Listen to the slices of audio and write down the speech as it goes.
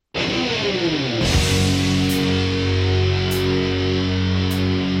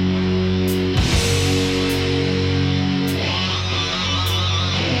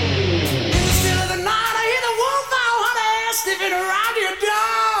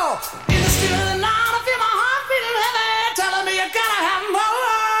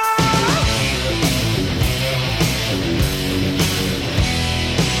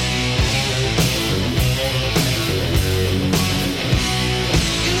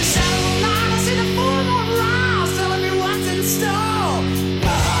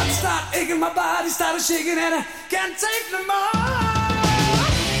My body started shaking and I can't take no more.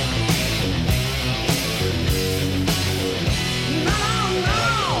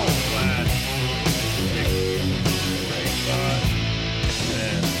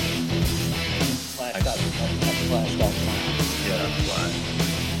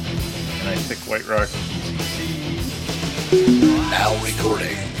 And I pick White Rock Now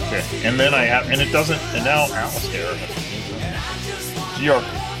recording. Okay. And then I have, and it doesn't, and now Alistair. York.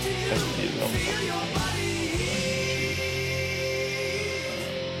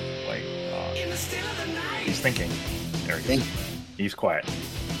 He's thinking. There he goes. He's quiet.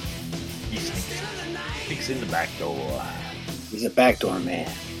 He's thinking. He's in the back door. He's a backdoor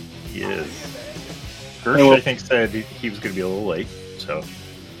man. He is. Gersh, I think, said he was going to be a little late, so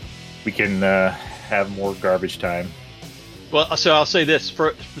we can have more garbage time. Well, so I'll say this: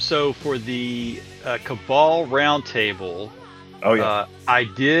 for the Cabal Roundtable, I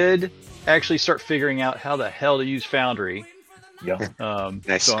did actually start figuring out how the hell to use Foundry. Yeah.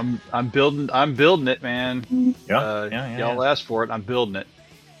 Nice. So I'm building it, man. Yeah. Y'all asked for it. I'm building it.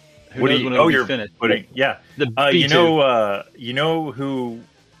 Who knows when it'll be finished? Yeah. You know who?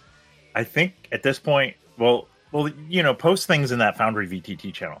 I think at this point, well, post things in that Foundry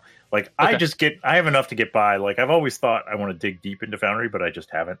VTT channel. Like I have enough to get by. Like I've always thought I want to dig deep into Foundry, but I just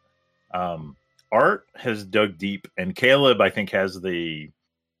haven't. Art has dug deep, and Caleb, I think, has the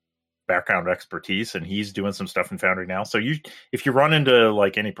background expertise, and he's doing some stuff in Foundry now. So if you run into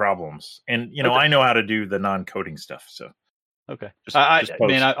like any problems, and I know how to do the non-coding stuff. So just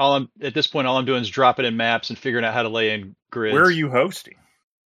at this point, all I'm doing is dropping in maps and figuring out how to lay in grids. Where are you hosting?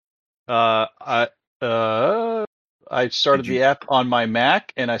 I started the app on my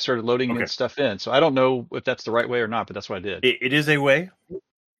Mac and I started loading stuff in. So I don't know if that's the right way or not, but that's what I did. It is a way.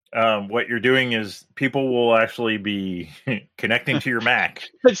 What you're doing is people will actually be connecting to your Mac.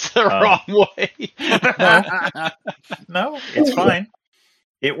 It's the wrong way. No, it's fine.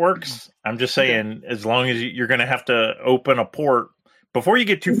 It works. I'm just saying, as long as you're going to have to open a port before you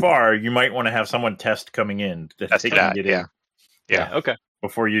get too far, you might want to have someone test coming in that they can get in. Yeah. Okay.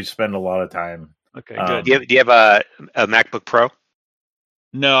 Before you spend a lot of time. Okay. Good. Do you have a MacBook Pro?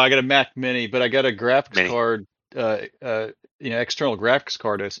 No, I got a Mac Mini, but I got a graphics card. External graphics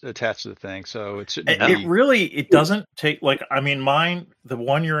card attached to the thing, so it doesn't take mine, the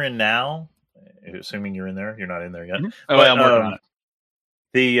one you're in now, assuming you're in there, you're not in there yet. Mm-hmm. I'm working on it.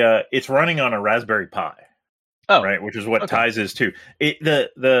 It's running on a Raspberry Pi, right, which is what Ties is too.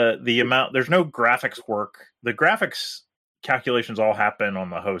 The amount, there's no graphics work. The graphics calculations all happen on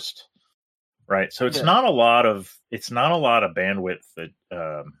the host, right? So it's not a lot of bandwidth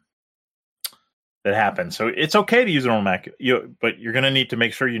that happens. So it's okay to use it on Mac, but you're going to need to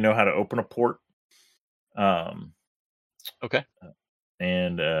make sure you know how to open a port. And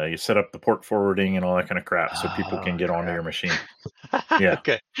you set up the port forwarding and all that kind of crap so people can get onto your machine. Yeah.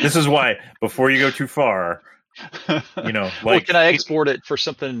 Okay. This is why, before you go too far, can I export it for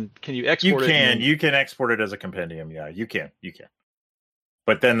something? Can you export it? You can export it as a compendium. Yeah, you can.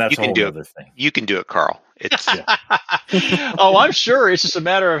 But then that's a whole other thing. You can do it, Carl. It's Oh, I'm sure. It's just a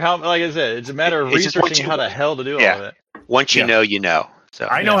matter of how, like I said, it's a matter of researching how the hell to do all of it. Once you know, you know. So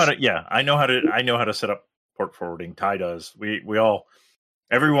I know how to set up port forwarding. Ty does. We all,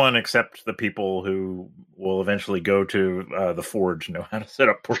 everyone except the people who will eventually go to the Forge know how to set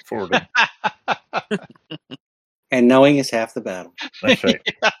up port forwarding. And knowing is half the battle. That's right.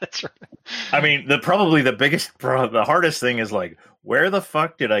 Yeah, that's right. I mean, the hardest thing is like, where the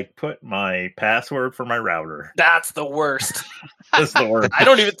fuck did I put my password for my router? That's the worst. That's the worst. I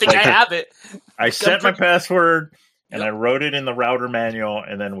don't even think I have it. I set my password and I wrote it in the router manual,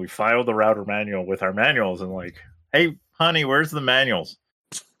 and then we filed the router manual with our manuals, and like, hey, honey, where's the manuals?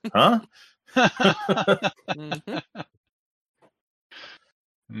 Huh? Okay.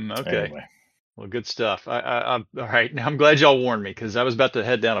 Anyway. Well, good stuff. I'm all right. Now I'm glad y'all warned me, because I was about to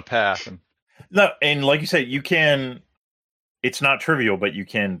head down a path. And like you said, you can. It's not trivial, but you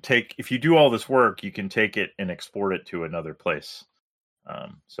can take, if you do all this work, you can take it and export it to another place.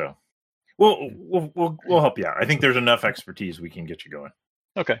 So we'll help you out. I think there's enough expertise we can get you going.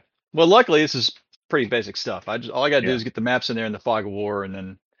 Okay. Well, luckily this is pretty basic stuff. All I got to do is get the maps in there in the Fog of War, and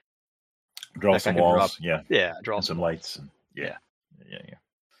then draw some walls. Draw some lights. And, yeah.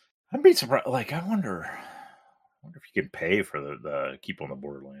 I'd be surprised. Like, I wonder if you could pay for the Keep on the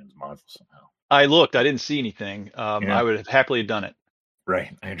Borderlands module somehow. I looked. I didn't see anything. I would have happily done it.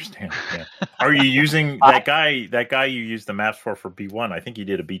 Right, I understand. Yeah. Are you using that guy? That guy you used the maps for B1? I think he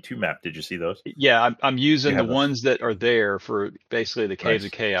did a B2 map. Did you see those? Yeah, I'm using the ones that are there for basically the Caves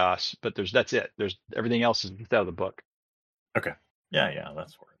of Chaos. But that's it. There's everything else is out of the book. Okay. Yeah.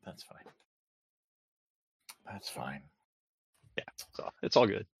 That's fine. That's fine. Yeah. So it's all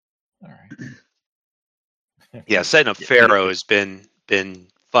good. All right. Yeah, setting up Pharaoh has been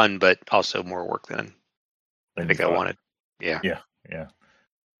fun, but also more work than I think I wanted. Yeah.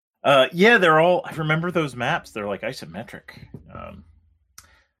 They're all. I remember those maps. They're like isometric.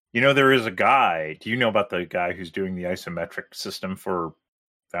 There is a guy. Do you know about the guy who's doing the isometric system for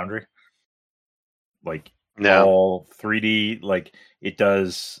Foundry? Like all 3D. Like it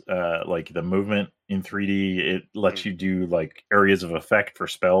does. Like the movement in 3D. It lets you do like areas of effect for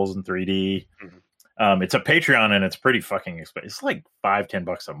spells in 3D. Mm-hmm. It's a Patreon and it's pretty fucking expensive. It's like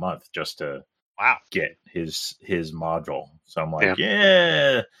 $5-10 a month just to get his module. So I'm like,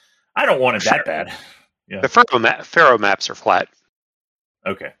 I don't want it that bad. Yeah. The Pharaoh maps are flat.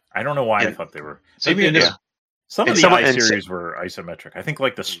 Okay. I don't know why I thought they were. Maybe some of the I-series were isometric. I think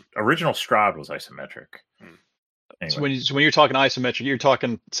like the original Strahd was isometric. Anyway. So when you're talking isometric, you're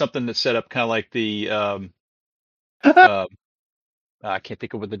talking something that's set up kind of like the I can't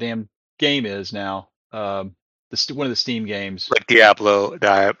think of what the damn game is now. One of the Steam games, like Diablo.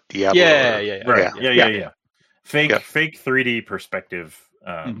 Yeah. Fake 3D perspective.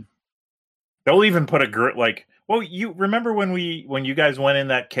 They'll even put a grid like. Well, you remember when you guys went in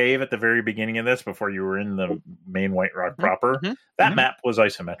that cave at the very beginning of this before you were in the main White Rock proper? That map was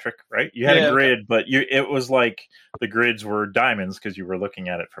isometric, right? You had a grid, but it was like the grids were diamonds because you were looking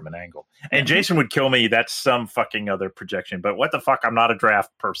at it from an angle. And Jason would kill me. That's some fucking other projection. But what the fuck? I'm not a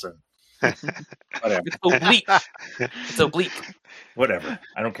draft person. Whatever. It's oblique. Whatever.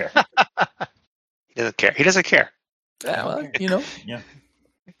 I don't care. He doesn't care. He doesn't care. Yeah, well, Yeah.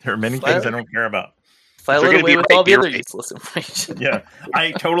 There are many things I don't care about. File it away with all the other useless information. Yeah. I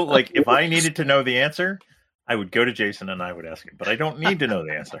totally, like, if I needed to know the answer, I would go to Jason and I would ask him. But I don't need to know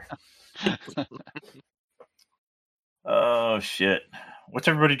the answer. Oh, shit. What's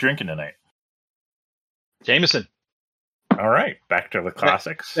everybody drinking tonight? Jameson. All right, back to the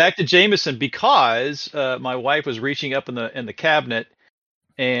classics. Back to Jameson because my wife was reaching up in the cabinet,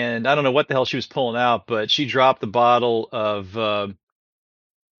 and I don't know what the hell she was pulling out, but she dropped the bottle of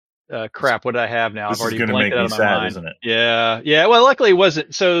crap. What did I have now? This I've already is blanked it out of my mind. Isn't it? Yeah. Well, luckily it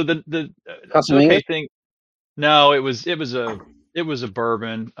wasn't. So the okay thing. No, it was a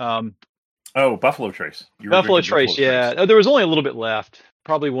bourbon. Buffalo Trace. Buffalo Trace. Yeah. Oh, there was only a little bit left.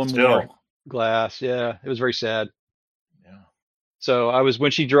 Probably one more glass. Yeah, it was very sad. So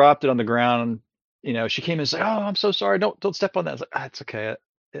when she dropped it on the ground, she came in and said, "Oh, I'm so sorry. Don't step on that." I was like, "It's okay.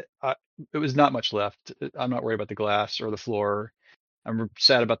 It was not much left. I'm not worried about the glass or the floor. I'm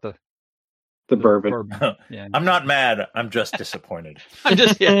sad about the bourbon. Yeah. I'm not mad. I'm just disappointed." I'm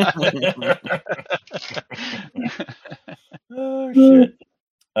just Oh shit.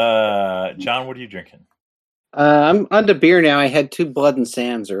 John, what are you drinking? I'm on to beer now. I had 2 Blood and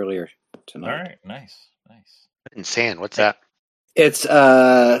Sands earlier tonight. All right, nice. Blood and Sand, what's that? It's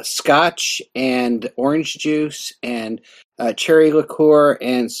scotch and orange juice and cherry liqueur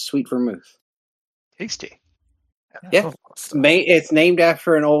and sweet vermouth. Tasty. Yeah, it's named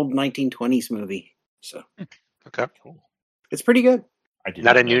after an old 1920s movie. So okay, cool. It's pretty good.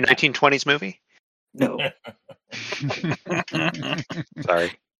 Not a new 1920s movie. No.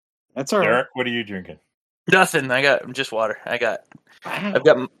 Sorry. That's all right. Eric, what are you drinking? Nothing. I got just water. I've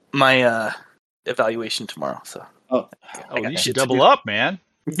got my evaluation tomorrow. So. You should double up, man.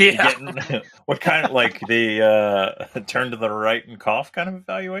 Yeah. What kind of, like the turn to the right and cough kind of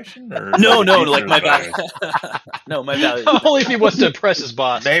evaluation? Or no, like my value. No, my value. Only if he wants to impress his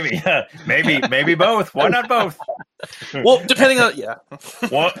boss. Maybe both. Why not both? Well, depending on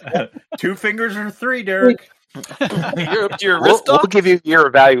What? 2 fingers or 3, Derek? You're up to your wrist. We'll give you your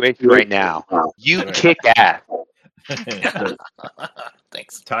evaluation right now. You kick ass.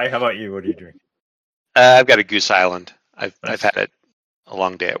 Thanks. Ty, how about you? What are you drinking? I've got a Goose Island. I've had a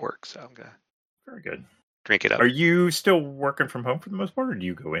long day at work, so I'm gonna very good drink it up. Are you still working from home for the most part, or do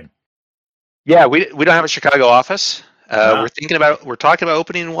you go in? Yeah, we don't have a Chicago office. We're talking about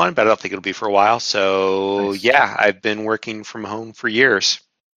opening one, but I don't think it'll be for a while. So nice. Yeah, I've been working from home for years.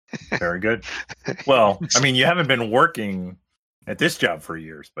 Very good. Well, I mean, you haven't been working At this job for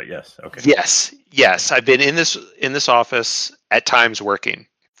years, but yes, okay. Yes. I've been in this office at times working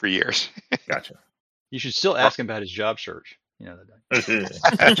for years. Gotcha. You should still ask him about his job search.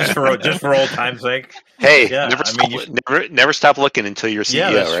 just for old time's sake. Hey, yeah, never stop looking until you're CEO.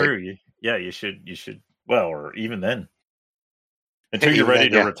 Yeah, that's right? true. You should. Well, or even then, until you're ready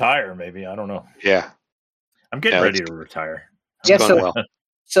to retire. Maybe, I don't know. Yeah, I'm getting ready to retire. So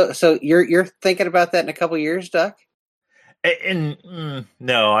you're thinking about that in a couple of years, Doc?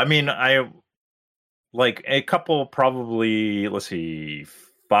 No, I mean, I like a couple, probably. Let's see,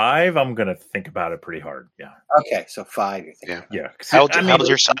 5. I'm gonna think about it pretty hard. Yeah. Okay, so 5. You're thinking. Yeah. How old's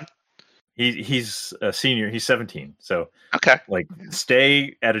your son? He's a senior. He's 17. So okay, like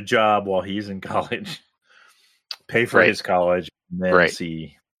stay at a job while he's in college, pay for his college, and then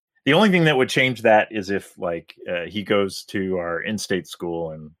see. The only thing that would change that is if like he goes to our in-state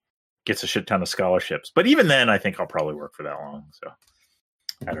school and gets a shit ton of scholarships. But even then, I think I'll probably work for that long. So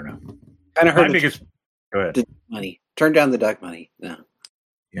I don't know. Kind of heard go ahead. The money. Turn down the Doc money. No.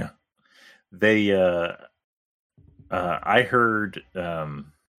 Yeah. They. I heard.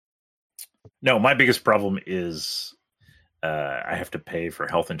 No, my biggest problem is I have to pay for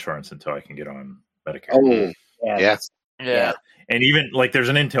health insurance until I can get on Medicare. Oh, yeah. And even like there's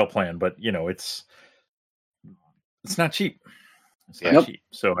an Intel plan, but it's not cheap. It's not cheap,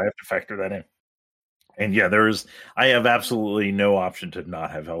 so I have to factor that in. And I have absolutely no option to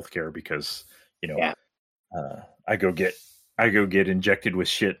not have healthcare because I go get injected with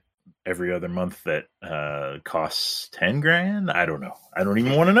shit every other month that costs $10,000. I don't know. I don't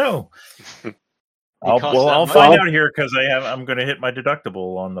even want to know. I'll find out here because I'm going to hit my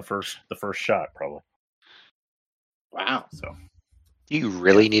deductible on the first shot probably. Wow. So you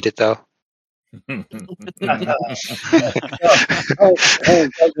really need it though. Don't go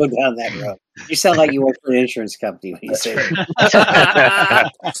down that road. You sound like you work for an insurance company when you say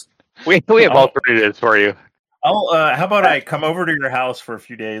that. We have alternatives for you. How about I come over to your house for a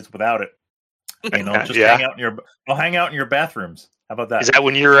few days without it? And I'll just hang out in your bathrooms. How about that? Is that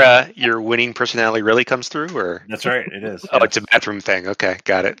when your winning personality really comes through, or? That's right, it is. Oh, it's a bathroom thing. Okay,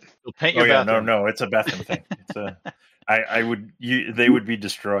 got it. You'll paint your bathroom. No, it's a bathroom thing. It's they would be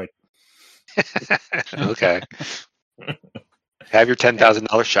destroyed. Okay. Have your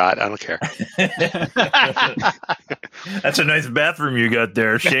 $10,000 shot. I don't care. That's a nice bathroom you got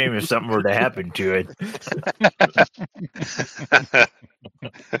there. Shame if something were to happen to it.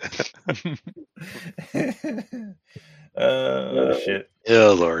 Shit.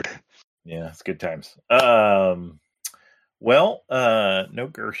 Oh Lord. Yeah, it's good times. Well, no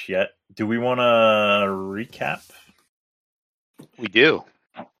Gersh yet. Do we want to recap? We do.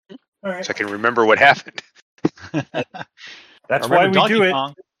 All right. So I can remember what happened. That's why we do it.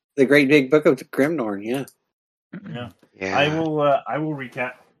 The Great Big Book of Grimnorn. Yeah. I will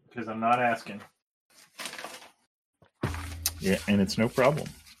recap because I'm not asking. Yeah, and it's no problem.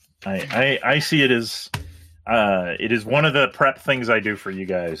 I see it as it is one of the prep things I do for you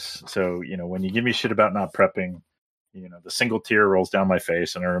guys. So when you give me shit about not prepping, the single tear rolls down my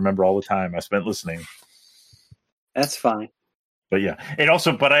face, and I remember all the time I spent listening. That's fine. But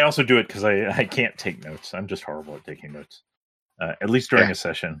I also do it because I can't take notes. I'm just horrible at taking notes, at least during a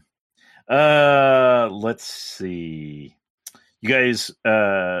session. Let's see. You guys,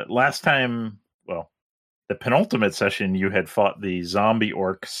 last time, the penultimate session, you had fought the zombie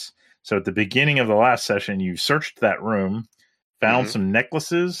orcs. So at the beginning of the last session, you searched that room, found some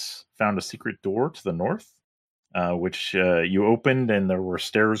necklaces, found a secret door to the north, which you opened, and there were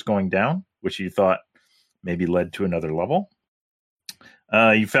stairs going down, which you thought maybe led to another level.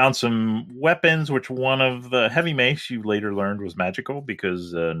 You found some weapons, which one of the heavy mace you later learned was magical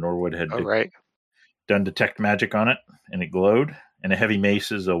because Norwood had done detect magic on it, and it glowed. And a heavy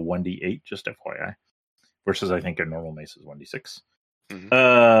mace is a 1d8, just FYI, versus I think a normal mace is 1d6.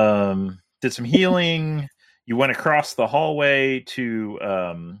 Did some healing. You went across the hallway to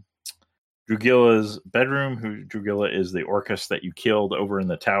Drugilla's bedroom. Drugilla is the Orcus that you killed over in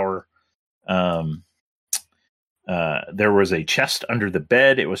the tower. There was a chest under the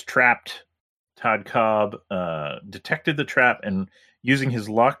bed. It was trapped. Todd Cobb detected the trap and using his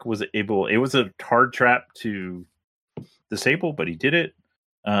luck was able. It was a hard trap to disable, but he did it.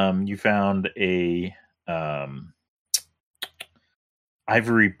 You found a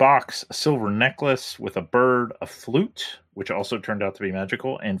ivory box, a silver necklace with a bird, a flute, which also turned out to be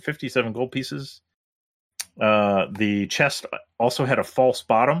magical, and 57 gold pieces. The chest also had a false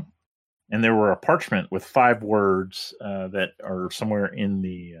bottom. And there were a parchment with 5 words that are somewhere in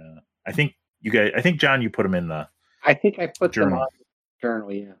the. I think John, you put them in the. I think I put journal. Them on the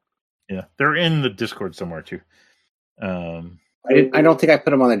journal. Yeah. Yeah, they're in the Discord somewhere too. I don't think I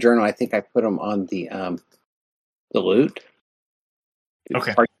put them on the journal. I think I put them on the loot.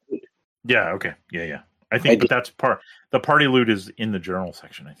 Okay. Yeah. Okay. Yeah. I think that's the party loot is in the journal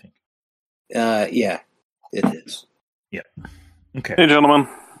section. I think. Yeah, it is. Yeah. Okay. Hey, gentlemen.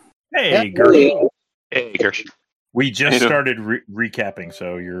 Hey, Gersh. Hey, Gersh. We just started recapping,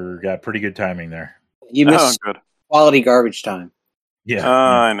 so you got pretty good timing there. You missed good. Quality garbage time. Yeah.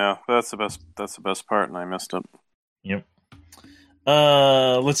 I know. That's the best part, and I missed it. Yep.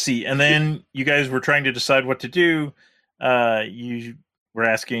 Let's see. And then you guys were trying to decide what to do. You were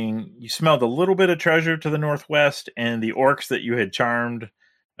asking, you smelled a little bit of treasure to the northwest, and the orcs that you had charmed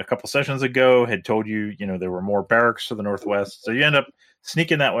a couple sessions ago had told you, there were more barracks to the northwest. So you end up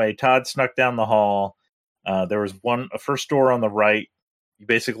sneaking that way. Todd snuck down the hall. There was a first door on the right. You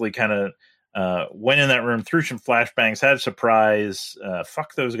basically kind of went in that room, threw some flashbangs, had a surprise,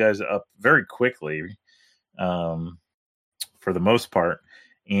 fucked those guys up very quickly, for the most part.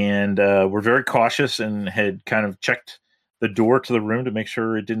 And were very cautious and had kind of checked the door to the room to make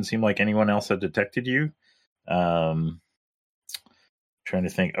sure it didn't seem like anyone else had detected you. Trying to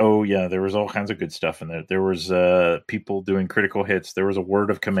think. Oh, yeah, there was all kinds of good stuff in there. There was people doing critical hits. There was a word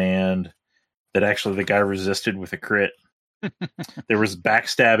of command that actually the guy resisted with a crit. There was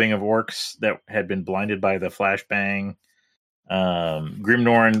backstabbing of orcs that had been blinded by the flashbang.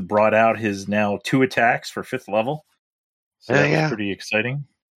 Grimnorn brought out his now 2 attacks for 5th level. So that was pretty exciting.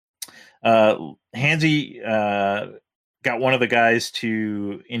 Hansi got one of the guys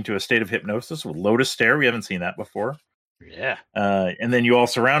into a state of hypnosis with Lotus Stare. We haven't seen that before. Yeah. And then you all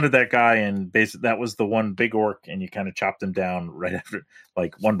surrounded that guy, and basically that was the one big orc, and you kind of chopped him down right after,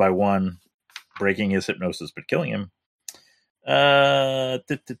 like one by one, breaking his hypnosis but killing him.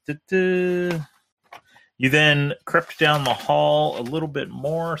 You then crept down the hall a little bit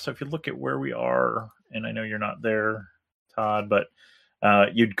more. So if you look at where we are, and I know you're not there, Todd, but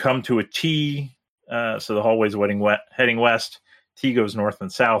you'd come to a T. So the hallway's heading west. T goes north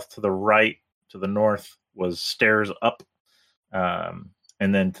and south. To the right, to the north, was stairs up. And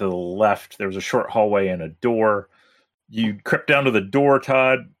then to the left, there was a short hallway and a door. You crept down to the door,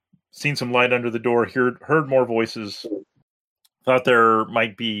 Todd, seen some light under the door, heard more voices, thought there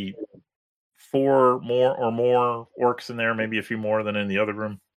might be 4 more orcs in there, maybe a few more than in the other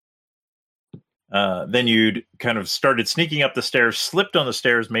room. Then you'd kind of started sneaking up the stairs, slipped on the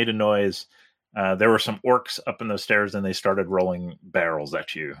stairs, made a noise. There were some orcs up in those stairs, and they started rolling barrels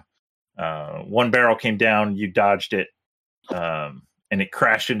at you. One barrel came down, you dodged it, and it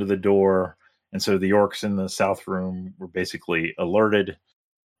crashed into the door. And so the orcs in the south room were basically alerted,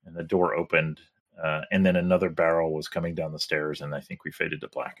 and the door opened. And then another barrel was coming down the stairs, and I think we faded to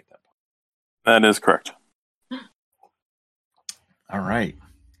black at that point. That is correct. All right.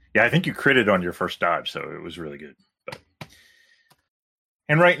 Yeah, I think you critted on your first dodge, so it was really good.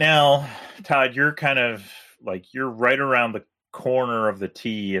 And right now, Todd, you're kind of like, you're right around the corner of the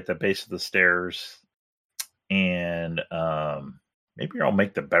T at the base of the stairs. And maybe I'll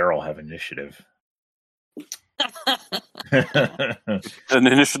make the barrel have initiative. An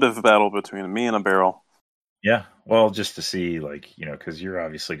initiative battle between me and a barrel. Yeah, well, just to see, like, because you're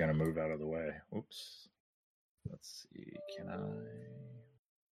obviously going to move out of the way. Oops. Let's see. Can I?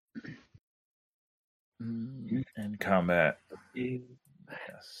 And combat.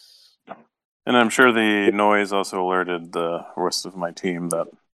 Yes. And I'm sure the noise also alerted the rest of my team that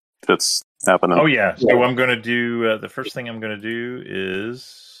it's happening. Oh, yeah. So I'm going to do, the first thing I'm going to do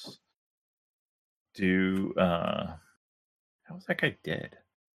is do, how was that guy dead?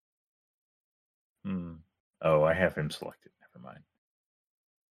 Oh, I have him selected. Never mind.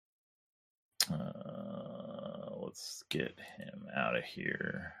 Let's get him out of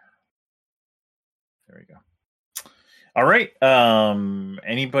here. There we go. All right.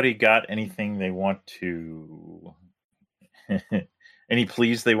 Anybody got anything they want to... Any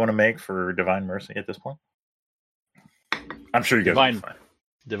pleas they want to make for Divine Mercy at this point? I'm sure you guys will be fine.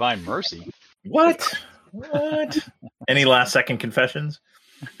 Divine Mercy? What? Any last second confessions?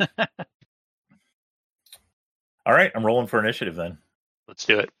 All right, I'm rolling for initiative then. Let's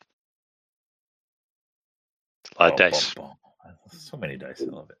do it. It's a lot of dice. So many dice. I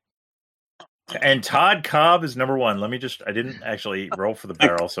love it. And Todd Cobb is number 1. I didn't actually roll for the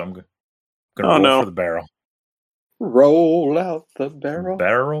barrel, so I'm going to roll for the barrel. Roll out the barrel.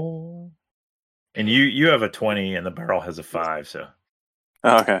 Barrel. And you have a 20, and the barrel has a 5, so.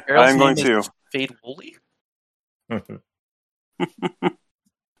 Okay, Barrel's I'm going to... Fade Wooly? I'm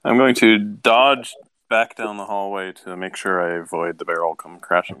going to dodge back down the hallway to make sure I avoid the barrel come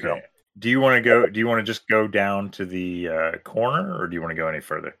crashing down. Okay. Do you want to just go down to the corner, or do you want to go any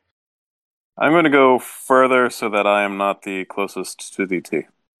further? I'm going to go further so that I am not the closest to the T.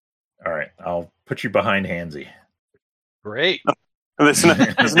 All right, I'll put you behind Hansy. Great. There's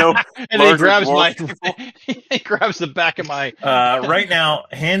no and he grabs he grabs the back of my. Right now,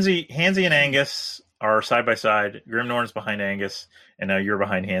 Hansy and Angus are side by side. Grimnorn's behind Angus, and now you're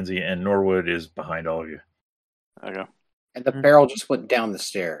behind Hansy, and Norwood is behind all of you. Okay. And the barrel just went down the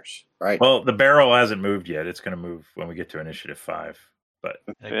stairs, right? Well, the barrel hasn't moved yet. It's going to move when we get to Initiative 5. But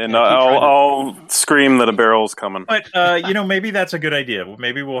and I'll scream that a barrel's coming. But maybe that's a good idea.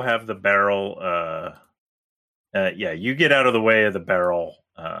 Maybe we'll have the barrel. You get out of the way of the barrel.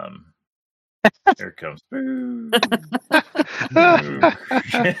 Here it comes.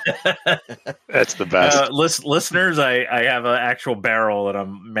 That's the best. Listeners, I have an actual barrel that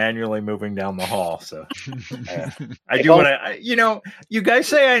I'm manually moving down the hall. So I do what you guys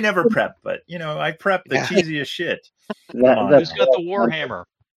say I never prep, but I prep the cheesiest shit. Who's got the Warhammer?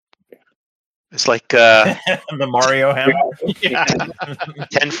 It's like the Mario hammer. Yeah.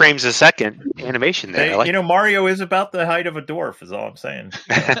 10 frames a second animation there. Mario is about the height of a dwarf, is all I'm saying.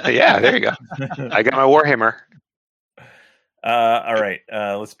 Yeah, there you go. I got my Warhammer. All right,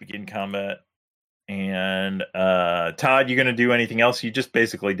 let's begin combat. And Todd, you going to do anything else? You just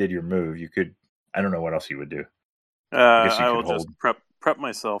basically did your move. You could, I don't know what else you would do. I will just prep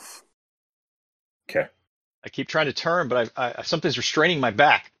myself. Okay. I keep trying to turn, but I something's restraining my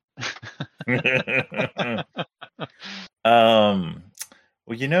back. This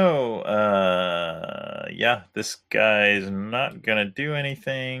guy's not gonna do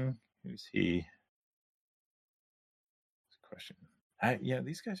anything. Who's he? Question.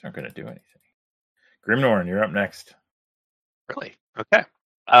 These guys aren't gonna do anything. Grimnorn, you're up next. Really? Okay.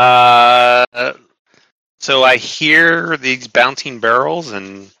 So I hear these bouncing barrels,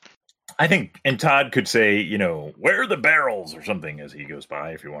 and I think, and Todd could say, where are the barrels or something as he goes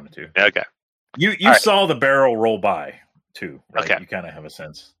by if you wanted to. Okay. You saw the barrel roll by too, right? Okay. You kind of have a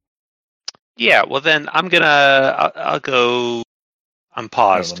sense. Yeah. Well, then I'll go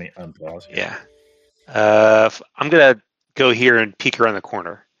unpause. Let me unpause. Yeah. I'm gonna go here and peek around the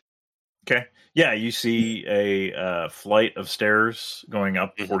corner. Okay. Yeah, you see a flight of stairs going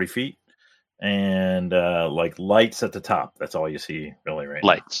up 40 feet. And lights at the top. That's all you see, really, right?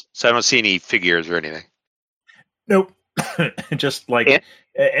 Lights. So I don't see any figures or anything. Nope. Just like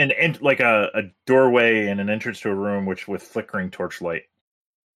and like a doorway and an entrance to a room, which with flickering torchlight,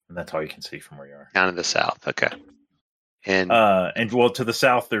 and that's all you can see from where you are. Down in the south. Okay. And to the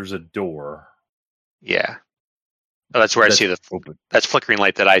south, there's a door. Yeah. Oh, that's where I see that's flickering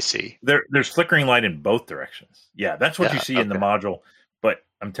light that I see. There's flickering light in both directions. Yeah, that's what you see in the module. But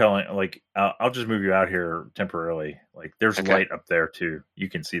I'm telling, I'll just move you out here temporarily. Like, there's light up there too. You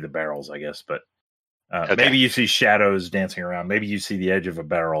can see the barrels, I guess, but maybe you see shadows dancing around. Maybe you see the edge of a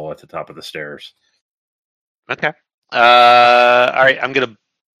barrel at the top of the stairs. Okay. All right. I'm gonna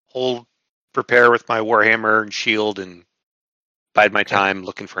prepare with my Warhammer and shield, and bide my time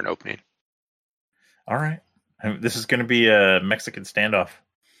looking for an opening. All right. This is going to be a Mexican standoff,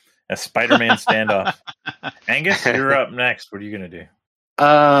 a Spider-Man standoff. Angus, you're up next. What are you going to do?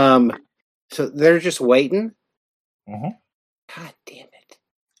 So they're just waiting? Mm-hmm. God damn it.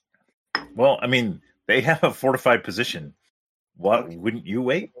 Well, I mean, they have a fortified position. What, wouldn't you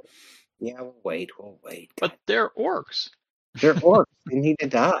wait? Yeah, we'll wait. But they're orcs. They're orcs. They need to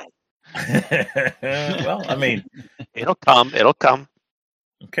die. Well, I mean... It'll come.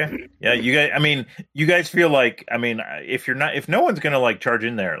 Okay. Yeah, you guys feel like, if no one's going to charge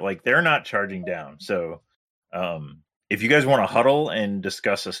in there, they're not charging down. So, if you guys want to huddle and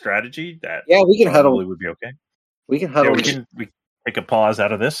discuss a strategy, we can huddle. Would be okay. We can huddle. We take a pause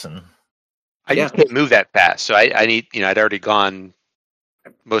out of this, and I just can't move that fast. So I need, I'd already gone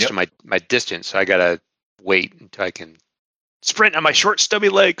most of my distance, so I gotta wait until I can sprint on my short, stubby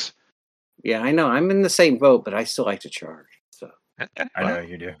legs. Yeah, I know. I'm in the same boat, but I still like to charge. So I know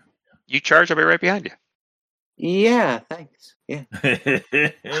you do. You charge, I'll be right behind you. Yeah, thanks. Yeah.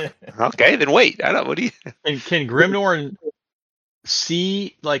 Okay, then wait. I don't. What do you? And can Grimnorn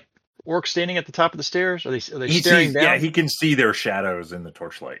see orcs standing at the top of the stairs? Are they staring down? Yeah, he can see their shadows in the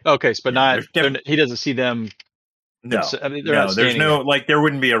torchlight. Okay, but he doesn't see them. No, there's no there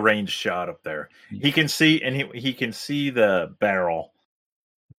wouldn't be a ranged shot up there. He can see, and he can see the barrel.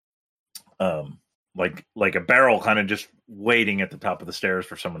 Like a barrel kind of just waiting at the top of the stairs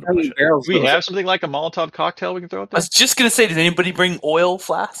for someone to push it. Do we have something like a Molotov cocktail we can throw up there? I was just going to say, did anybody bring oil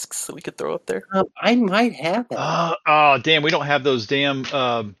flasks that we could throw up there? I might have that. Oh, damn, we don't have those damn...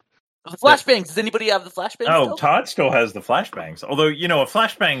 the flashbangs. Does anybody have the flashbangs? Oh, Todd still has the flashbangs. Although, a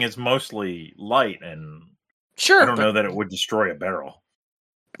flashbang is mostly light, and sure, I don't know that it would destroy a barrel.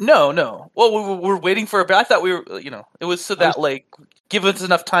 No. Well, we're waiting for a bit. I thought we were, it was so that give us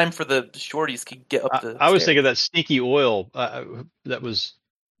enough time for the shorties could get up the. I was thinking of that stinky oil that was.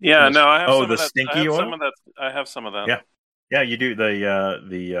 Yeah, no, I have some the of that. stinky oil. I have some of that. Yeah, you do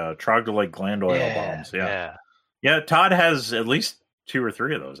the troglodyte gland oil bombs. Yeah. Todd has at least 2 or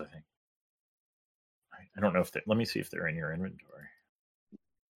 3 of those, I think. I don't know if let me see if they're in your inventory.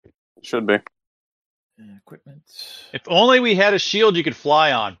 Should be. Equipment. If only we had a shield you could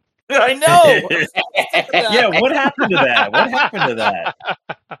fly on. I know. Yeah, what happened to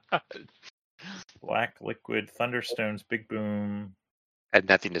that? Black liquid, thunderstones, big boom. I had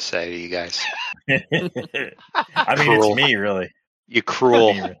nothing to say to you guys. I mean, it's me, really. You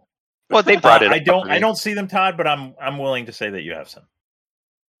cruel. Well, they brought it. I don't see them, Todd, but I'm willing to say that you have some.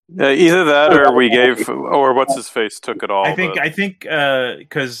 Either that, or we gave, or what's his face took it all. I think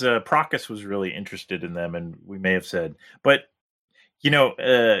because Procus was really interested in them, and we may have said, but you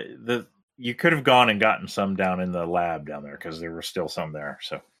could have gone and gotten some down in the lab down there because there were still some there.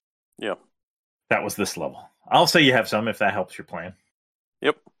 So yeah, that was this level. I'll say you have some if that helps your plan.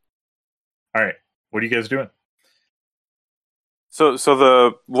 Yep. All right, what are you guys doing? So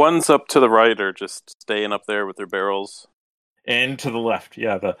the ones up to the right are just staying up there with their barrels. And to the left,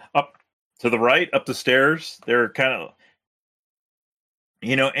 the up to the right, up the stairs. They're kind of,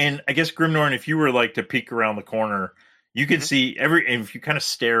 and I guess Grimnorn, if you were to peek around the corner, you can see if you kind of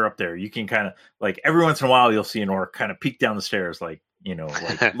stare up there, you can kind of every once in a while you'll see an orc kind of peek down the stairs,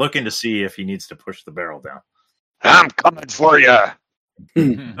 looking to see if he needs to push the barrel down. I'm coming for you.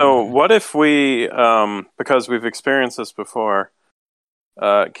 So what if we, because we've experienced this before,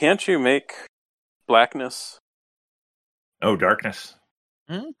 can't you make blackness? Oh, darkness.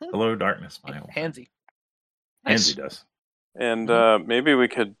 Mm-hmm. Hello, darkness. Handsy. Handsy does. And maybe we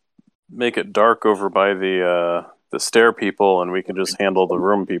could make it dark over by the stair people, and we can just handle the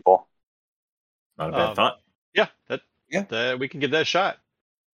room people. Not a bad thought. Yeah, we can give that a shot.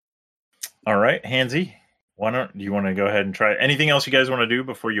 All right, Handsy. Do you want to go ahead and try anything else you guys want to do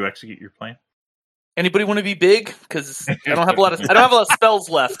before you execute your plan? Anybody want to be big? Because I don't have a lot of spells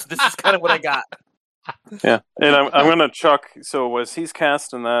left. This is kind of what I got. Yeah, and I'm gonna chuck. So as he's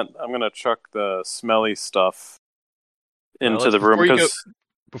casting that, I'm gonna chuck the smelly stuff into the room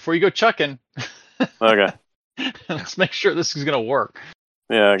before you go chucking. Okay. Let's make sure this is gonna work.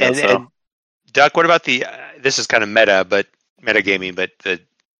 Yeah, I guess so. And Duck, what about this is kind of metagaming, but to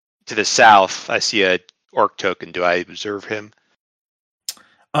the south, I see a orc token. Do I observe him?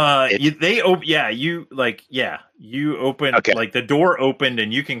 You open the door opened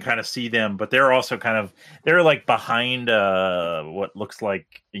and you can kind of see them, but they're also they're behind what looks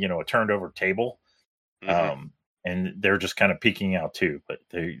like a turned over table, and they're just kind of peeking out too. But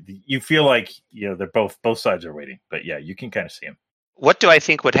you feel they're both sides are waiting. But yeah, you can kind of see them. What do I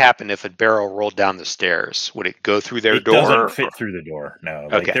think would happen if a barrel rolled down the stairs? Would it go through their door? It doesn't fit through the door. No.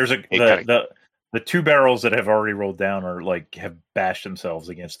 There's the 2 barrels that have already rolled down are have bashed themselves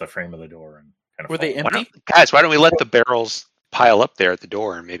against the frame of the door and kind of. Were they empty? Why don't we let the barrels pile up there at the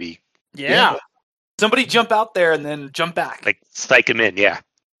door and maybe? Yeah. Somebody jump out there and then jump back. Spike them in. Yeah.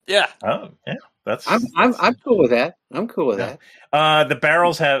 Yeah. Oh yeah. I'm cool with that. I'm cool with that. The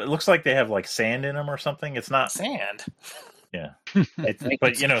barrels it looks like they have sand in them or something. It's not sand. Yeah.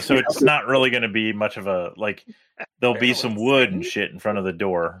 But so it's not really going to be much of a there'll be some wood and shit in front of the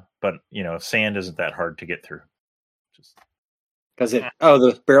door, but sand isn't that hard to get through. Because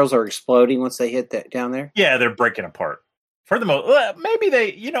the barrels are exploding once they hit that down there. Yeah, they're breaking apart. For the most, maybe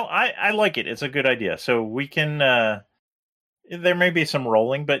they. I like it. It's a good idea. So we can. There may be some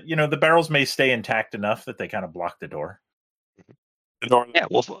rolling, but the barrels may stay intact enough that they kind of block the door. Yeah,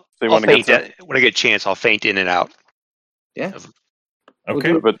 when I get a chance, I'll feint in and out. Yeah.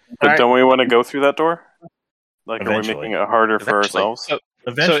 Okay, but don't we want to go through that door? Are we making it harder for ourselves? So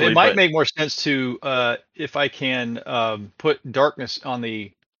it might make more sense to if I can put darkness on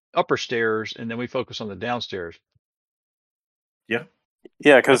the upper stairs and then we focus on the downstairs. Yeah.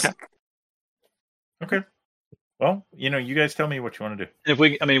 Yeah, because. Okay. Well, you guys tell me what you want to do.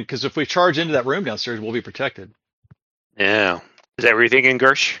 Because if we charge into that room downstairs, we'll be protected. Yeah. Is that what you're thinking,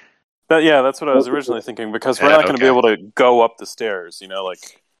 Gersh? Yeah, that's what I was originally thinking, because we're not going to be able to go up the stairs, And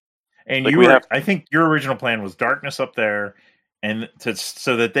I think your original plan was darkness up there, and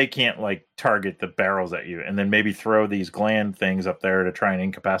so that they can't target the barrels at you, and then maybe throw these gland things up there to try and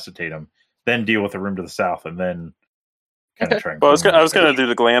incapacitate them. Then deal with the room to the south, and then kind of try. Well, I was going to do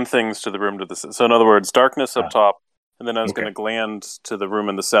the gland things to the room to the south. So in other words, darkness up top, and then I was going to gland to the room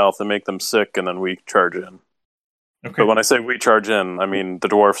in the south and make them sick, and then we charge in. Okay. But when I say we charge in, I mean the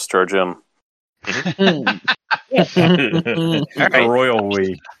dwarfs charge in. A royal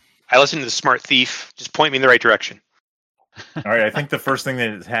we. I listen to the smart thief. Just point me in the right direction. All right. I think the first thing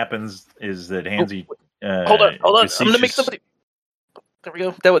that happens is that Hansy. Hold on. I'm gonna make somebody. There we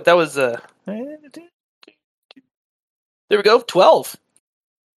go. That was. There we go. 12.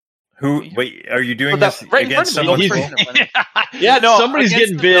 Who? Wait, are you doing this right against in front of someone? me? Yeah, no. Somebody's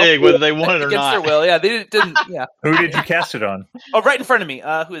getting big, whether they want it or against not. Their will. Yeah, they didn't. Yeah. Who did you cast it on? Oh, right in front of me.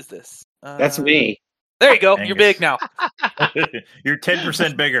 Who is this? That's me. There you go. Angus. You're big now. You're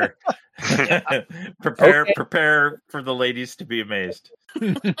 10% bigger. Prepare for the ladies to be amazed.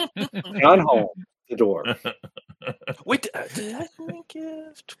 John home the door. Wait, did I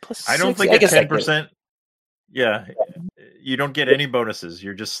give plus? I don't 6? think it's 10%. Yeah, you don't get any bonuses.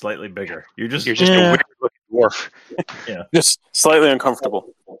 You're just slightly bigger. You're just a weird looking dwarf. Yeah, just slightly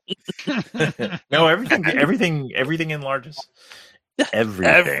uncomfortable. No, everything enlarges.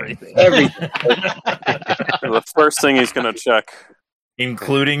 Everything. The first thing he's going to check,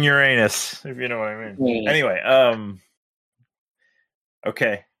 including Uranus, if you know what I mean. Anyway,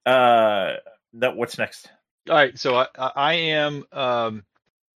 okay. What's next? All right, so I am.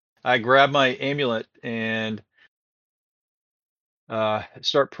 I grab my amulet and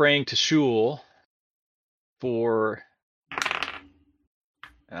start praying to Shul for.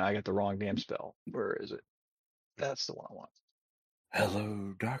 I got the wrong damn spell. Where is it? That's the one I want.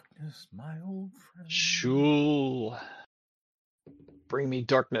 Hello, darkness, my old friend. Shul, bring me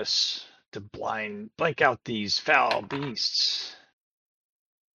darkness to blank out these foul beasts.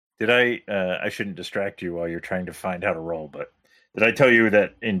 Did I shouldn't distract you while you're trying to find how to roll, but did I tell you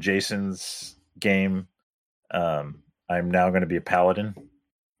that in Jason's game, I'm now going to be a paladin,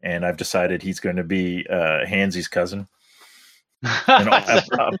 and I've decided he's going to be Hansy's cousin.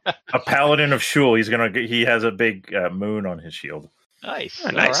 A paladin of Shul. He has a big moon on his shield. Nice.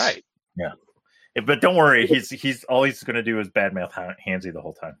 Nice. All right. Yeah. But don't worry, he's all he's going to do is badmouth Hansy the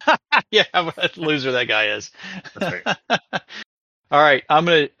whole time. Yeah, what a loser that guy is. That's right. All right, I'm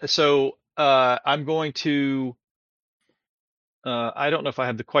going to I don't know if I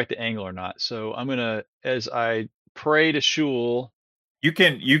have quite the angle or not. So I'm going to, as I pray to Shul. You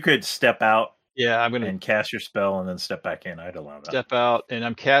could step out. Yeah, I'm going to cast your spell and then step back in. I'd allow that. Step out, and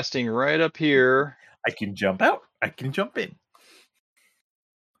I'm casting right up here. I can jump out. I can jump in.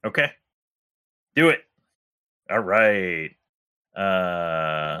 Okay. Do it. All right.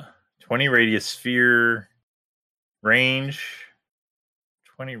 20 radius sphere range.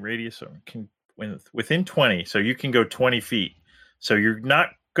 20 radius within 20. So you can go 20 feet. So you're not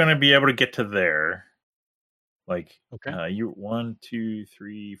going to be able to get to there. Like, okay. You 1, 2,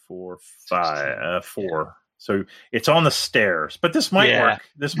 3, 4, 5, 4. So it's on the stairs, but this might work.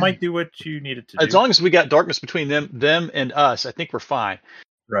 This might do what you needed to do. As long as we got darkness between them and us, I think we're fine.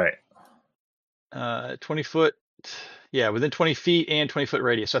 Right. 20 foot. Yeah, within 20 feet and 20 foot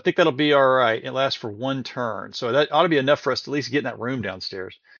radius. So I think that'll be all right. It lasts for one turn. So that ought to be enough for us to at least get in that room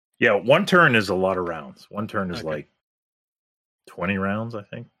downstairs. Yeah, one turn is a lot of rounds. One turn is like 20 rounds, I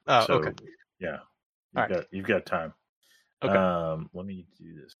think. Oh, so, okay. Yeah. You've got time. Okay. Let me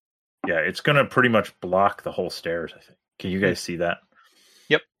do this. Yeah, it's going to pretty much block the whole stairs, I think. Can you guys see that?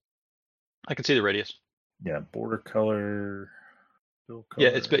 Yep. I can see the radius. Yeah, border color.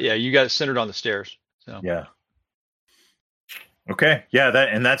 Yeah, you got it centered on the stairs. So. Yeah. Okay. Yeah,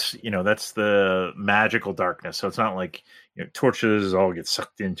 that's the magical darkness. So it's not like torches all get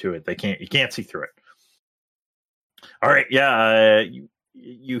sucked into it. You can't see through it. All right. Yeah.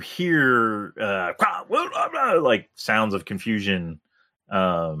 You hear like sounds of confusion.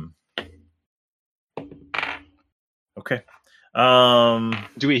 Okay.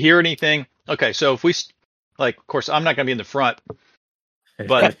 Do we hear anything? Okay, so if we of course, I'm not going to be in the front,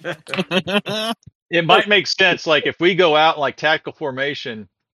 but it might make sense. Like if we go out like tactical formation,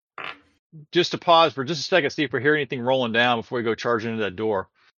 just to pause for just a second, see if we hear anything rolling down before we go charging into that door.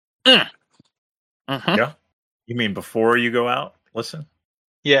 Yeah. You mean before you go out? Listen.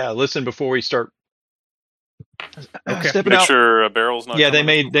 Yeah, listen before we start. Okay. Stepping Make out. sure a barrel's not. Yeah, they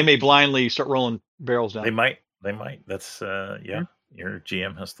may blindly start rolling barrels down. They might. That's yeah. Your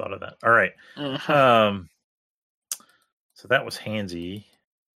GM has thought of that. All right. So that was Hansy.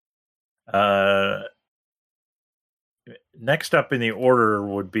 Next up in the order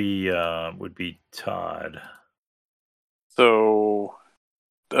would be Todd. So,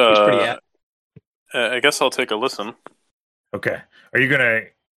 He's pretty I guess I'll take a listen. Okay. Are you gonna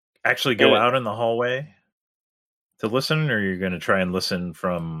actually go out in the hallway to listen, or are you gonna try and listen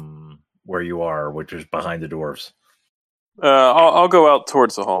from where you are, which is behind the dwarves? I'll go out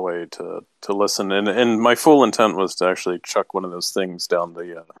towards the hallway to listen, and my full intent was to actually chuck one of those things down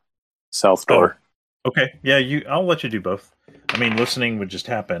the south door. Okay, yeah, I'll let you do both. I mean, listening would just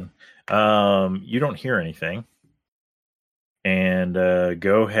happen. You don't hear anything, and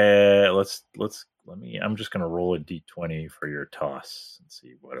go ahead. I'm just gonna roll a d20 for your toss and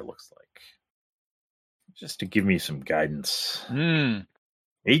see what it looks like, just to give me some guidance.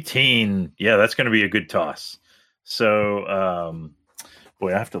 18. Yeah, that's gonna be a good toss. So,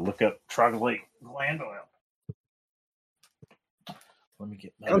 boy, I have to look up troglodyte gland oil. Let me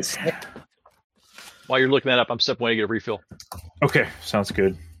get that. While you're looking that up, I'm stepping away to get a refill. Okay, sounds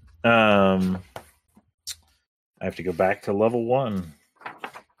good. I have to go back to level 1.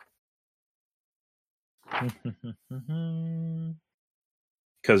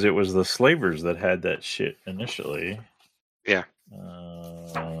 Because it was the slavers that had that shit initially. Yeah.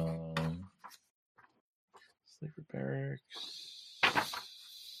 Slaver barracks.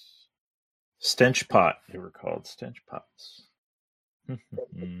 Stench pot, they were called. Stench pots.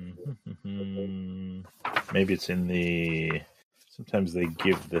 Maybe it's in the... Sometimes they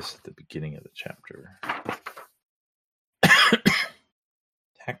give this at the beginning of the chapter.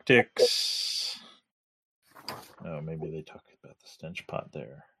 Tactics. Oh, maybe they talk about the stench pot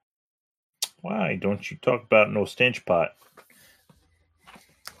there. Why don't you talk about no stench pot?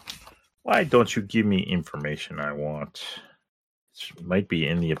 Why don't you give me information I want? It might be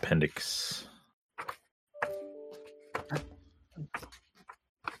in the appendix.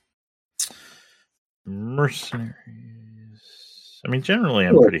 Mercenaries. I mean, generally,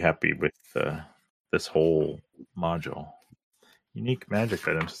 I'm pretty happy with this whole module. Unique magic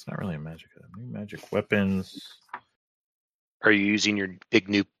items. It's not really a magic item. New magic weapons. Are you using your big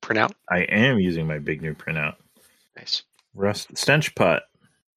new printout? I am using my big new printout. Nice. Rust stench pot.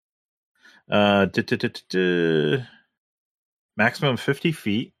 Maximum 50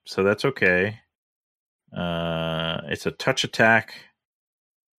 feet, so that's okay. It's a touch attack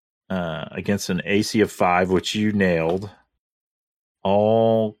against an AC of 5, which you nailed.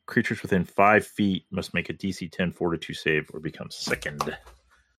 All creatures within 5 feet must make a DC 10 Fortitude save or become sickened.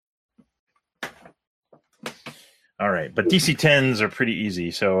 All right, but DC 10s are pretty easy,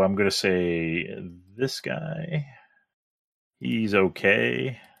 so I'm going to say this guy, he's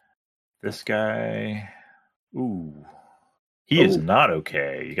okay. This guy, he is not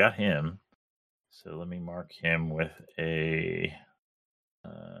okay. You got him. So let me mark him with a,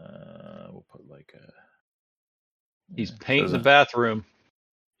 we'll put like a... He's painting the bathroom.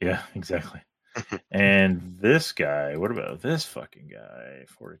 Yeah, exactly. And this guy, what about this fucking guy?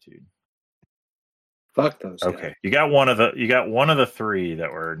 Fortitude. Fuck those. Okay, guys. you got one of the 3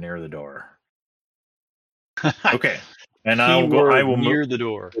 that were near the door. Okay, and I will near the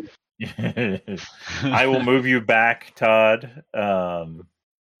door. I will move you back, Todd. All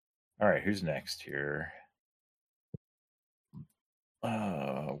right, who's next here?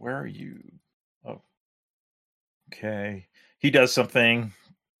 Where are you? Oh, okay. He does something.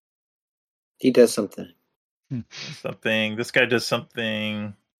 Something. This guy does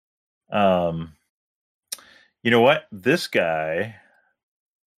something. You know what? This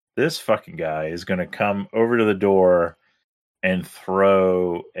fucking guy is going to come over to the door and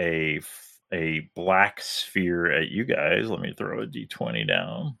throw a black sphere at you guys. Let me throw a d20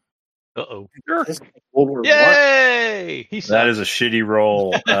 down. Uh-oh. Yay! That is a shitty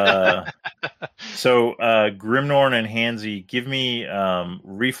roll. So Grimnorn and Hansy, give me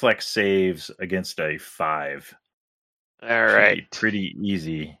reflex saves against a 5. All right. Pretty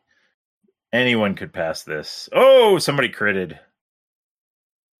easy. Anyone could pass this. Oh, somebody critted.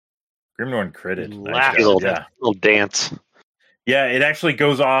 Grimnorn critted. Nice little dance. Yeah, it actually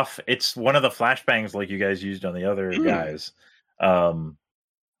goes off. It's one of the flashbangs like you guys used on the other guys.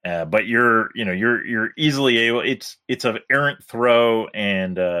 But you're easily able. It's an errant throw,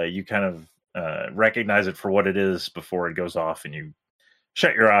 and you kind of recognize it for what it is before it goes off, and you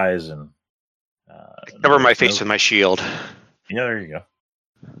shut your eyes and cover my face with my shield. Yeah, there you go.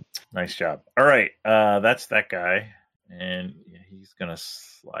 Nice job. All right, that's that guy, and he's gonna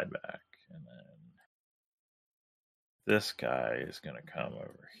slide back, and then this guy is gonna come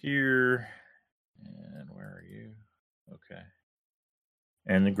over here. And where are you? Okay.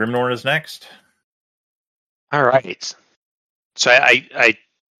 And the Grimnorn is next. All right. So I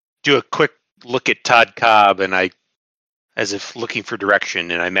do a quick look at Todd Cobb, and I, as if looking for direction,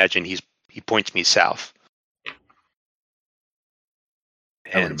 and I imagine he points me south.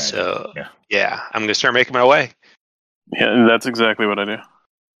 And so, yeah, I'm going to start making my way. Yeah, that's exactly what I do.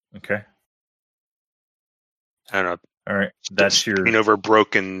 Okay. I don't know. All right. That's your... over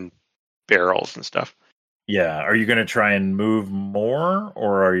broken barrels and stuff. Yeah. Are you going to try and move more,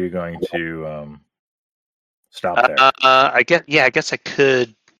 or are you going to stop there? I guess I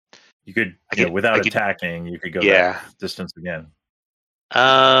could. You could, without attacking, you could go that distance again.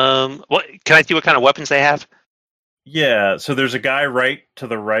 What can I see? What kind of weapons they have? Yeah, so there's a guy right to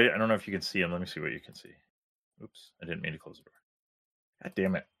the right. I don't know if you can see him. Let me see what you can see. Oops, I didn't mean to close the door. God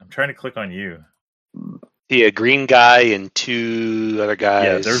damn it! I'm trying to click on you. See a green guy and 2 other guys.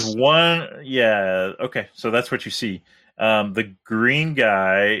 Yeah, there's one. Yeah, okay, so that's what you see. The green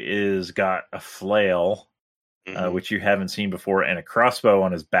guy is got a flail, which you haven't seen before, and a crossbow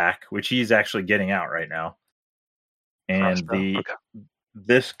on his back, which he's actually getting out right now. And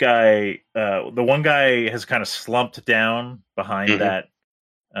this guy, the one guy has kind of slumped down behind that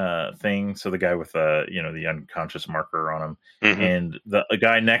thing. So the guy with the unconscious marker on him, and the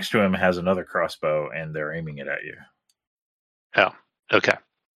guy next to him has another crossbow, and they're aiming it at you. Oh, okay.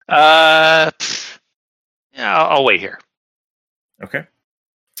 Yeah, I'll wait here. Okay.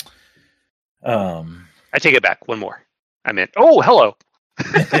 I take it back. One more. I meant. Oh, hello.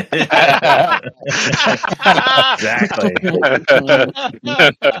 Exactly.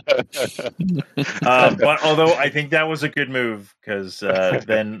 But although I think that was a good move, because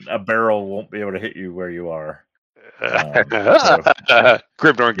then a barrel won't be able to hit you where you are.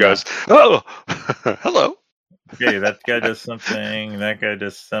 Grimnorn goes, oh, hello. Okay, that guy does something, that guy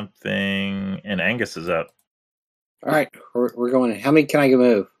does something, and Angus is up. All right, we're going. How many can I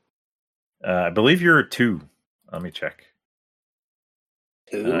move? I believe you're 2. Let me check.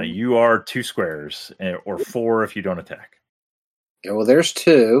 2? You are 2 squares, or 4 if you don't attack. Yeah, well, there's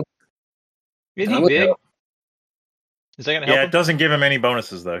 2. Isn't he big? Is that going to help him? It doesn't give him any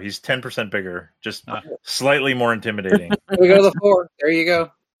bonuses, though. He's 10% bigger, just slightly more intimidating. There we go to the 4. There you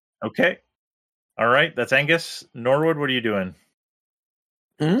go. Okay. All right, that's Angus. Norwood, what are you doing?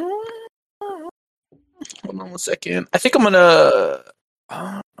 Hold on 1 second. I think I'm going to...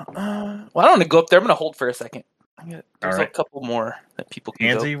 I don't want to go up there. I'm going to hold for a second. There's a couple more that people can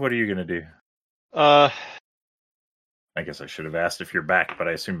Hansi, what are you going to do? I guess I should have asked if you're back, but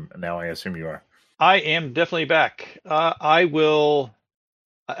I assume you are. I am definitely back. I will...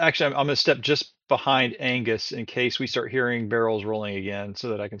 Actually, I'm going to step just behind Angus in case we start hearing barrels rolling again, so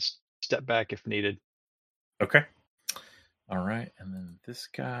that I can step back if needed. Okay. All right, and then this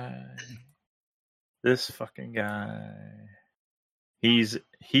guy... This fucking guy... He's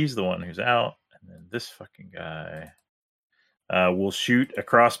the one who's out. And then this fucking guy will shoot a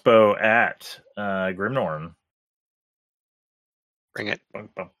crossbow at Grimnorn. Bring it.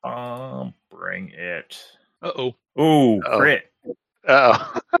 Bring it. Uh-oh. Ooh, crit.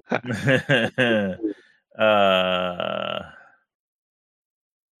 Uh-oh.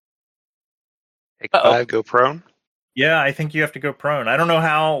 Take 5, go prone? Yeah, I think you have to go prone. I don't know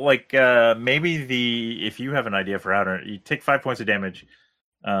how, maybe if you have an idea for how to... You take 5 points of damage...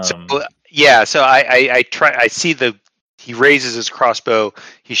 So I try. I see he raises his crossbow,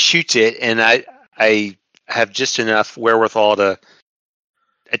 he shoots it, and I have just enough wherewithal to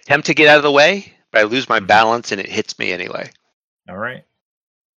attempt to get out of the way, but I lose my balance and it hits me anyway. All right.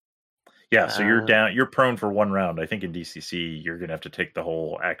 Yeah, so you're down. You're prone for 1 round. I think in DCC you're gonna have to take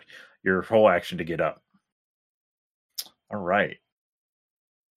your whole action to get up. All right.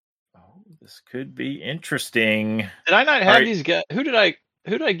 Oh, this could be interesting. Did I not have these guys? Who did I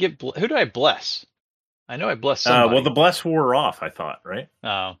bless? I know I blessed somebody. Well, the bless wore off, I thought, right?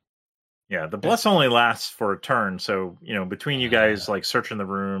 Oh. Yeah, the bless only lasts for a turn, so, between you guys, searching the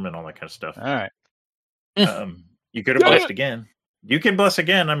room and all that kind of stuff. All right. You could have blessed again. You can bless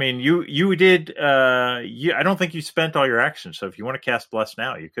again. I mean, you did, I don't think you spent all your actions, so if you want to cast bless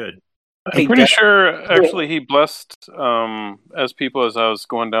now, you could. I'm pretty sure, actually, he blessed as people as I was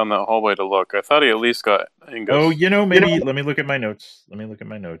going down that hallway to look. I thought he at least got Angus. Oh, maybe. Let me look at my notes.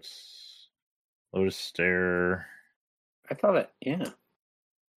 Lotus Stare. I thought it, yeah.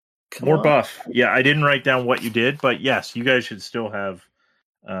 More buff. Yeah, I didn't write down what you did, but yes, you guys should still have...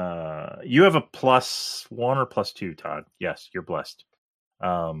 you have a +1 or +2, Todd. Yes, you're blessed.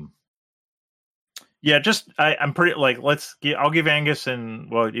 Yeah, I'm pretty I'll give Angus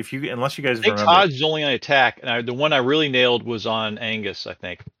unless you guys remember. Todd's only on attack, and the one I really nailed was on Angus, I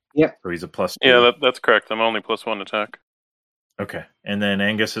think. Yep. So he's a +2. Yeah, that's correct. I'm only +1 attack. Okay, and then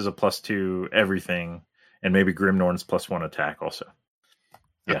Angus is a +2 everything, and maybe Grimnorn's +1 attack also.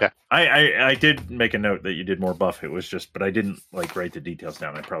 Yeah, okay. I did make a note that you did more buff. It was just, but I didn't write the details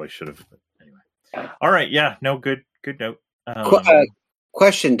down. I probably should have. Anyway, all right. Yeah, no, good note.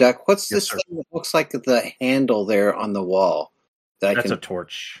 Question, Duck. What's this thing that looks like the handle there on the wall? That's a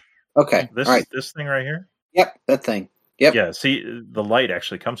torch. Okay. This thing right here? Yep, that thing. Yep. Yeah, see, the light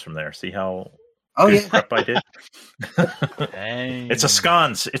actually comes from there. See how prep I did? It's a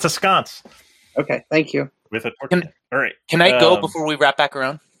sconce. Okay, thank you. With a torch. All right. Can I go before we wrap back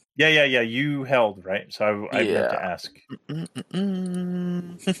around? Yeah. You held, right? So I meant to ask.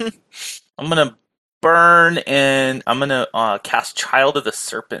 I'm gonna burn and I'm gonna cast Child of the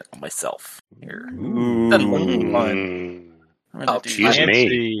Serpent on myself here. Doesn't look fun. Oh, excuse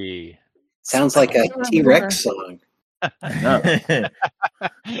me. Sounds like a T-Rex song. I've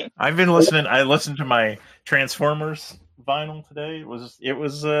been listening. I listened to my Transformers vinyl today. It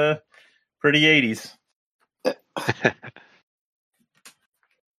was pretty 80s. I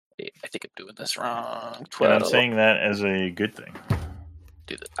think I'm doing this wrong. 12. And I'm saying that as a good thing.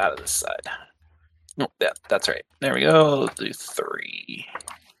 Do that out of this side. No, that's right. There we go. Do 3.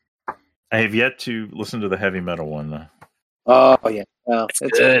 I have yet to listen to the heavy metal one though. Oh yeah, well, it's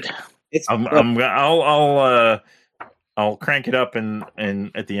good. I'll crank it up and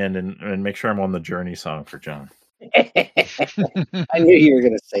at the end and make sure I'm on the Journey song for John. I knew you were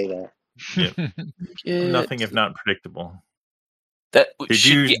going to say that. Yeah. Nothing if not predictable. That did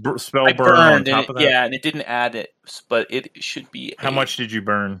you spell burn on top of that? Yeah, and it didn't add it, but it should be. How much did you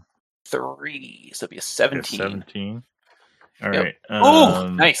burn? 3, so it'd be a 17. 17. All right. Oh,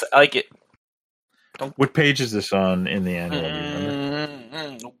 nice! I like it. What page is this on in the annual? Do you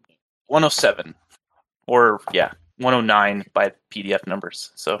remember? 107, or 109 by PDF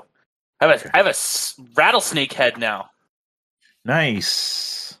numbers. So I have a rattlesnake head now.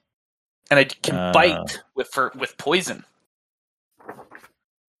 Nice. And I can bite with poison.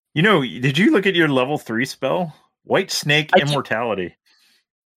 Did you look at your level 3 spell? White Snake Immortality.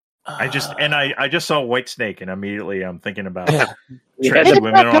 I just saw White Snake and immediately I'm thinking about trashy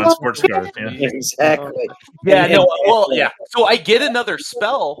women on sports cars. Yeah. Exactly. Yeah, no, well, yeah. So I get another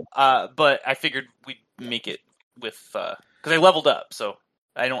spell, but I figured we'd make it with because I leveled up, so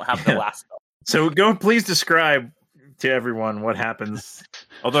I don't have the last spell. So please describe to everyone what happens.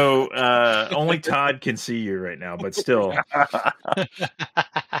 Although only Todd can see you right now, but still.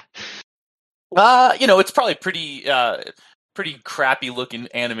 It's probably pretty crappy looking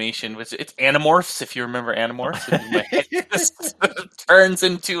animation. It's Animorphs, if you remember Animorphs. It turns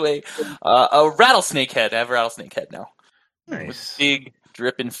into a rattlesnake head. I have a rattlesnake head now. Nice. With big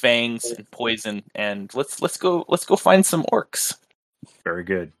dripping fangs and poison. And let's go find some orcs. Very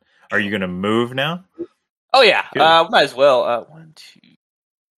good. Are you going to move now? Oh yeah, might as well. 1,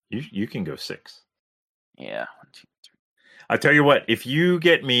 2. You can go 6. Yeah, 1, 2, 3. I'll tell you what. If you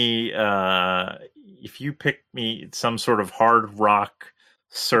get me, if you pick me some sort of hard rock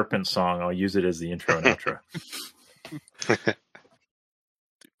serpent song, I'll use it as the intro and outro.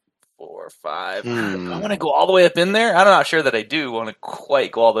 4, 5. I want to go all the way up in there. I'm not sure that I do want to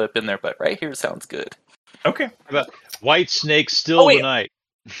quite go all the way up in there, but right here sounds good. Okay. White Snake Still the Night.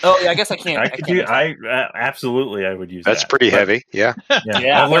 Oh yeah, I guess I can't. Absolutely, I would use That's that. pretty heavy. Yeah.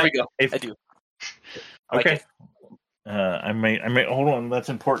 Yeah. There we go. I do. Okay. I may hold on. That's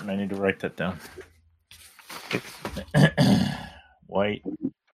important. I need to write that down. White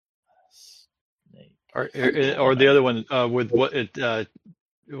Snake. Or the other one with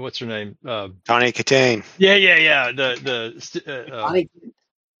what's her name? Tawny Katane. Yeah.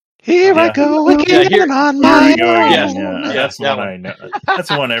 Here I go again on my own. That's the one I know. That's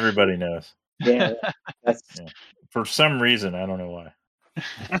the one everybody knows. Yeah. For some reason, I don't know why.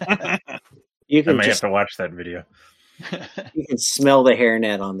 I may have to watch that video. You can smell the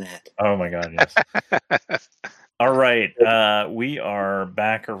hairnet on that. Oh my god, yes. All right. We are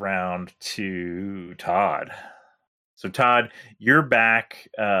back around to Todd. So Todd, you're back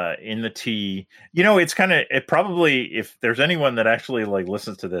in the T. It's it probably, if there's anyone that actually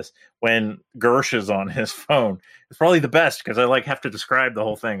listens to this when Gersh is on his phone, it's probably the best because I have to describe the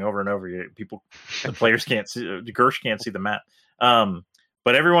whole thing over and over. The players can't see, Gersh can't see the map.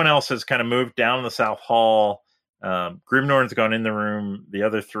 But everyone else has kind of moved down the South Hall. Grimnorn's gone in the room. The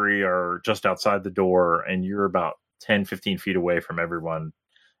other 3 are just outside the door, and you're about 10, 15 feet away from everyone.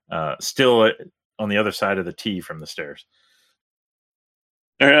 Still on the other side of the T from the stairs.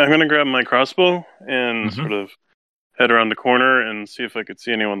 All right, I'm going to grab my crossbow and sort of head around the corner and see if I could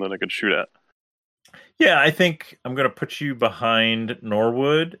see anyone that I could shoot at. Yeah, I think I'm going to put you behind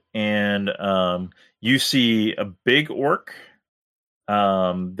Norwood, and you see a big orc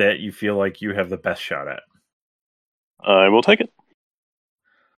that you feel like you have the best shot at. I will take it.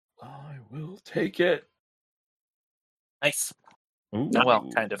 I will take it. Nice. Ooh, well,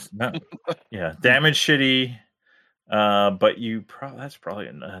 kind of. No. Yeah, damage shitty, but that's probably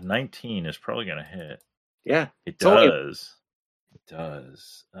a 19 is probably going to hit. Yeah, it does. It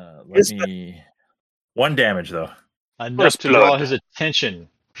does. Let me 1 damage though. Enough to draw his attention.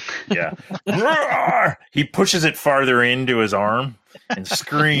 Yeah. He pushes it farther into his arm and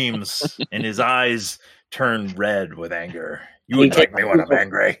screams, and his eyes turn red with anger. You attack me when I'm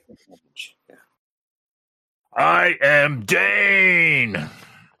angry. I am Dane.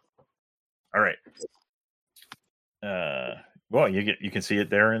 All right. Well, you can see it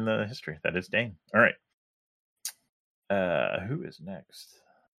there in the history. That is Dane. All right. Who is next?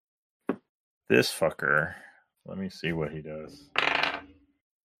 This fucker. Let me see what he does.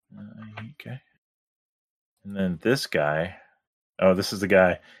 Okay. And then this guy. Oh, this is the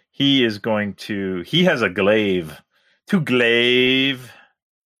guy. He is going to. He has a glaive. To glaive.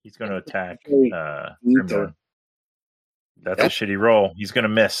 He's going to attack Grimnorn. That's a shitty roll. He's going to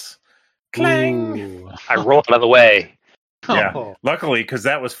miss. Clang! I rolled out of the way. Yeah. Luckily, because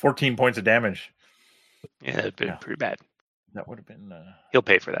that was 14 points of damage. Yeah, it'd been pretty bad. That would have been. He'll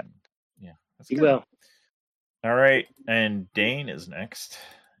pay for that. Yeah. He will. All right. And Dane is next.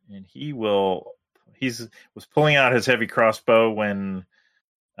 And he will. Was pulling out his heavy crossbow when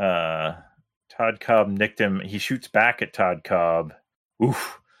Todd Cobb nicked him. He shoots back at Todd Cobb.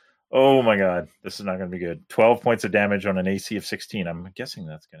 Oof. Oh my God. This is not going to be good. 12 points of damage on an AC of 16. I'm guessing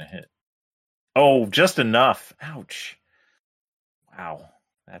that's going to hit. Oh, just enough. Ouch. Wow.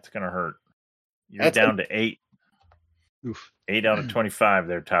 That's going to hurt. You're down to 8. Oof. 8 out of 25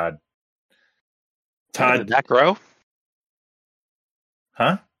 there, Todd. Did that grow?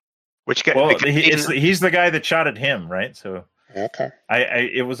 Huh? Which guy? Well, he's the guy that shot at him, right? So okay.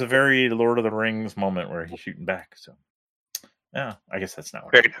 It was a very Lord of the Rings moment where he's shooting back. So yeah, I guess that's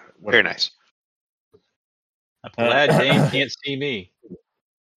not very nice. I'm glad Dane can't see me.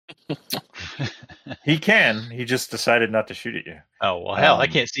 He can. He just decided not to shoot at you. Oh well, hell, I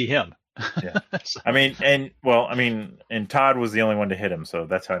can't see him. Yeah. I mean, and Todd was the only one to hit him, so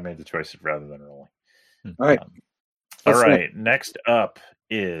that's how I made the choice rather than rolling. All right. All right. Next up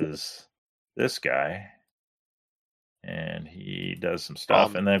is this guy, and he does some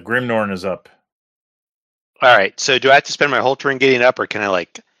stuff, and then Grimnorn is up. All right. So do I have to spend my whole turn getting up, or can I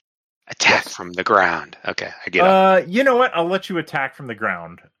attack from the ground? Okay, I get up. You know what? I'll let you attack from the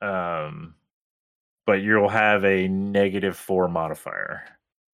ground, but you'll have a -4 modifier.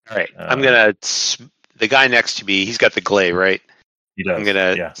 All right. I'm gonna. The guy next to me, he's got the glaive, right? He does. I'm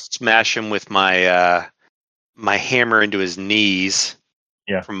gonna smash him with my my hammer into his knees.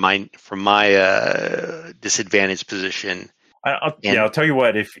 Yeah. From my disadvantaged position. I'll tell you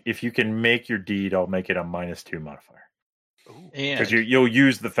what. If you can make your deed, I'll make it a -2 modifier. Because you'll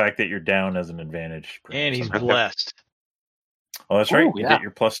use the fact that you're down as an advantage. And he's blessed. Oh, that's right. You get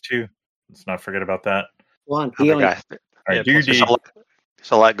your +2. Let's not forget about that. One. All right, do your deed.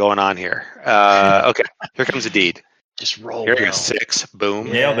 There's a lot going on here. Okay, here comes the deed. Just roll. Here you go. 6. Boom.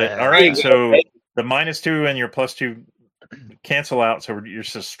 Nailed it. All right, so the -2 and your +2 cancel out, so you're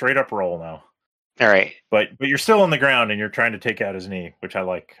just a straight up roll now. All right, but you're still on the ground and you're trying to take out his knee, which I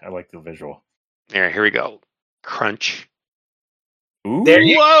like. I like the visual. All right, here we go. Crunch. Ooh.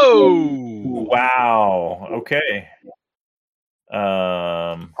 Whoa! Wow. Okay.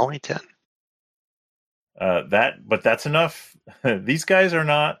 Only 10. But that's enough. These guys are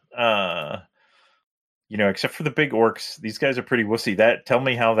not. Except for the big orcs, these guys are pretty wussy. Tell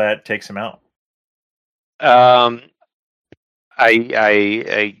me how that takes them out.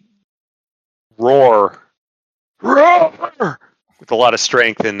 I roar with a lot of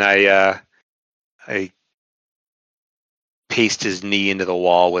strength, and I paste his knee into the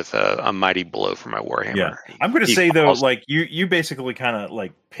wall with a mighty blow from my warhammer. Yeah, I'm going to say though, you basically kind of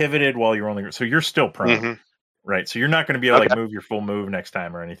pivoted while you're on the ground, so you're still prone, right? So you're not going to be able to move your full move next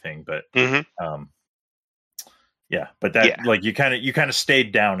time or anything, but yeah, but that you kind of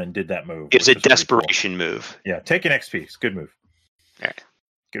stayed down and did that move. It's a desperation move. Yeah, take an XP. It's a good move. All right.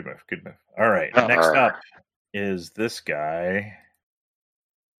 Good move. All right. Next up is this guy.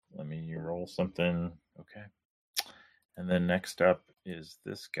 Let me roll something. Okay. And then next up is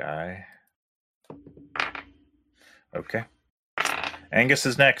this guy. Okay. Angus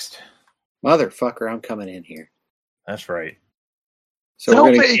is next. Motherfucker, I'm coming in here. That's right. So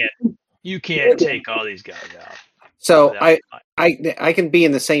you can't take all these guys out. So I can be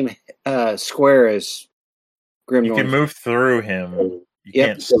in the same square as Grimnorn. You can move through him. You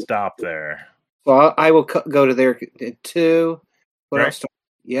can't stop there. Well, I will go to there too. What else?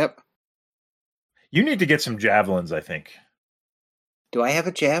 Yep. You need to get some javelins, I think. Do I have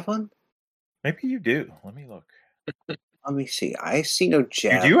a javelin? Maybe you do. Let me look. Let me see. I see no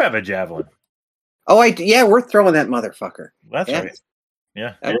javelin. You do have a javelin. Oh, we're throwing that motherfucker. That's right.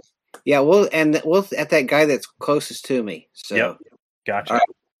 Yeah. We'll at that guy that's closest to me. So yep. Gotcha. Right.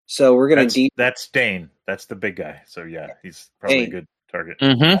 So we're gonna that's Dane. That's the big guy. So yeah, he's probably a good target.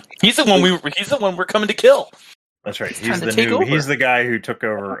 Mm-hmm. He's the one we're coming to kill. That's right. He's the guy who took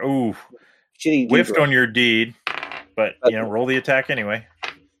over. Ooh, whiffed on your deed. but roll the attack anyway.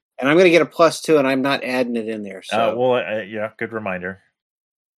 And I'm going to get a +2, and I'm not adding it in there. So, yeah, good reminder.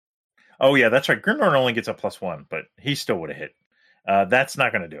 Oh yeah, that's right. Grimnorn only gets a +1, but he still would have hit. That's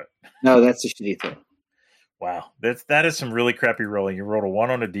not going to do it. No, that's a shitty thing. Wow, that is some really crappy rolling. You rolled a 1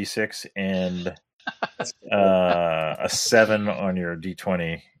 on a D6 and a 7 on your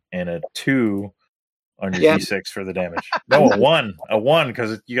D20 and a 2 on your D6 for the damage. No, a 1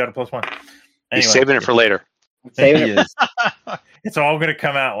 because you got a +1. Anyway, he's saving it for later. It's all going to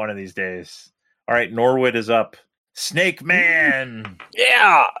come out one of these days. All right, Norwood is up. Snake Man.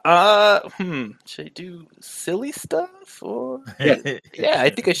 Yeah. Should I do silly stuff or? Yeah,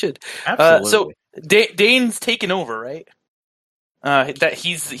 I think I should. Absolutely. So Dane's taken over, right? That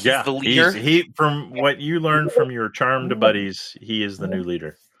he's the leader. He from what you learned from your charmed buddies, he is the new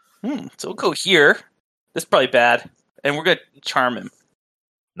leader. So we'll go here. This is probably bad, and we're gonna charm him.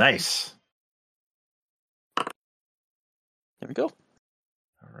 Nice. There we go.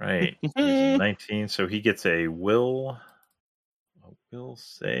 All right. 19, so he gets a will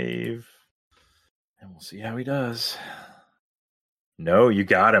save. And we'll see how he does. No, you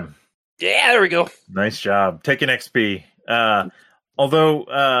got him. Yeah, there we go. Nice job. Take an XP.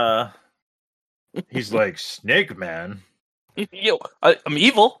 Although he's like, Snake Man. Yo, I'm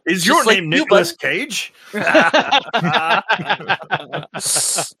evil. Is your name Nicolas Cage?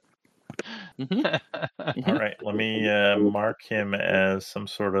 Mm-hmm. All right, let me mark him as some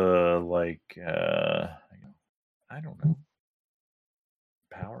sort of like I don't know,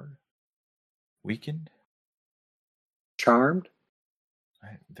 powered, weakened, Charmed.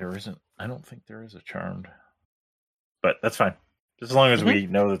 I don't think there is a charmed, but that's fine. Just as long as we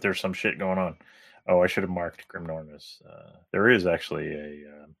know that there's some shit going on. Oh, I should have marked Grimnorn as there is actually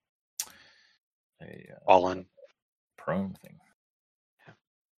a all-in prone thing.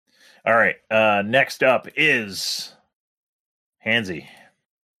 All right. Next up is Hansy.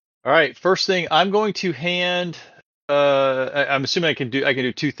 All right. First thing, I'm going to hand. I'm assuming I can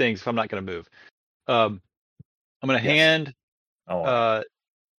do 2 things if I'm not going to move. I'm going to hand.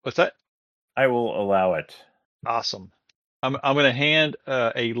 What's that? I will allow it. Awesome. I'm going to hand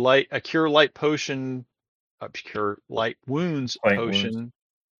a cure light potion, cure light wounds potion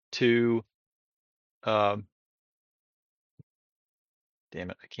to. Damn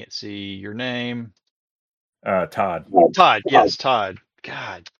it! I can't see your name. Todd. Todd. Yes, Todd.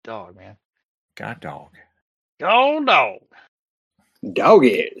 God, dog, man. God, dog. Go, dog.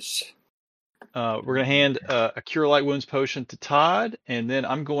 Doggies. We're going to hand a Cure Light Wounds potion to Todd, and then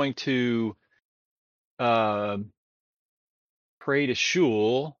I'm going to pray to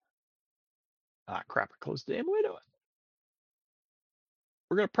Shul. Ah, crap, I closed the damn window.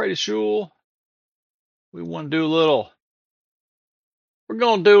 We're going to pray to Shul. We want to do a little. We're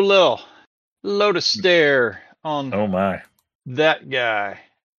going to do a little Lotus Stare on oh my that guy.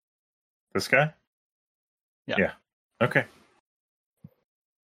 This guy? Yeah. Okay.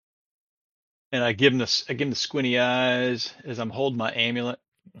 And I give him the squinty eyes as I'm holding my amulet.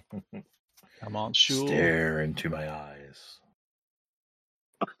 I'm on Shul. Stare into my eyes.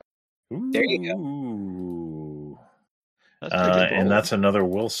 Ooh. There you go. And that's another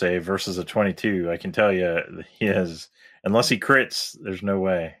will save versus a 22. I can tell you he has, unless he crits, there's no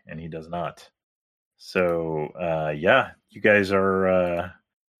way, and he does not. So, yeah, you guys are,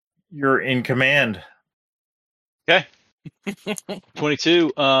 you're in command. Okay.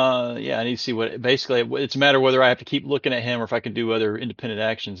 22. Yeah, I need to see what, basically, it's a matter of whether I have to keep looking at him or if I can do other independent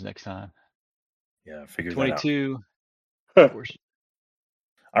actions next time. Yeah, figure 22. that out.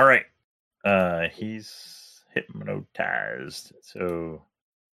 All right. He's hypnotized. So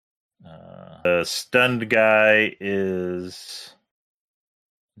the stunned guy is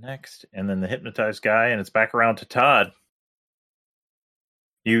next, and then the hypnotized guy, and it's back around to Todd.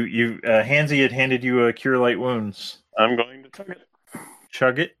 You Hansy had handed you a Cure Light Wounds. I'm going to chug it.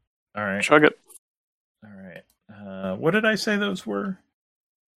 Chug it? All right. Chug it. All right. What did I say those were?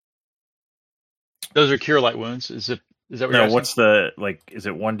 Those are Cure Light Wounds. Is that what you're asking? What's the, is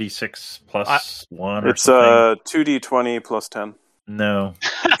it 1d6 plus 1 or it's something? 2d20 plus 10. No.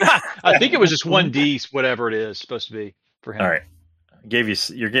 I think it was just 1d, whatever it is supposed to be for him. All right.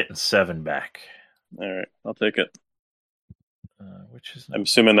 You're getting 7 back. All right. I'll take it. Which is I'm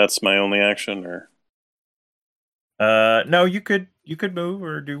assuming that's my only action, or no, you could move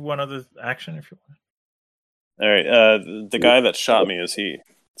or do one other action if you want. All right. The guy that shot me, is he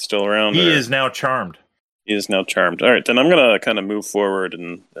still around? He is now charmed. He is now charmed. All right, then I'm gonna kind of move forward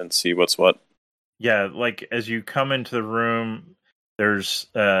and see what's what. Yeah, as you come into the room, there's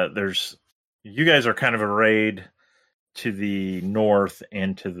you guys are kind of arrayed to the north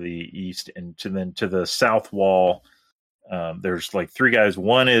and to the east, and to the south wall. there's like 3 guys.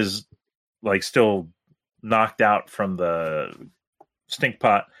 One is like still knocked out from the stink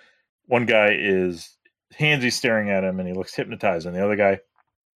pot. One guy is Hansy staring at him and he looks hypnotized, and the other guy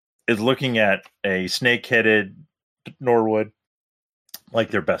is looking at a snake-headed Norwood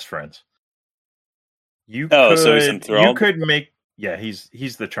like they're best friends. So he's enthralled? You could make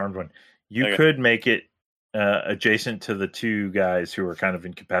he's the charmed one. You could make it adjacent to the 2 guys who are kind of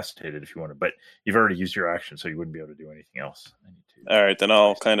incapacitated if you wanted, but you've already used your action, so you wouldn't be able to do anything else. All right, then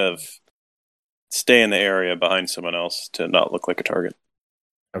I'll kind of stay in the area behind someone else to not look like a target.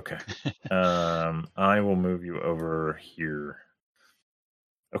 Okay. I will move you over here.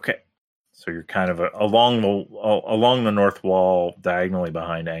 Okay. So you're kind of along the north wall, diagonally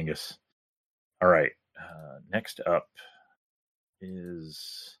behind Angus. All right. Next up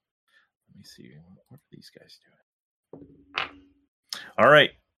is, let me see, what are these guys doing? All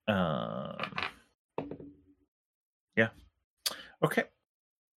right. Yeah. Okay.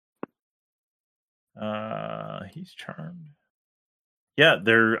 He's charmed. Yeah,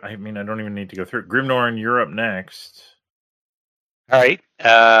 I don't even need to go through it. Grimnorn, you're up next. All right.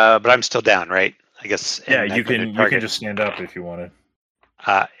 But I'm still down, right? I guess. Yeah, you can just stand up if you wanted.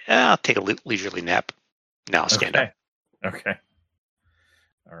 I'll take a leisurely nap. No, I'll stand up. Okay.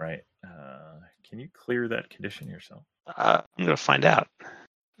 All right. Can you clear that condition yourself? I'm going to find out.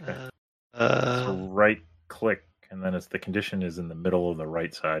 Okay. So right click, and then the condition is in the middle of the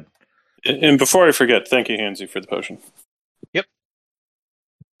right side. And before I forget, thank you, Hansy, for the potion. Yep.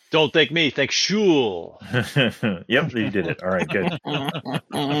 Don't thank me, thank Shul. Yep, you did it. All right, good. All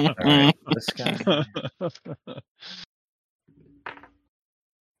right, this guy.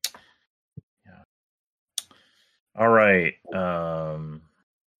 Yeah. All right.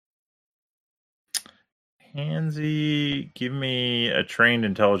 Hansy, give me a trained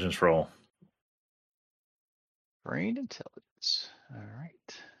intelligence roll. Trained intelligence. All right.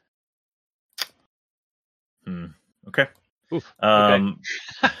 Okay. Oof, okay.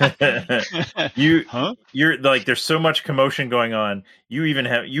 You're like, there's so much commotion going on.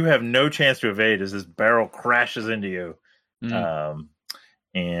 You have no chance to evade as this barrel crashes into you.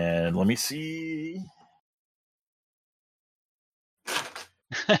 And let me see.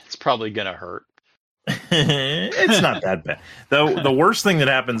 It's probably gonna hurt. It's not that bad. The worst thing that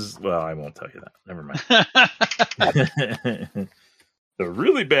happens, well, I won't tell you that. Never mind. The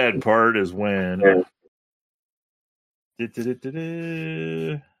really bad part is when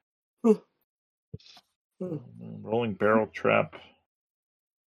rolling barrel trap.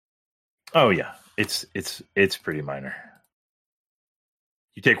 Oh yeah, it's pretty minor.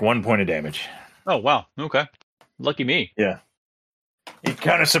 You take 1 point of damage. Oh wow, okay, lucky me. Yeah, it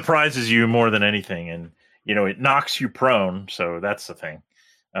kind of surprises you more than anything, and it knocks you prone, so that's the thing.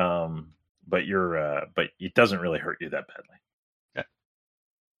 But it doesn't really hurt you that badly.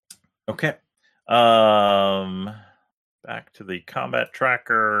 Okay. Back to the combat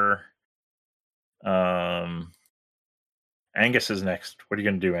tracker. Angus is next. What are you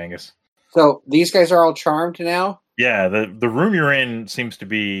going to do, Angus? So these guys are all charmed now? Yeah, the room you're in seems to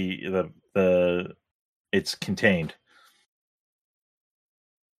be it's contained.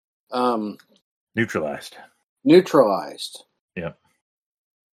 Neutralized. Yep.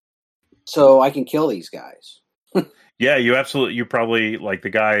 So I can kill these guys. Yeah, you probably, like the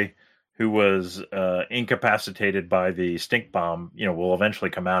guy who was incapacitated by the stink bomb, will eventually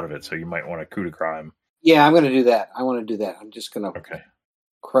come out of it. So you might want to coup de grace him. Yeah, I'm going to do that. I'm just going to okay.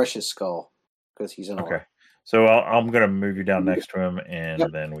 Crush his skull because he's an orc. Okay. So I'm going to move you down next to him, and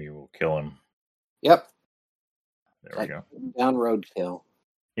then we will kill him. Yep. There we go. Down roadkill.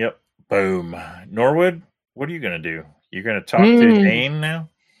 Yep. Boom. Norwood, what are you going to do? You're going to talk to Dane now?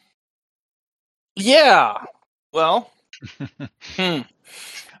 Yeah. Well.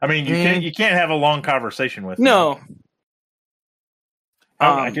 I mean, you can't have a long conversation with him. No.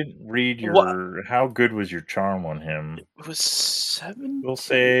 I didn't read your. How good was your charm on him? It was 7. Will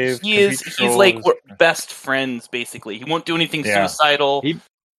save. He's like we're best friends, basically. He won't do anything suicidal.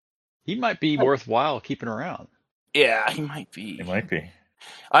 He might be worthwhile keeping around. Yeah, he might be. He might be.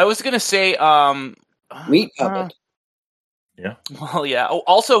 I was gonna say, meat puppet. Yeah. Well, yeah. Oh,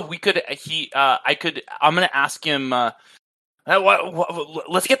 also, we could. I'm gonna ask him.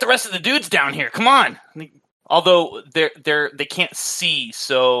 Let's get the rest of the dudes down here. Come on. Although they can't see,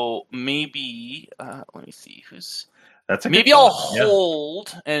 so maybe let me see who's. That's a maybe I'll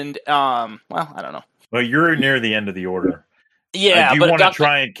hold and well, I don't know. Well, you're near the end of the order. Yeah, do you want to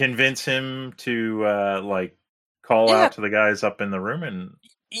try and convince him to call out to the guys up in the room and?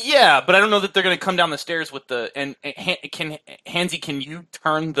 Yeah, but I don't know that they're going to come down the stairs with the and Hansy, can you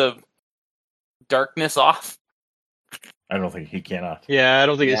turn the darkness off? I don't think he cannot. Yeah, I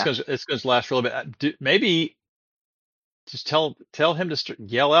don't think it's going to last for a little bit. Maybe just tell him to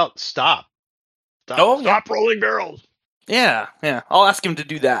yell out, stop. Stop rolling barrels. Yeah. I'll ask him to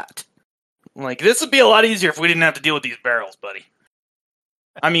do that. Like, this would be a lot easier if we didn't have to deal with these barrels, buddy.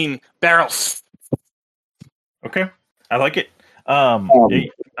 I mean, barrels. Okay, I like it.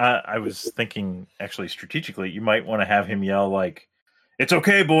 I was thinking, actually, strategically, you might want to have him yell like, "It's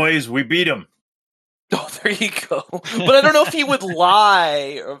okay, boys, we beat him." Oh, there you go. But I don't know if he would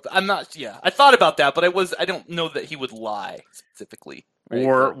lie. I'm not. Yeah, I thought about that, but I don't know that he would lie specifically. Right?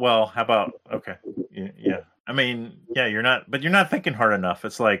 Or, well, how about? Okay, yeah. I mean, yeah, you're not thinking hard enough.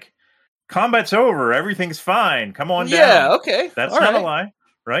 It's like, combat's over, everything's fine. Come on down. Yeah, okay. That's not a lie,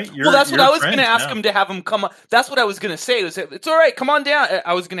 right? That's what I was going to ask him to have him come. That's what I was going to say. It's all right. Come on down.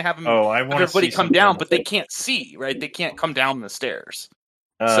 I was going to have him. Oh, I want everybody come down, but they can't see. Right? They can't come down the stairs.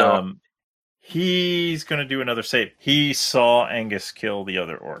 So he's going to do another save. He saw Angus kill the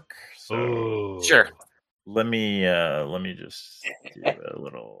other orc. So sure. Let me just do a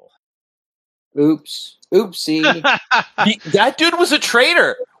little. Oopsie. That dude was a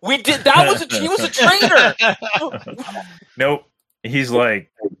traitor. He was a traitor. Nope. He's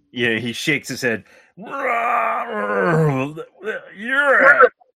like, yeah. He shakes his head. And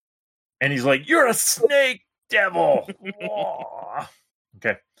he's like, "You're a snake devil."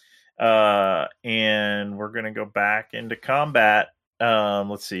 Okay. And we're gonna go back into combat.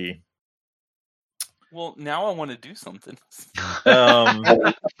 Let's see. Well, now I want to do something. What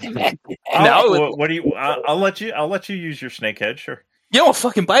do you? I'll let you use your snake head. Sure. Yeah, I'll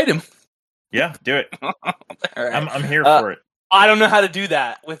fucking bite him. Yeah, do it. All right. I'm here for it. I don't know how to do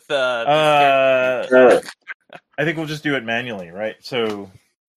that with I think we'll just do it manually, right? So,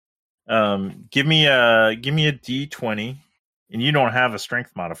 give me a D20, and you don't have a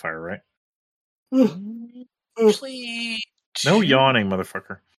strength modifier, right? Please. No yawning,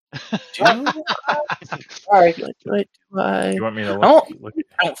 motherfucker. Sorry. Do you want me to look?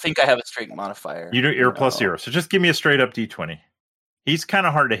 I don't think I have a strength modifier. You're plus 0, so just give me a straight up D20. He's kind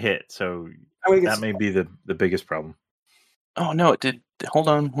of hard to hit, so that may be the biggest problem. Oh no, it did. Hold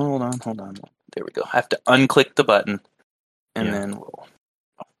on. There we go. I have to unclick the button, and then we'll.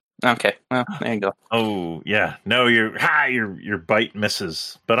 Okay, well, there you go. Oh yeah, no, your bite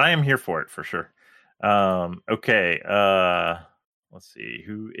misses, but I am here for it for sure. Okay, let's see,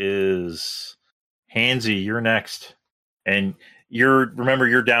 who is Hansy? You're next, and remember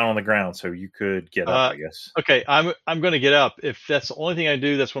you're down on the ground, so you could get up, I guess. Okay, I'm going to get up. If that's the only thing I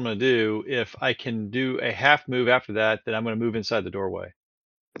do, that's what I'm going to do. If I can do a half move after that, then I'm going to move inside the doorway.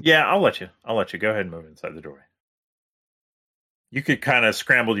 Yeah, I'll let you. Go ahead and move inside the doorway. You could kind of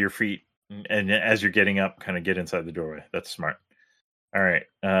scramble to your feet, and as you're getting up, kind of get inside the doorway. That's smart. All right,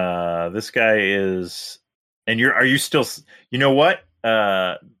 this guy is, and are you still? You know what?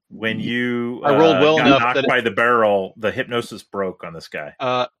 When you I rolled well got enough knocked by the barrel, the hypnosis broke on this guy.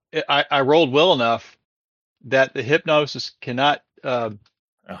 I rolled well enough that the hypnosis cannot. You're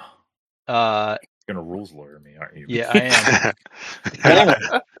gonna rules lawyer me, aren't you? Yeah, I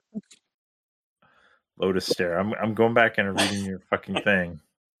am. Lotus stare. I'm going back and reading your fucking thing.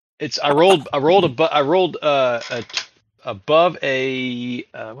 I rolled above a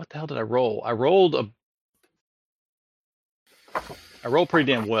what the hell did I roll? I rolled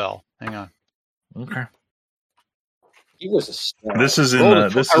pretty damn well. Hang on. Okay. He was a star. This is in I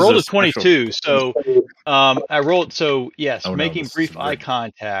rolled a 22. So I rolled yes, Oh, making no, brief eye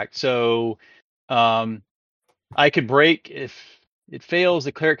contact. So I could break if it fails,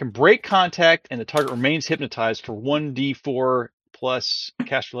 the cleric can break contact and the target remains hypnotized for 1d4 plus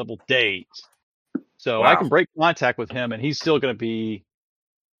caster level days. So I can break contact with him and he's still going to be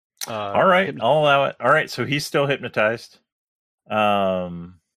all right, I'll allow it. All right, so he's still hypnotized. Where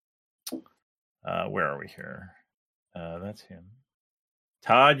are we here? That's him.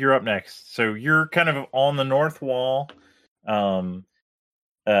 Todd, you're up next. So you're kind of on the north wall.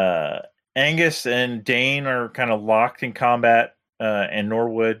 Angus and Dane are kind of locked in combat, and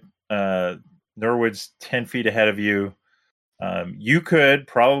Norwood's 10 feet ahead of you. You could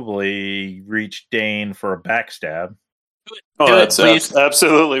probably reach Dane for a backstab. Oh, that's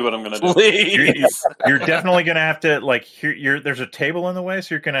absolutely what I'm going to do. Please. You're definitely going to have to, there's a table in the way,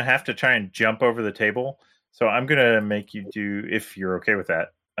 so you're going to have to try and jump over the table. So I'm going to make you do, if you're okay with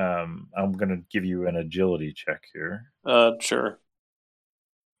that, I'm going to give you an agility check here. Sure.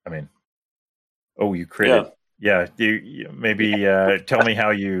 I mean, you critted. Yeah, you maybe tell me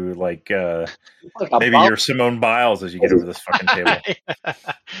how you maybe you're Simone Biles as you get over this fucking table.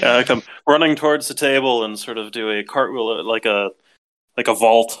 Yeah, I come running towards the table and sort of do a cartwheel, like a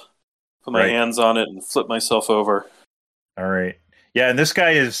vault. Put my hands on it and flip myself over. All right. Yeah, and this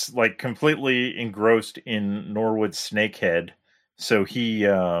guy is like completely engrossed in Norwood's snakehead, so he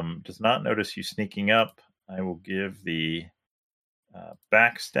does not notice you sneaking up. I will give the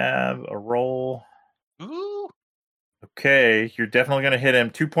backstab a roll. Ooh. Okay, you're definitely going to hit him.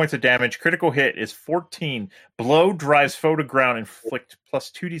 2 points of damage. Critical hit is 14. Blow drives foe to ground. Inflict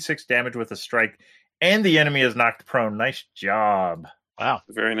plus 2d6 damage with a strike, and the enemy is knocked prone. Nice job. Wow,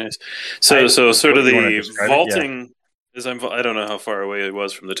 very nice. So sort of the vaulting. As I don't know how far away it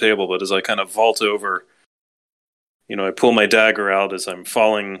was from the table, but as I kind of vault over, I pull my dagger out as I'm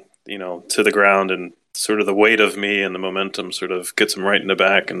falling, to the ground, and sort of the weight of me and the momentum sort of gets him right in the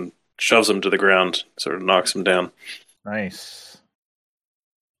back and shoves him to the ground, sort of knocks him down. Nice.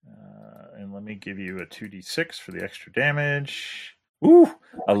 And let me give you a 2d6 for the extra damage. Ooh,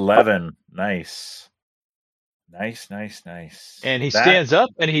 11. Nice. Nice. And he stands up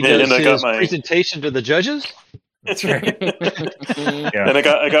and he does his presentation to the judges. That's right. Yeah. And I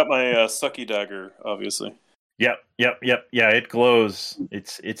got my sucky dagger, obviously. Yep. Yeah, it glows.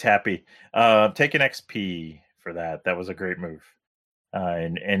 It's happy. Take an XP for that. That was a great move.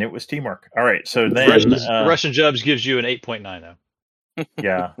 And it was teamwork. All right, so then Russian Jubs gives you an 8.9 though.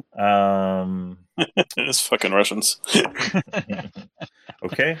 Yeah. It's fucking Russians.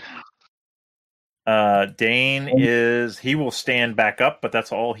 Okay. Dane he will stand back up, but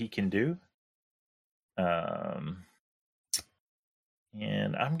that's all he can do.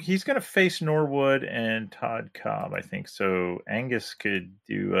 And he's going to face Norwood and Todd Cobb, I think. So Angus could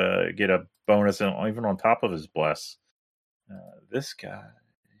get a bonus even on top of his bless. This guy.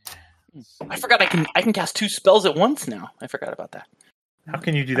 I forgot I can cast 2 spells at once now. I forgot about that. How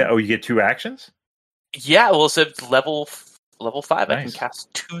can you do that? Oh, you get 2 actions? Yeah, well, so it's level 5. Nice. I can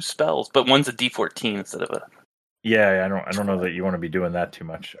cast 2 spells, but one's a D14 instead of a. Yeah, I don't know that you want to be doing that too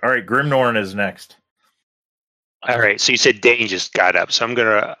much. All right, Grimnorn is next. All right, so you said Dane just got up, so I'm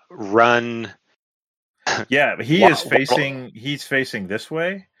gonna run. Yeah, he's facing this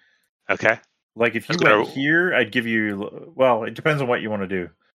way. Okay. Like if you went here, I'd give you. Well, it depends on what you want to do.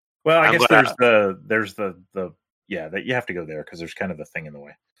 Well, I guess there's the that you have to go there because there's kind of the thing in the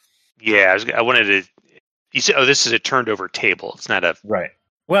way. Yeah, I wanted to. You said, this is a turned over table. It's not a right.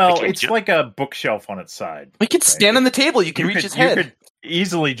 Well, it's like a bookshelf on its side. We could stand on the table. You can reach his head. You could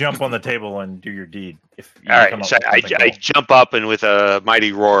easily jump on the table and do your deed. All right, so I jump up and with a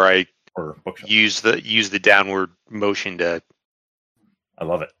mighty roar, I use the downward motion to. I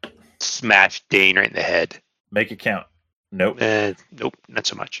love it. Smash Dane right in the head. Make it count. Nope. Nope, not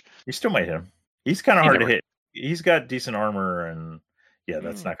so much. You still might hit him. He's kind of hard to hit. He's got decent armor, and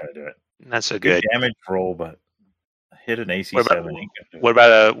that's not going to do it. Not so good. Damage roll, but hit an AC 7. What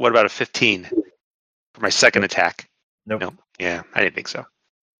about a 15 for my second attack? Nope. Yeah, I didn't think so.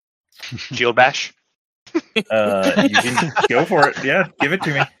 Shield bash. You can go for it. Yeah, give it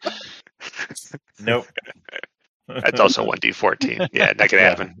to me. Nope. That's also 1d14. Yeah, that could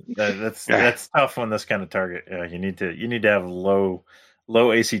happen. That's tough on this kind of target. Yeah, you need to have low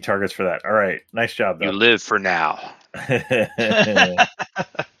AC targets for that. All right, nice job though. You live for now.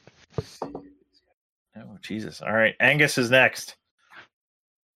 Oh Jesus! All right, Angus is next.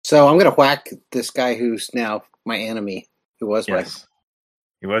 So I'm gonna whack this guy who's now my enemy. Who was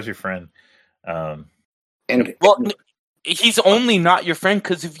he was your friend. He's only not your friend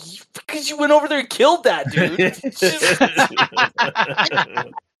because you went over there and killed that dude.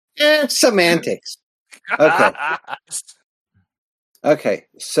 Semantics. Okay,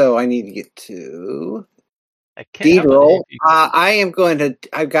 so I need to get to deed roll.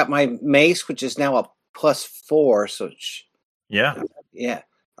 I've got my mace, which is now a +4. So yeah.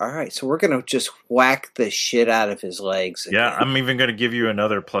 All right, so we're gonna just whack the shit out of his legs again. Yeah, I'm even gonna give you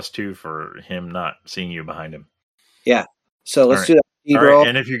another +2 for him not seeing you behind him. Yeah. So let's do that deed roll. Right.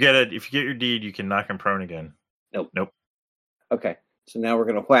 And if you get your deed, you can knock him prone again. Nope. Okay. So now we're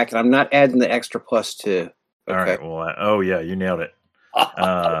gonna whack it. I'm not adding the extra +2. Okay. All right. Well, you nailed it.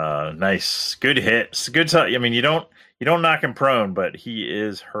 Nice. Good hit. Good. I mean, you don't knock him prone, but he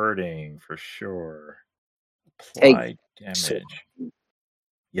is hurting for sure. Apply damage.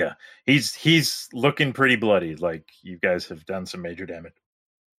 Yeah, he's looking pretty bloody. Like you guys have done some major damage.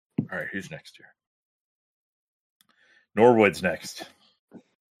 All right, who's next here? Norwood's next.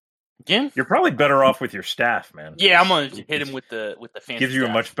 Yeah, you're probably better off with your staff, man. Yeah, I'm gonna hit him with the fancy. Gives you a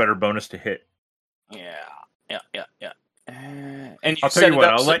much better bonus to hit. Yeah. And I'll tell you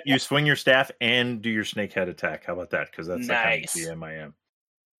what. I'll let you swing your staff and do your snake head attack. How about that? Because that's nice. The MIM.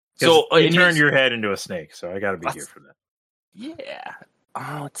 So you turned your head into a snake, so I got to be here for that. Yeah.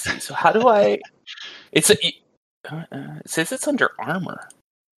 Oh, let's see. So how do I? It says it's under armor.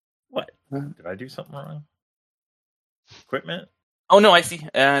 What? Did I do something wrong? equipment. Oh no, I see.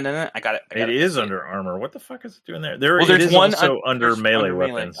 No, I got it. It is under armor. What the fuck is it doing there? There's one also under melee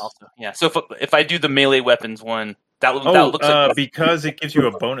weapons. Also. Yeah. So if I do the melee weapons one, that looks like because it gives you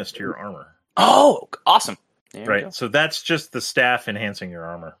a bonus to your armor. Oh, awesome! Right. So that's just the staff enhancing your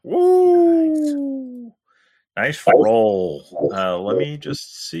armor. Woo! Nice roll. Let me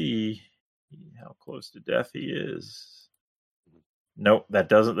just see how close to death he is. Nope,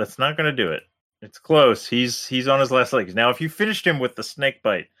 that's not going to do it. It's close. He's on his last legs. Now, if you finished him with the snake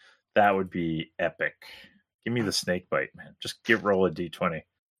bite, that would be epic. Give me the snake bite, man. Just roll a d20.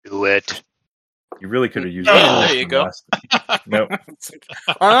 Do it. You really could have used there you go. Nope.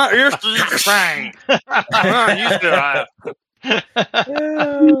 I'm not used to this thing. I'm not used to that.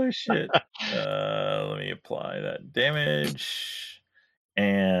 Oh, shit. Let me apply that damage.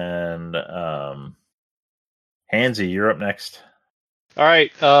 And Hansy, you're up next. All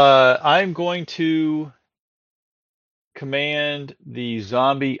right, I'm going to command the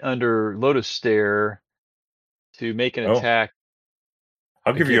zombie under Lotus Stare to make an attack.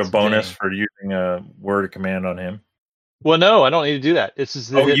 I'll give you a bonus for using a word of command on him. Well, no, I don't need to do that. This is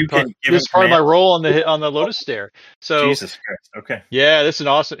this is part of my roll on the Lotus Stare. So Jesus Christ. Okay. Yeah, it's an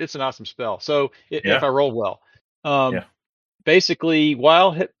awesome spell. So if I roll well, basically,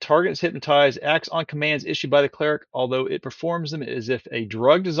 while target is hypnotized, acts on commands issued by the cleric, although it performs them as if a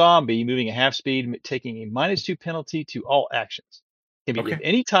drugged zombie moving at half speed, taking a -2 penalty to all actions. Can be of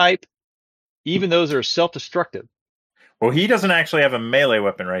any type, even those that are self-destructive. Well, he doesn't actually have a melee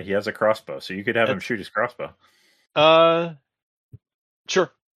weapon, right? He has a crossbow, so you could have him shoot his crossbow.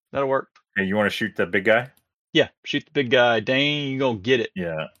 Sure, that'll work. Hey, you want to shoot the big guy? Yeah, shoot the big guy. Dang, you gonna get it.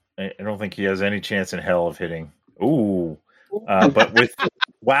 Yeah, I don't think he has any chance in hell of hitting. Ooh. But with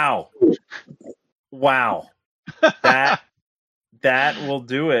wow, that will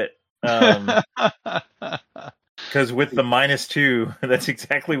do it. Because with the -2, that's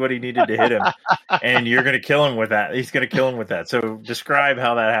exactly what he needed to hit him, and you're going to kill him with that. He's going to kill him with that. So describe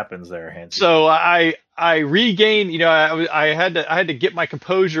how that happens there, Hansy. So I regained. I had to get my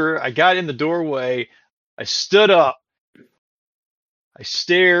composure. I got in the doorway. I stood up. I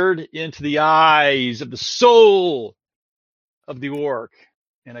stared into the eyes of the soul of the orc,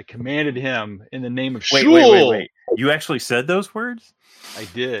 and I commanded him in the name of Shul. Wait. You actually said those words? I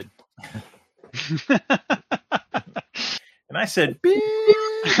did. And I said, bitch.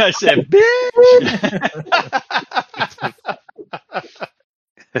 I said, bitch.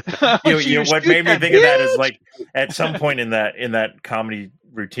 What made me think of that is like at some point in that comedy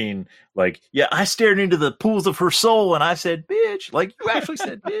routine, like, yeah, I stared into the pools of her soul and I said, bitch. Like, you actually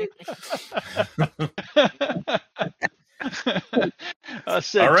said, bitch. I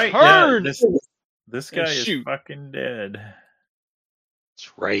said, all right, turn. Yeah, this guy is fucking dead.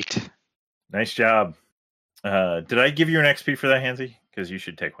 That's right. Nice job. Did I give you an XP for that, Hansy? Because you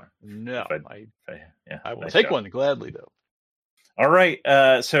should take one. No, I will nice take job. one gladly, though. All right.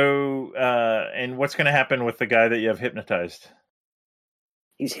 So, and what's going to happen with the guy that you have hypnotized?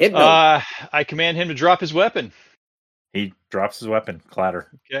 He's hypnotized. I command him to drop his weapon. He drops his weapon. Clatter.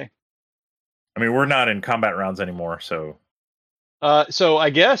 Okay. I mean, we're not in combat rounds anymore, so. So I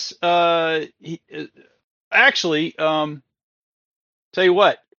guess actually, tell you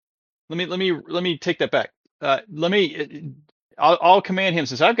what. Let me take that back. I'll command him,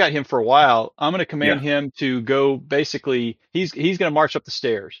 since I've got him for a while. I'm going to command him to go. Basically, he's going to march up the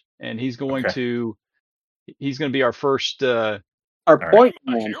stairs, and he's going to be our first. Our point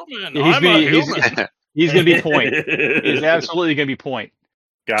man. He's going to be point. He's absolutely going to be point.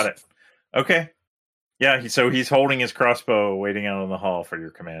 Got it. Okay. Yeah. So he's holding his crossbow, waiting out in the hall for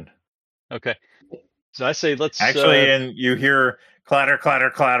your command. Okay. So I say let's and you hear clatter, clatter,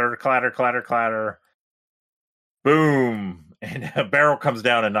 clatter, clatter, clatter, clatter. Boom. And a barrel comes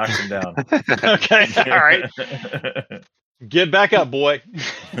down and knocks him down. Okay. All right. Get back up, boy.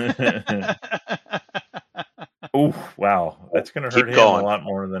 Oh, wow. That's going to hurt him a lot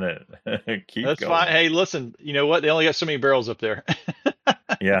more than it. That's going. Fine. Hey, listen, you know what? They only got so many barrels up there.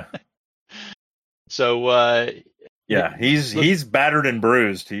 Yeah. So, yeah, he's battered and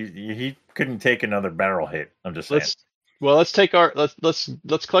bruised. He couldn't take another barrel hit. I'm just saying. Let's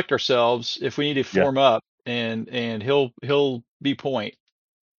collect ourselves if we need to form up, and he'll be point.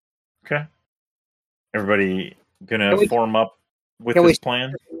 Okay. Everybody gonna form up with this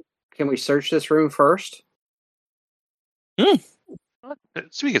plan? Can we search this room first? So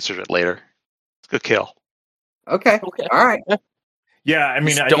we can search it later. Let's go kill. Okay. All right. Yeah, I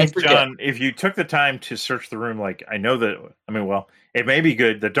mean, I think, John, if you took the time to search the room, like, I know that, I mean, well, it may be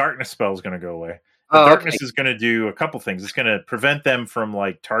good. The darkness spell is going to go away. The darkness is going to do a couple things. It's going to prevent them from,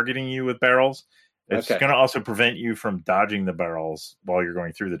 like, targeting you with barrels. It's going to also prevent you from dodging the barrels while you're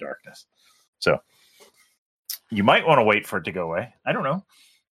going through the darkness. So you might want to wait for it to go away. I don't know.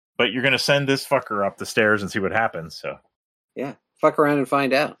 But you're going to send this fucker up the stairs and see what happens. So yeah, fuck around and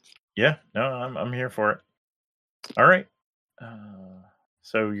find out. Yeah, no, I'm here for it. All right.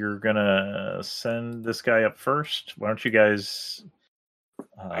 So you're going to send this guy up first. Why don't you guys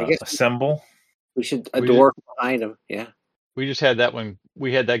I guess assemble? We should a door behind him. Yeah. We just had that one.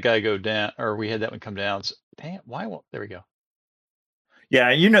 We had that guy go down, or we had that one come down. So, damn, why won't? There we go.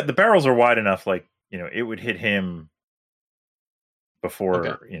 Yeah, the barrels are wide enough. Like it would hit him before.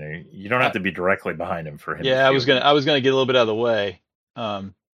 Okay. You don't have to be directly behind him for him. Yeah, I was gonna get a little bit out of the way.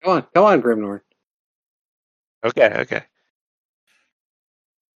 Come on, Grimnorn. Okay.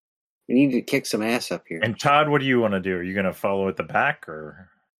 We need to kick some ass up here. And Todd, what do you want to do? Are you going to follow at the back, or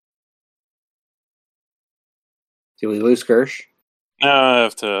do we lose Gersh? I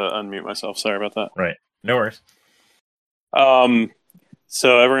have to unmute myself. Sorry about that. Right. No worries.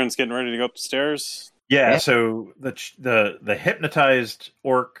 So everyone's getting ready to go up the stairs? Yeah. So the hypnotized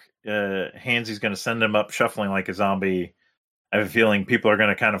orc, Hansy's going to send him up shuffling like a zombie. I have a feeling people are going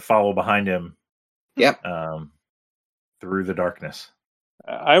to kind of follow behind him. Yep. Through the darkness.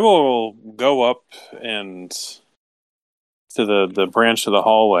 I will go up and to the branch of the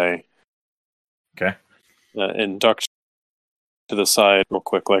hallway. Okay. And duck to the side real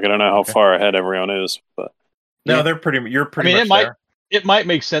quick. Like I don't know how far ahead everyone is, but no, you're pretty much there. It might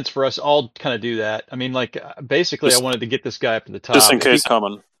make sense for us all to kind of do that. I mean, like basically, I wanted to get this guy up to the top, just in case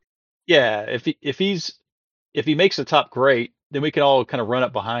coming. Yeah, if he makes the top, great. Then we can all kind of run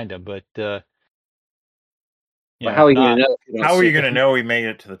up behind him. But how are you going to know? How are you going to know he made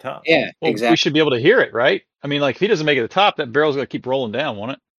it to the top? Yeah, exactly. We should be able to hear it, right? I mean, like if he doesn't make it to the top, that barrel's going to keep rolling down,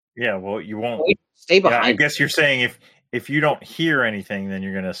 won't it? Yeah. Well, you won't stay behind. Yeah, I guess you're saying if you don't hear anything, then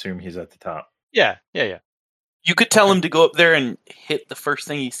you're going to assume he's at the top. Yeah. You could tell him to go up there and hit the first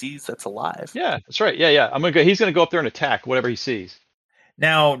thing he sees that's alive. Yeah, that's right. Yeah. He's going to go up there and attack whatever he sees.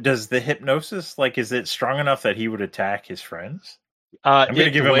 Now, does the hypnosis, is it strong enough that he would attack his friends? I'm going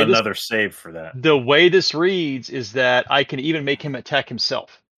to give him another save for that. The way this reads is that I can even make him attack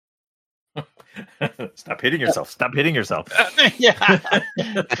himself. Stop hitting yourself. Stop hitting yourself. Yeah.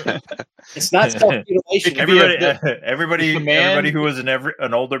 It's not self-mutilation. Everybody who was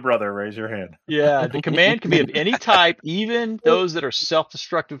an older brother, raise your hand. Yeah, the command can be of any type, even those that are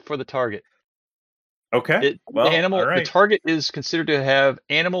self-destructive for the target. Okay. The target is considered to have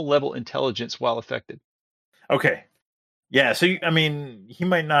animal level intelligence while affected. Okay. Yeah, so he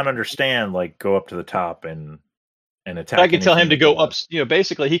might not understand go up to the top and attack. I can tell him to go up.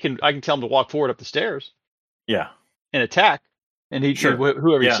 Basically, I can tell him to walk forward up the stairs. Yeah. And attack, and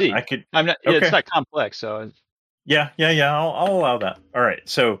whoever you see. I could. I'm not. Okay. It's not complex, so. Yeah. I'll allow that. All right.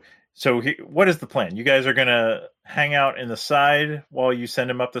 So what is the plan? You guys are gonna hang out in the side while you send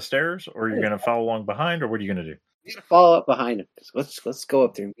him up the stairs, or you're gonna follow along behind, or what are you gonna do? You're gonna follow up behind him. Let's go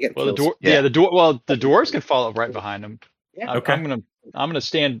up there. The door. Well, the doors can follow up right behind him. Yeah. Okay. I'm gonna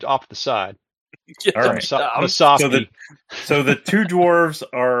stand off the side. All right. I'm a softie. So the two dwarves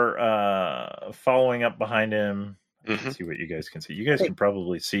are following up behind him. Let's see what you guys can see. You guys can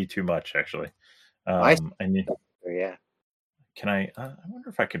probably see too much, actually. Yeah. Can I? I wonder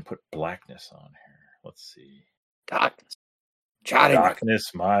if I can put blackness on here. Let's see. Darkness.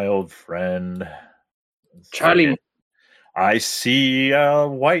 Darkness, my old friend. Charlie. I see a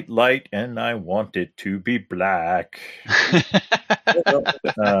white light and I want it to be black.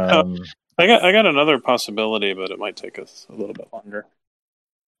 I got another possibility, but it might take us a little bit longer.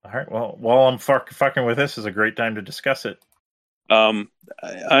 All right. Well, while I'm fucking with this, is a great time to discuss it.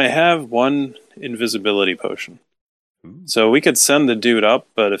 I have one invisibility potion. Ooh. So we could send the dude up,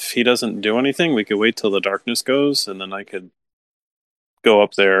 but if he doesn't do anything, we could wait till the darkness goes, and then I could go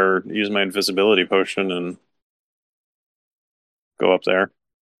up there, use my invisibility potion, and go up there.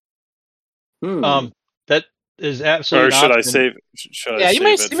 That is absolutely. Or should I save? Should I save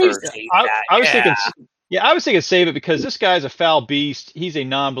it? I was thinking. Yeah, I was thinking save it because this guy's a foul beast. He's a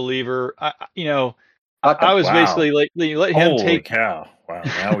non-believer. I was basically let him Holy take. Cow! Wow,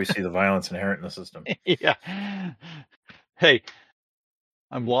 now we see the violence inherent in the system. Yeah. Hey,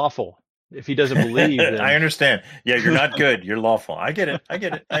 I'm lawful. If he doesn't believe, then... I understand. Yeah, you're not good. You're lawful. I get it.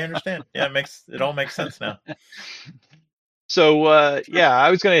 I understand. Yeah, it all makes sense now. So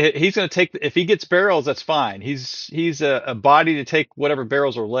he's gonna take. If he gets barrels, that's fine. He's a body to take whatever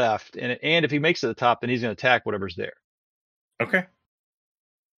barrels are left, and if he makes it to the top, then he's gonna attack whatever's there. Okay.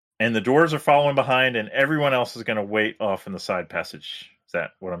 And the doors are following behind, and everyone else is gonna wait off in the side passage. Is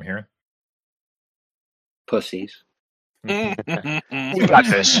that what I'm hearing? Pussies. We got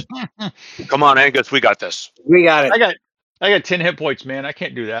this. Come on, Angus, we got this. We got it. I got 10 hit points, man. I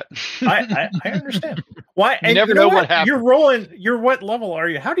can't do that. I understand. Why? You never know what happens. You're rolling. You're what level are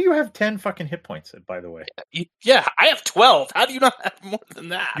you? How do you have 10 fucking hit points? By the way. Yeah, I have 12. How do you not have more than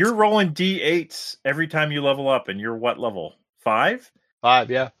that? You're rolling d8s every time you level up, and you're what level? 5?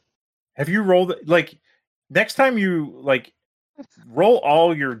 5, yeah. Have you rolled like next time you like roll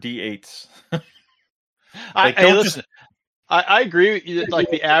all your d8s? Listen. I agree.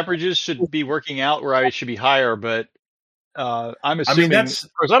 Like the averages should be working out where I should be higher, but I'm assuming. Of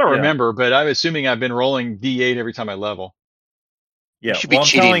course, I don't remember, but I'm assuming I've been rolling D8 every time I level. Yeah, I'm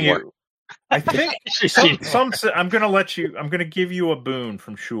telling you. I think I'm going to let you. I'm going to give you a boon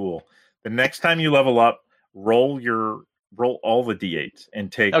from Shul. The next time you level up, roll all the D8s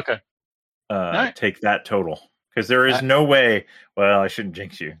and take take that total. Because there is no way. Well, I shouldn't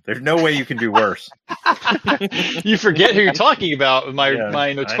jinx you. There's no way you can do worse. You forget who you're talking about.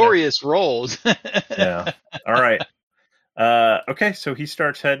 My notorious rolls. Yeah. All right. Okay. So he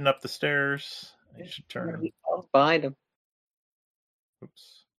starts heading up the stairs. I should turn behind him.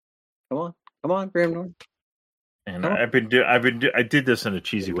 Oops. Come on, Grimnorn. And I did this in a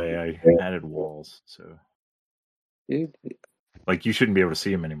cheesy way. I added walls, so dude, like you shouldn't be able to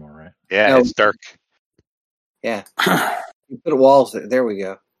see him anymore, right? Yeah, it's dark. Yeah. You put walls there. There we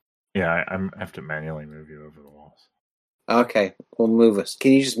go. Yeah, I have to manually move you over the walls. Okay, we'll move us.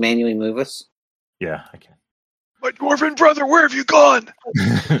 Can you just manually move us? Yeah, I can. My dwarven brother, where have you gone?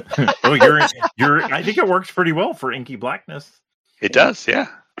 Oh, you're. I think it works pretty well for inky blackness. It does, yeah.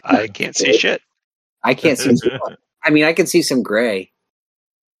 I can't see shit. I can't see. I mean, I can see some gray.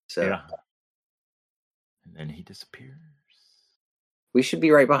 So yeah. And then he disappears. We should be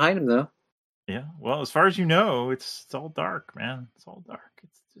right behind him, though. Yeah. Well, as far as you know, it's all dark, man. It's all dark.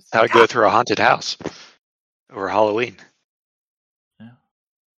 It's just how I go through a haunted house over Halloween. Yeah.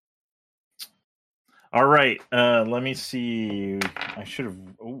 All right. Let me see. I should have.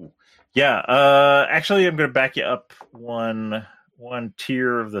 Oh, yeah. Actually, I'm going to back you up one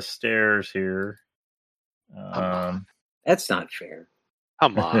tier of the stairs here. That's not fair.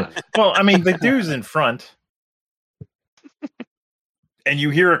 Come on. Well, I mean, the dude's in front. And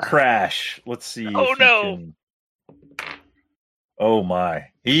you hear a crash. Let's see. Oh no! Oh my!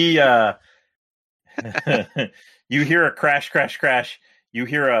 You hear a crash. You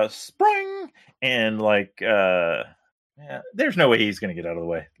hear a spring, and there's no way he's going to get out of the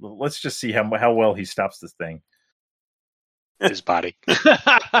way. Let's just see how well he stops this thing. His body.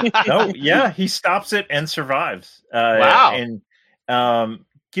 No, yeah, he stops it and survives. Wow! And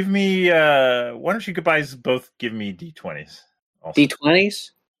give me. Why don't you guys both give me D20s? Also.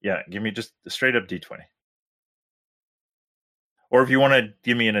 D20s? Yeah, give me just a straight up D20. Or if you want to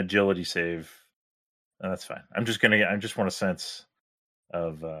give me an agility save, that's fine. I just want a sense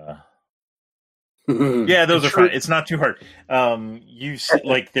of. Yeah, those are fine. It's not too hard. You see,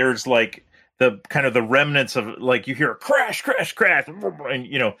 like there's like the kind of the remnants of like you hear a crash, and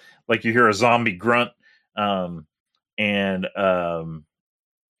like you hear a zombie grunt,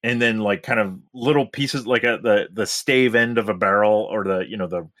 and then like kind of little pieces like the stave end of a barrel or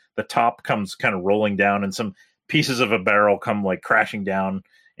the top comes kind of rolling down and some pieces of a barrel come like crashing down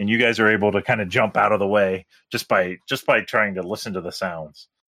and you guys are able to kind of jump out of the way just by trying to listen to the sounds.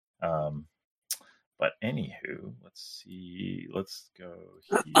 But anywho, let's see. Let's go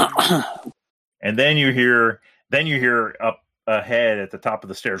here. And then you hear up ahead at the top of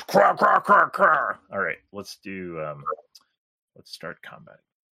the stairs. Craw, craw, craw, craw. All right, let's start combat.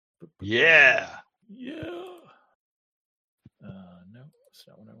 Yeah. No, that's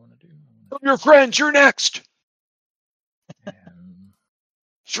not what I want to do. From your friends, you're next. And...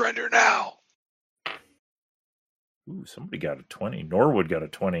 Surrender now. Ooh, somebody got a 20. Norwood got a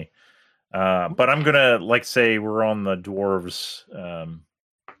 20. But I'm gonna say we're on the dwarves.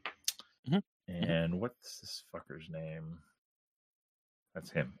 And what's this fucker's name? That's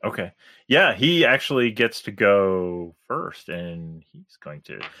him. Okay. Yeah, he actually gets to go first, and he's going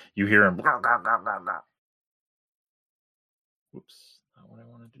to. You hear him. Whoops. Not what I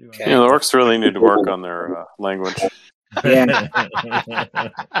wanted to do. Okay. Yeah, the orcs really need to work on their language. Yeah.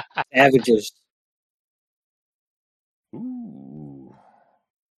 Savages. Ooh.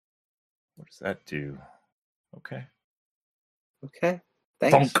 What does that do? Okay.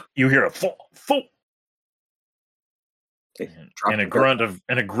 Thanks. Thunk. You hear a thunk. And a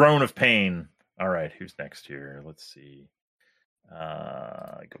groan of pain. All right, who's next here? Let's see. Go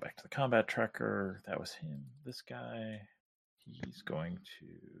back to the combat tracker. That was him. This guy. He's going to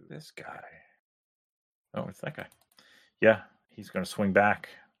this guy. Oh, it's that guy. Yeah, he's going to swing back.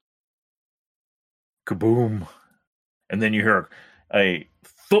 Kaboom! and then you hear a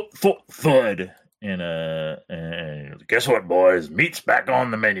thud. And guess what, boys? Meat's back on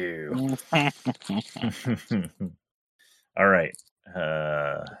the menu. All right.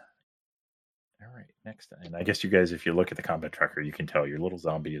 Next. And I guess you guys, if you look at the combat tracker, you can tell your little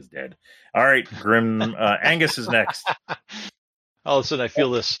zombie is dead. All right, Grim. Angus is next. All of a sudden, I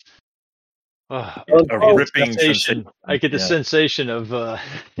feel this a ripping sensation. I get the sensation of.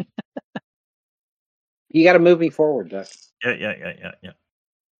 You got to move me forward, Duck. Yeah.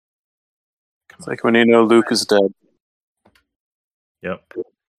 It's like when you know Luke is dead. Yep.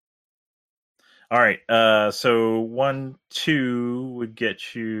 All right. So 1, 2 would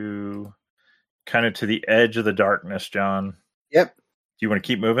get you kind of to the edge of the darkness, John. Yep. Do you want to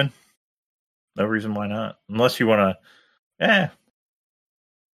keep moving? No reason why not. Unless you want to.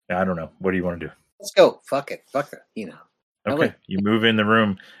 I don't know. What do you want to do? Let's go. Fuck it. You know. Okay. You move in the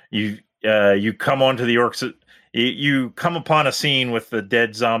room. You come onto the orcs. You come upon a scene with the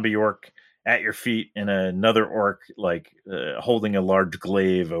dead zombie orc at your feet and another orc holding a large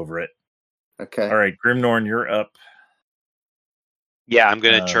glaive over it. Okay. All right, Grimnorn, you're up. Yeah, I'm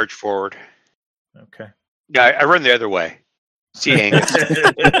going to charge forward. Okay. Yeah, I run the other way. See Angus.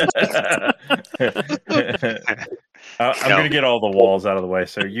 I'm going to get all the walls out of the way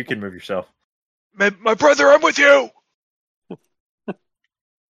so you can move yourself. My brother, I'm with you.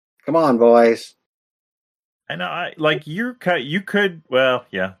 Come on, boys. I know, you could. Well,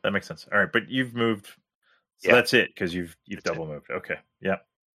 yeah, that makes sense. All right, but you've moved, so that's it because you've double moved. Okay, yep.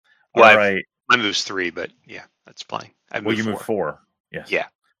 Well, all right. My move's 3, but yeah, that's playing. You moved 4. Yes. Yeah.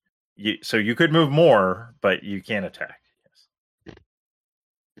 So you could move more, but you can't attack. Yes.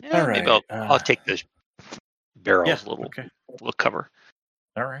 Yeah, all right. Maybe I'll take the barrel's little cover.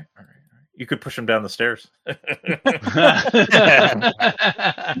 All right. You could push him down the stairs.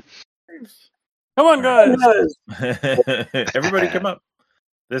 Come on, guys! Everybody, come up.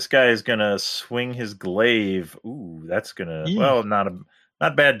 This guy is gonna swing his glaive. Ooh, that's gonna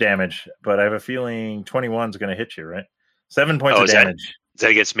not bad damage, but I have a feeling 21 is gonna hit you, right? 7 points of damage. Is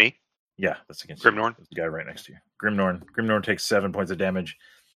that against me? Yeah, that's against Grimnorn. The guy right next to you. Grimnorn takes 7 points of damage.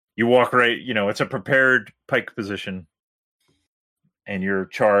 You walk right. It's a prepared pike position, and your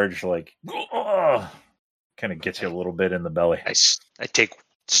charge kind of gets you a little bit in the belly. I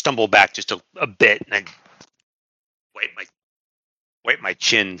stumble back just a bit, and I wipe my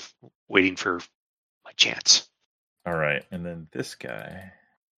chin, waiting for my chance. All right, and then this guy,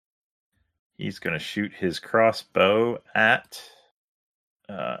 he's going to shoot his crossbow at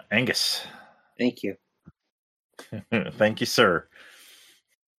Angus. Thank you. Thank you, sir.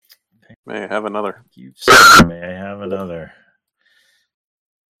 May I have another? You, sir. May I have another?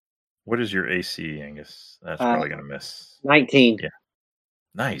 What is your AC, Angus? That's probably going to miss. 19. Yeah.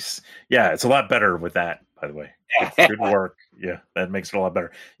 Nice. Yeah, it's a lot better with that, by the way. Good work. Yeah, that makes it a lot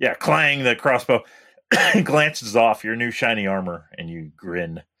better. Yeah, Clang, the crossbow, glances off your new shiny armor, and you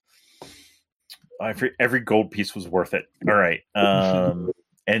grin. Every gold piece was worth it. All right.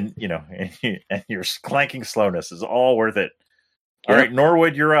 And your clanking slowness is all worth it. All right,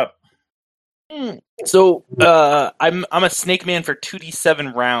 Norwood, you're up. So I'm a snake man for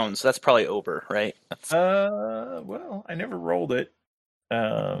 2d7 rounds. So that's probably over, right? Well, I never rolled it.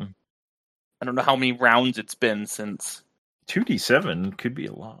 I don't know how many rounds it's been since 2d7 could be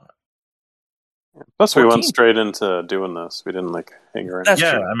a lot. Plus, 14. We went straight into doing this. We didn't hang around. That's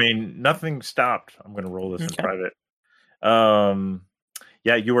true. I mean, nothing stopped. I'm going to roll this in private.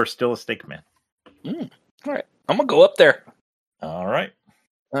 Yeah, you are still a snake man. All right, I'm gonna go up there. All right.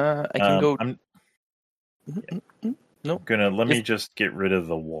 I can go. Nope. Let me just get rid of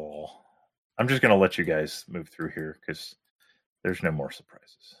the wall. I'm just gonna let you guys move through here because there's no more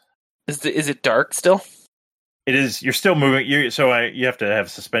surprises. Is it dark still? It is. You're still moving. You have to have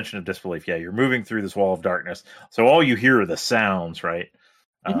suspension of disbelief. Yeah, you're moving through this wall of darkness. So all you hear are the sounds, right?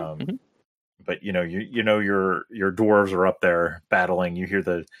 But your dwarves are up there battling. You hear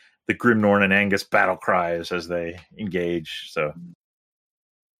the Grimnorn and Angus battle cries as they engage. So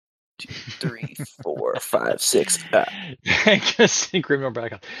 2, 3, 4, 5, 6. Angus and Grimnorn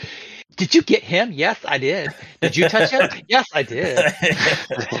back up. Did you get him? Yes, I did. Did you touch him? Yes, I did.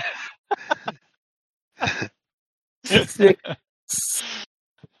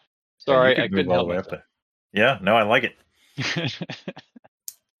 Sorry, I couldn't help it. Yeah, no, I like it.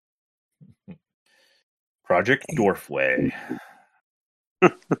 Project Dwarfway.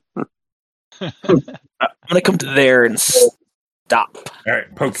 I'm gonna come to there and stop. All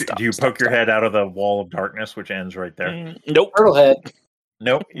right, do you poke your head out of the wall of darkness, which ends right there? Nope. Turtle head.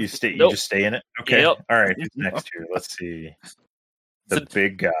 Nope. You stay. You just stay in it. Okay. Yep. All right. Who's next here? Let's see. The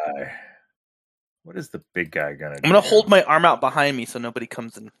big guy. What is the big guy gonna do? I'm gonna hold my arm out behind me so nobody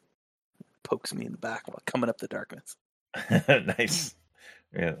comes and pokes me in the back while coming up the darkness. Nice.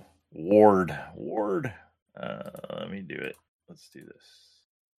 Yeah. Ward. Let me do it. Let's do this.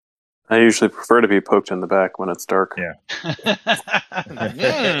 I usually prefer to be poked in the back when it's dark. Yeah.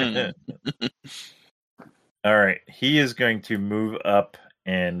 All right. He is going to move up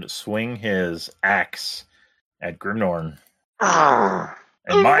and swing his axe at Grimnorn.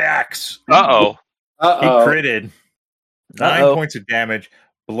 And my axe. Uh-oh. He critted. 9 points of damage.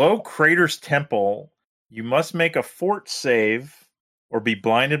 Below Crater's Temple, you must make a fort save or be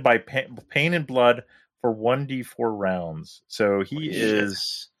blinded by pain and blood for 1d4 rounds. So he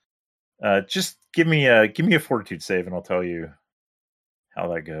is. Just give me a fortitude save, and I'll tell you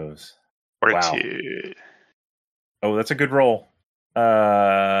how that goes. Fortitude. Wow. Oh, that's a good roll.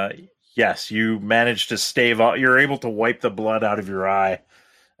 Yes, you managed to stave off. You're able to wipe the blood out of your eye.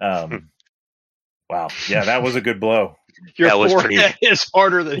 Wow. Yeah, that was a good blow. Your forehead is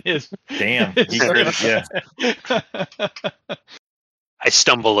harder than his. Damn. Yeah. I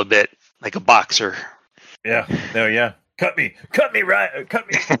stumble a bit like a boxer. Yeah. No, yeah. Cut me, right? Cut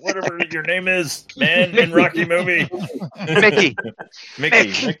me, whatever your name is, man, in Rocky movie. Mickey.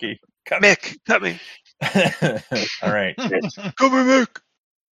 Cut me. All right. Come here, Mick.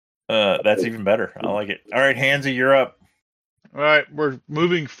 That's even better. I like it. All right, Hansy, you're up. All right, we're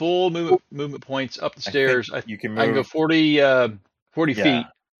moving full movement points up the stairs. You can move. I can go 40 feet.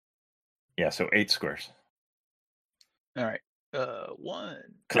 Yeah, so 8 squares. All right. 1.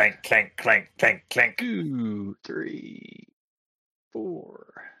 Clank, clank, clank, clank, clank. 2, 3,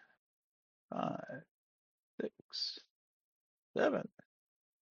 4, 5, 6, 7,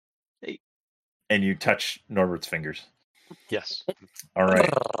 8. And you touch Norbert's fingers. Yes. All right.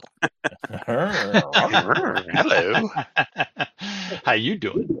 Hello. How you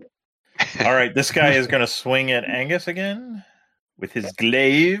doing? All right, this guy is going to swing at Angus again with his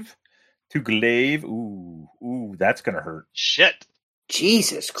glaive. To glaive. Ooh, that's going to hurt. Shit.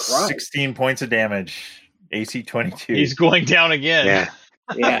 Jesus Christ. 16 points of damage. AC 22. He's going down again. Yeah.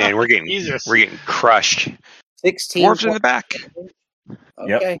 Man, we're getting crushed. 16 Dwarves in the back.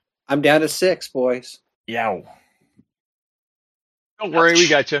 Okay. Yep. I'm down to 6, boys. Yow. Don't worry, we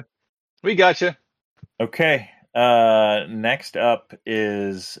got you. Okay. Next up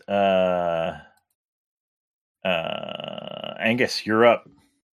is Angus, you're up.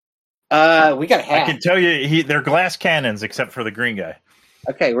 We got half. I can tell you they're glass cannons except for the green guy.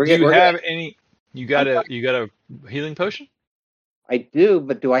 Okay, do you have any you got a healing potion? I do,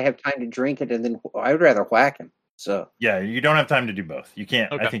 but do I have time to drink it and then I would rather whack him. So yeah, you don't have time to do both. You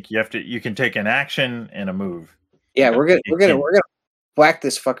can't. Okay. I think you can take an action and a move. Yeah, we're gonna whack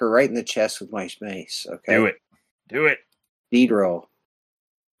this fucker right in the chest with my mace. Okay. Do it. Deed roll.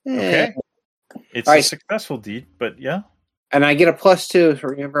 Okay. It's All a right. successful deed, but yeah. And I get a +2.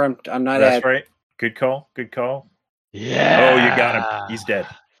 Remember, I'm not. That's right. Good call. Yeah. Oh, you got him. He's dead.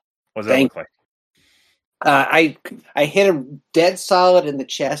 What does that look like? I hit him dead solid in the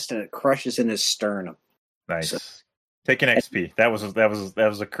chest, and it crushes in his sternum. Nice. So, take an XP. That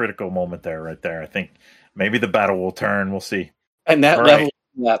was a critical moment there, right there. I think maybe the battle will turn. We'll see. And that level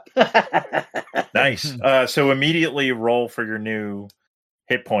up. Nice. So immediately roll for your new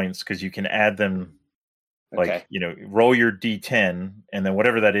hit points because you can add them. Like, roll your D10, and then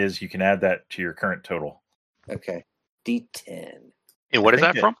whatever that is, you can add that to your current total. Okay. D10. And what is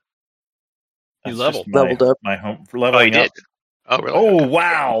that from? You leveled up. My home for leveling up. Oh, really? Oh,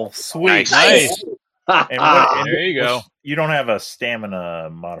 wow. Sweet. Nice. There you go. You don't have a stamina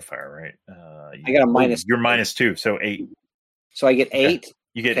modifier, right? I got a minus. You're -2, so 8. So I get 8? Okay.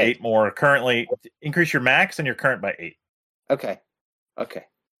 You get 8 more. Currently, increase your max and your current by 8. Okay.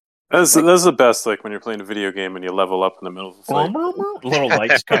 That's the best, like when you're playing a video game and you level up in the middle of a fight. Little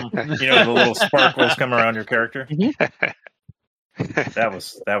lights come, the little sparkles come around your character. That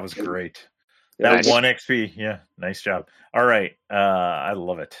was great. That 1 XP, yeah, nice job. All right, I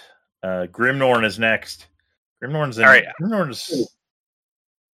love it. Grimnorn is next. Grimnorn's in. All right. Grimnorn's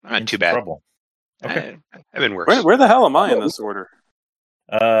not too bad. Trouble. Okay, I've been worse. Where the hell am I in this order?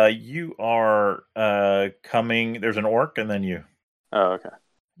 You are coming. There's an orc, and then you. Oh, okay.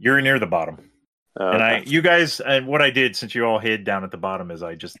 You're near the bottom. Okay. And what I did since you all hid down at the bottom is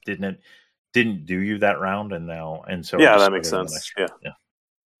I just didn't do you that round, and so yeah, that makes sense. Yeah.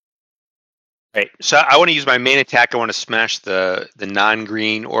 Right. So I want to use my main attack. I want to smash the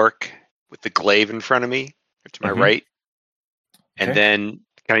non-green orc with the glaive in front of me to my right, and then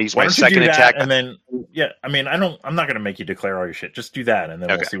can I use my second attack? And then I'm not going to make you declare all your shit. Just do that, and then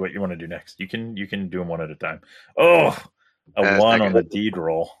we'll see what you want to do next. You can do them one at a time. Oh. A 1 on the deed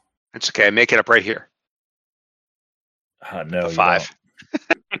roll. It's okay. I make it up right here. No, 5.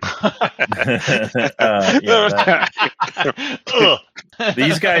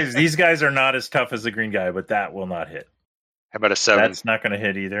 These guys are not as tough as the green guy, but that will not hit. How about a 7? That's not going to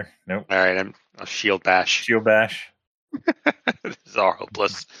hit either. Nope. All right, I'll shield bash. Shield bash. This is all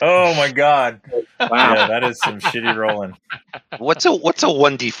hopeless. Oh my god! Wow, yeah, that is some shitty rolling. What's a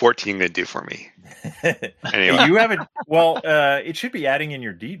 1d14 gonna do for me? Anyway, you have it. Well, it should be adding in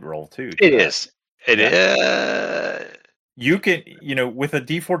your deed roll too. It is. It is. You can, with a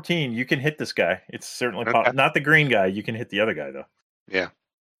D14, you can hit this guy. It's certainly possible. Not the green guy. You can hit the other guy though. Yeah.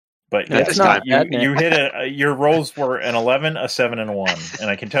 But you hit your rolls were an 11, a 7, and a 1, and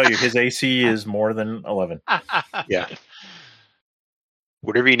I can tell you his AC is more than 11. Yeah.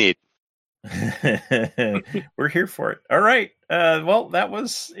 Whatever you need. We're here for it. All right. Well, that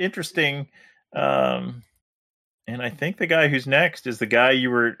was interesting. And I think the guy who's next is the guy you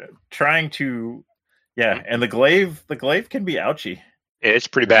were trying to. Yeah, and the glaive can be ouchy. It's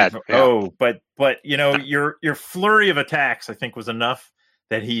pretty bad. Yeah. Oh, but your flurry of attacks I think was enough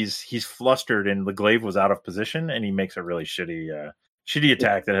that he's flustered and the glaive was out of position and he makes a really shitty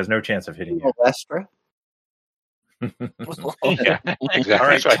attack that has no chance of hitting you. Lestra. Yeah, exactly. All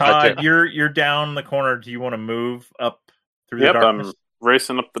right, Todd, you're down the corner. Do you want to move up through the darkness? I'm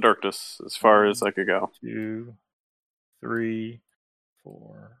racing up the darkness as far as I could go. 2, 3,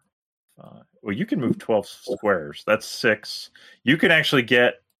 4, 5. Well, you can move 12 squares. That's 6. You can actually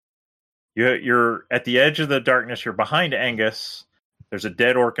get. You're at the edge of the darkness. You're behind Angus. There's a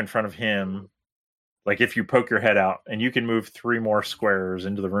dead orc in front of him. Like if you poke your head out, and you can move 3 more squares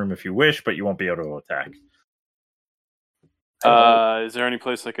into the room if you wish, but you won't be able to attack. Is there any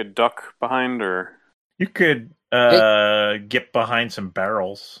place I could duck behind, or you could get behind some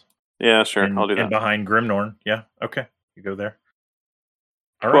barrels? Yeah, sure. I'll do that. And behind Grimnorn. Yeah, okay. You go there.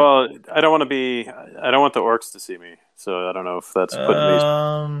 All right. Well, I don't want the orcs to see me, so I don't know if that's putting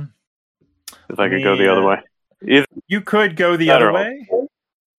me. If I could go the other way. You could go the other way.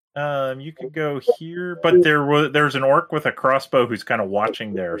 You could go here, but there's an orc with a crossbow who's kind of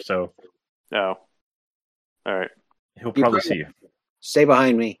watching there. So, all right, he'll probably see you. Stay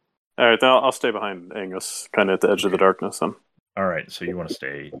behind me. All right, then I'll stay behind Angus, kind of at the edge of the darkness. Then. All right, so you want to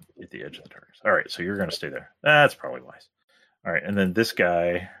stay at the edge of the darkness. All right, so you're going to stay there. That's probably wise. All right, and then this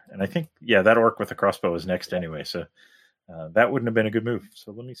guy, and I think that orc with the crossbow is next anyway. So. That wouldn't have been a good move.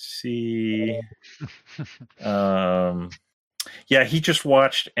 So let me see. He just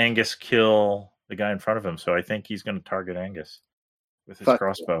watched Angus kill the guy in front of him, so I think he's going to target Angus with his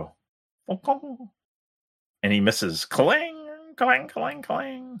crossbow. And he misses. Clang, clang, clang,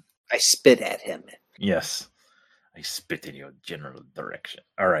 clang. I spit at him. Yes. I spit in your general direction.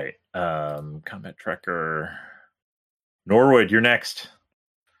 All right. Combat tracker. Norwood, you're next.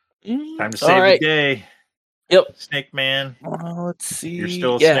 Time to save the day. Yep. Snake Man. Let's see. You're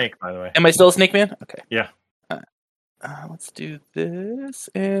still a snake, by the way. Am I still a snake man? Okay. Yeah. Let's do this.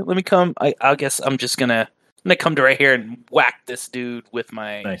 And let me come. I guess I'm just gonna come to right here and whack this dude with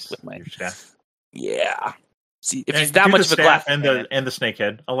my your staff. Yeah. See if he's that much of a glass and the snake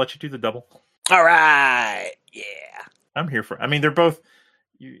head. I'll let you do the double. All right. Yeah. I'm here for. I mean, they're both.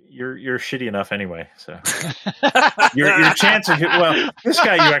 You're shitty enough anyway. So your chance of this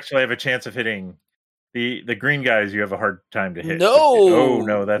guy you actually have a chance of hitting. The green guys you have a hard time to hit.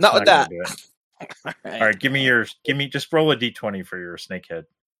 No, that's not with that. Do it. All right, give me just roll a d20 for your snakehead.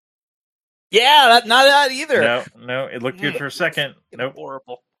 Yeah, not that either. No, it looked good for a second. Nope.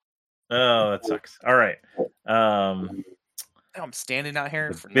 Horrible. Oh, that sucks. All right. I'm standing out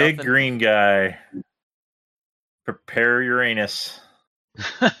here for big nothing. Green guy. Prepare Uranus.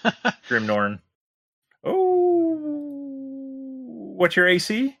 Grimnorn. Oh, what's your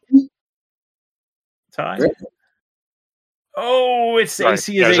AC? Ty? Oh, its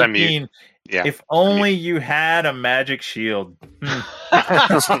AC is 18. Yeah. If only you had a magic shield.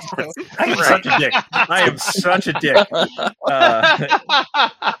 I am such a dick. I am such a dick.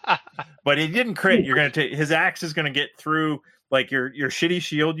 But he didn't crit. You're gonna take his axe is gonna get through like your shitty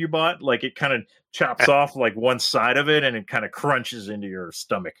shield you bought. Like it kind of chops off like one side of it and it kind of crunches into your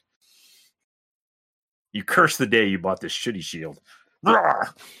stomach. You curse the day you bought this shitty shield.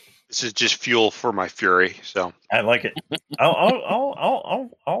 This is just fuel for my fury. So I like it. I'll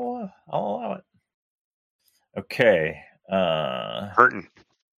allow it. Okay. Hurting.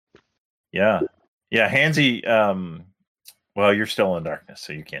 Yeah. Hansy. Well, you're still in darkness,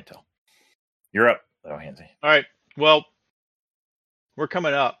 so you can't tell. You're up, though, Hansy. All right. Well, we're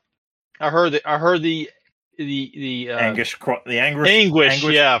coming up. I heard the anguish.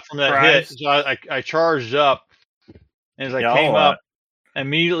 Yeah, from that cries. hit. So I charged up, and as I came up,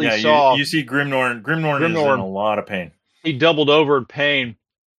 immediately saw. You see Grimnorn. Grimnorn is in a lot of pain. He doubled over in pain.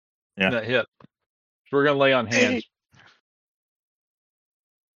 In that hip. So we're gonna lay on hands.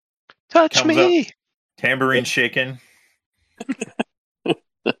 Touch me. Up, tambourine shaking.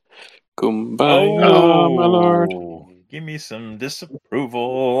 Kumbaya, my lord. Give me some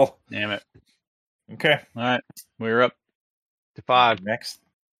disapproval. Damn it. Okay. All right. We're up to 5.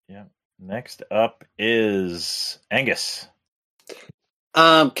 Next up is Angus.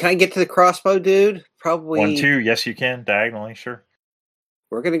 Can I get to the crossbow, dude? Probably 1, 2. Yes, you can. Diagonally, sure.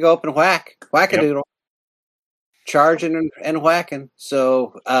 We're gonna go up and whack a doodle. Charging and whacking.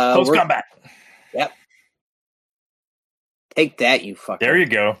 So close combat. Yep. Take that, you fucker. There you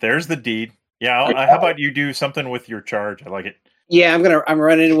go. There's the deed. Yeah. How about you do something with your charge? I like it. Yeah, I'm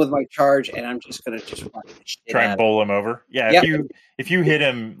running in with my charge, and I'm just gonna try and bowl him over. Yeah. Yep. If you hit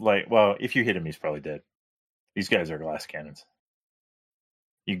him, if you hit him, he's probably dead. These guys are glass cannons.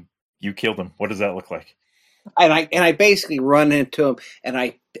 You killed him. What does that look like? And I basically run into him, and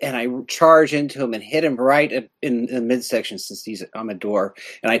I charge into him and hit him right in the midsection since he's on the door,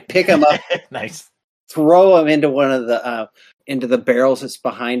 and I pick him up, nice, throw him into one of the into the barrels that's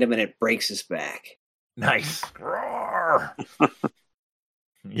behind him, and it breaks his back. Nice. Roar.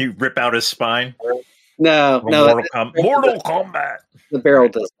 You rip out his spine. No. Mortal Kombat. The barrel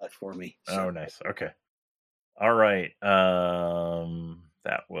does that for me. So. Oh, nice. Okay. All right.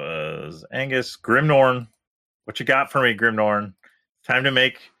 That was Angus. Grimnorn. What you got for me, Grimnorn?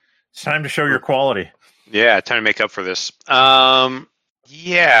 It's time to show your quality. Yeah, time to make up for this. Let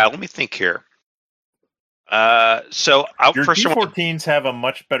me think here. So your D14s have a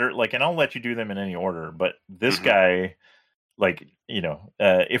much better, and I'll let you do them in any order, but this guy,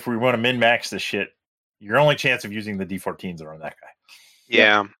 if we want to min-max this shit, your only chance of using the D14s are on that guy.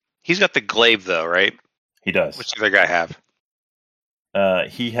 Yeah. He's got the glaive, though, right? He does. What's the other guy have?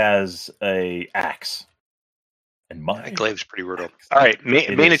 He has a axe. And my glaive's pretty brutal. All right,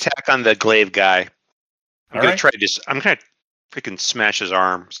 main attack on the glaive guy. I'm gonna freaking smash his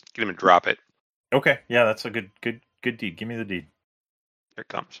arm. Get him to drop it. Okay, yeah, that's a good deed. Give me the deed. Here it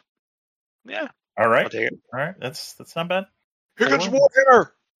comes. Yeah. All right. I'll take it. All right, that's not bad. Here comes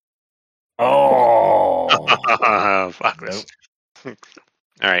Warhammer. Oh, fuck this. All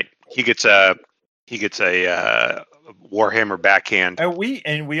right, he gets a Warhammer backhand.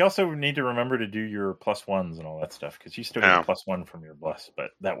 We also need to remember to do your +1s and all that stuff because you still get a +1 from your bless,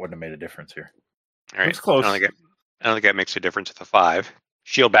 but that wouldn't have made a difference here. All right, it's close. I don't think that makes a difference with a 5.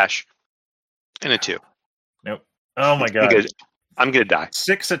 Shield bash and a 2. Nope. Oh my god, I'm gonna die.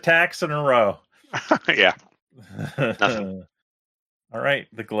 6 attacks in a row. Yeah. Nothing. All right,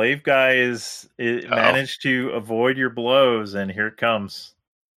 the glaive guy managed to avoid your blows, and here it comes.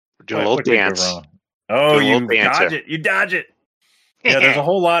 We're doing a little dance. Oh, you dodge it! You dodge it! Yeah, there's a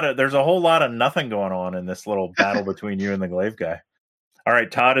whole lot of nothing going on in this little battle between you and the glaive guy. All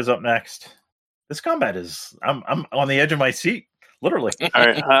right, Todd is up next. This combat I'm on the edge of my seat, literally. All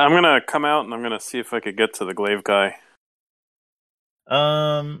right, I'm gonna come out and I'm gonna see if I could get to the glaive guy.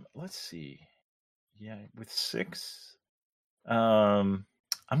 Let's see. Yeah, with 6. I'm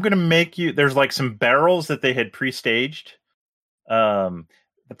gonna make you. There's some barrels that they had pre-staged.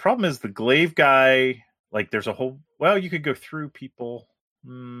 The problem is the glaive guy, there's a whole... Well, you could go through people.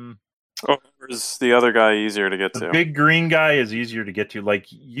 Is the other guy easier to get to? The big green guy is easier to get to.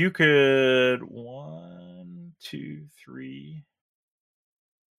 You could... 1, 2, 3...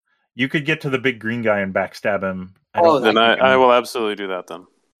 You could get to the big green guy and backstab him. I will absolutely do that then.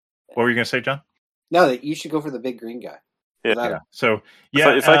 What were you going to say, John? No, that you should go for the big green guy. Yeah. So,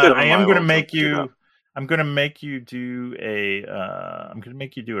 if I could, I am going to make you... I'm going to make you do a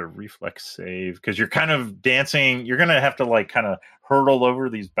reflex save because you're kind of dancing. You're going to have to kind of hurdle over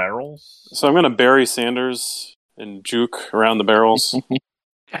these barrels. So I'm going to Barry Sanders and juke around the barrels.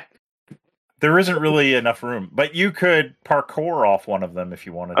 There isn't really enough room, but you could parkour off one of them if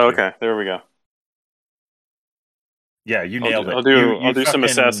you wanted to. Okay, there we go. Yeah, you nailed it. I'll do some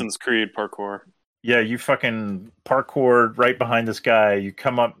Assassin's Creed parkour. Yeah, you fucking parkour right behind this guy. You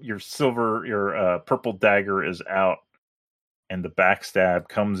come up, your purple dagger is out, and the backstab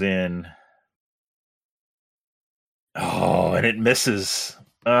comes in. Oh, and it misses.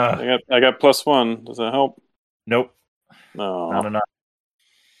 I got +1. Does that help? Nope. No. Not enough.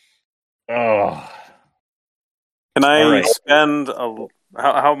 Oh. Can I spend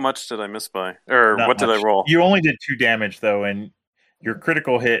how much did I miss by? Or Not what did much. I roll? You only did 2 damage, though, and your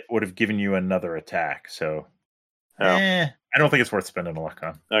critical hit would have given you another attack, so I don't think it's worth spending a luck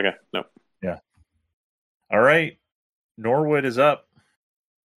on. Okay, no. Yeah. All right. Norwood is up.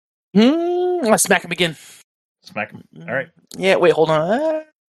 Let's smack him again. Smack him. All right. Yeah. Wait. Hold on.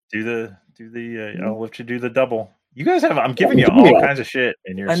 Do the. I'll let you do the double. You guys have. I'm giving you all kinds of shit,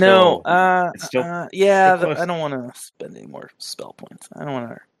 and you're. I know. It's still. Yeah. I don't want to spend any more spell points. I don't want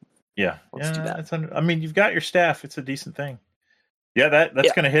to. Yeah. Let's do that. I mean, you've got your staff. It's a decent thing. Yeah,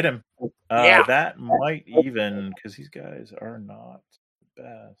 that's going to hit him. That might even, because these guys are not the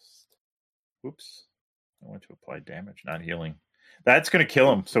best. Whoops. I want to apply damage, not healing. That's going to kill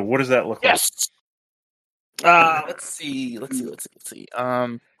him. So what does that look like? Let's see.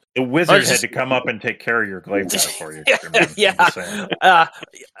 The wizard had to come up and take care of your glaive guy for you.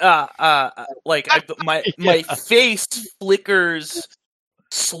 My face flickers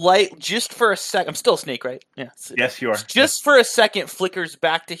just for a second. I'm still a snake, right? Yeah. Yes, you are. Just for a second, flickers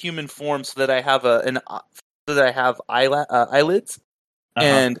back to human form so that I have eyelids,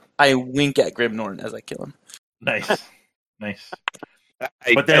 and I wink at Grimnorn as I kill him. Nice.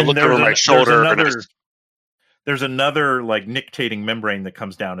 But then I look over my shoulder. There's another like nictating membrane that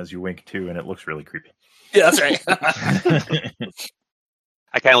comes down as you wink too, and it looks really creepy. Yeah, that's right.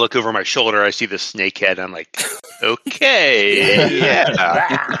 I kind of look over my shoulder. I see the snake head. I'm like, okay, yeah.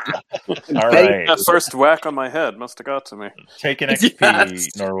 All right. That first whack on my head must have got to me. Take an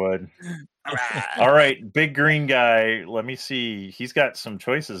XP, Norwood. All right, big green guy. Let me see. He's got some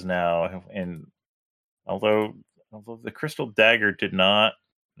choices now, and although the crystal dagger did not,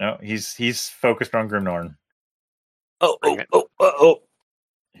 no, he's focused on Grimnorn. Oh!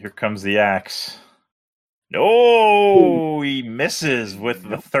 Here comes the axe. No, he misses with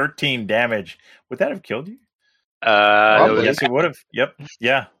the 13 damage. Would that have killed you? Yes, it would have. Yep.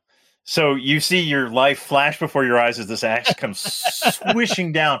 Yeah. So you see your life flash before your eyes as this axe comes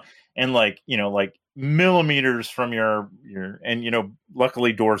swishing down, and like millimeters from your and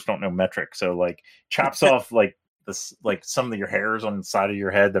luckily doors don't know metric, so like chops off like this, like some of your hairs on the side of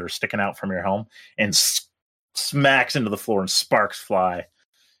your head that are sticking out from your helm, and smacks into the floor, and sparks fly.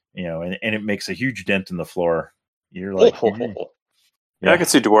 And it makes a huge dent in the floor. You're like, yeah, I can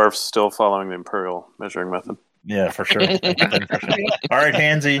see dwarves still following the imperial measuring method. Yeah, for sure. All right,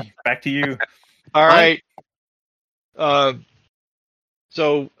 Hansy, back to you. All right.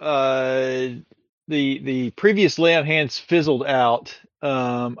 So the previous lay on hands fizzled out.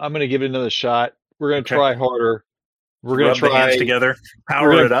 I'm going to give it another shot. We're going to try harder. We're going to try the hands together.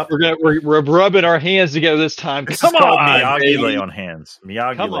 Power it up. We're rubbing our hands together this time. Come on, Miyagi lay on hands.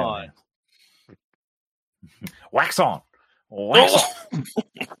 Miyagi Come lay on. Wax on.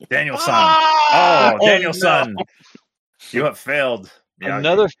 Daniel-san. Daniel-san. No. You have failed. Miyagi.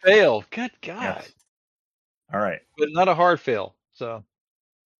 Another fail. Good God. Yes. All right. But not a hard fail. So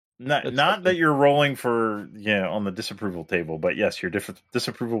not that you're rolling for on the disapproval table, but yes, your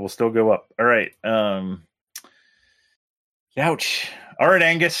disapproval will still go up. All right. Ouch. All right,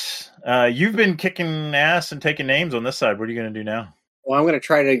 Angus. You've been kicking ass and taking names on this side. What are you going to do now? Well, I'm going to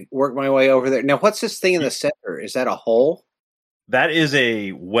try to work my way over there. Now, what's this thing in the center? Is that a hole? That is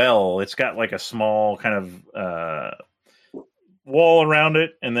a well. It's got like a small kind of wall around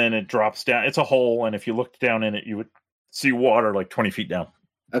it, and then it drops down. It's a hole, and if you looked down in it, you would see water like 20 feet down.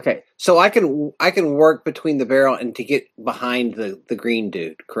 Okay, so I can work between the barrel and to get behind the green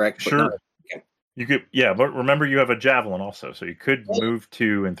dude, correct? Sure. You could, but remember you have a javelin also, so you could move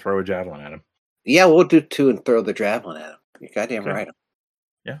 2 and throw a javelin at him. Yeah, we'll do 2 and throw the javelin at him. You're goddamn right.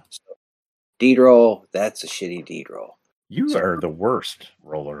 Yeah. So, deed roll, that's a shitty deed roll. You are the worst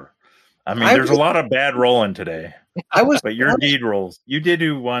roller. I mean, there's a lot of bad rolling today. But your deed rolls, you did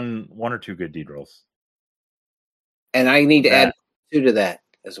do one or two good deed rolls. And I need to add 2 to that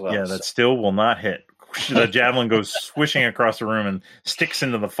as well. Yeah, that still will not hit. The javelin goes swishing across the room and sticks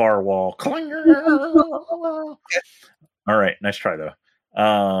into the far wall. All right, nice try though.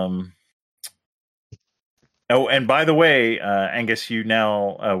 Oh, and by the way, Angus, you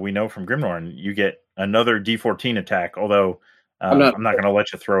now we know from Grimnorn you get another D14 attack. Although I'm not going to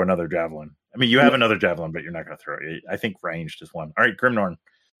let you throw another javelin. I mean, you have another javelin, but you're not going to throw it. I think ranged is 1. All right, Grimnorn.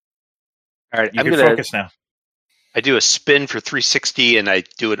 All right, you can focus now. I do a spin for 360, and I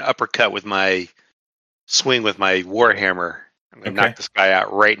do an uppercut with my swing with my warhammer. I'm going to knock this guy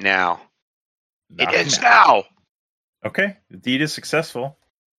out right now. It ends now. Okay, the deed is successful.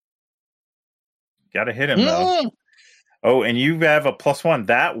 Got to hit him though. Oh, and you have a +1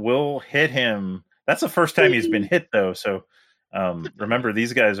 that will hit him. That's the first time he's been hit though. So remember,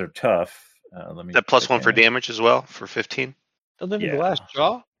 these guys are tough. Let me that +1 for damage as well for 15. Don't they have the glass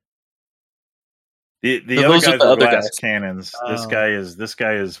jaw? The other guys are glass cannons. This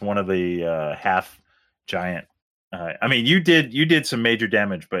guy is one of the half giant. I mean, you did some major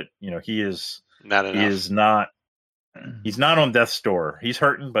damage, but he is not enough. He's not on death's door. He's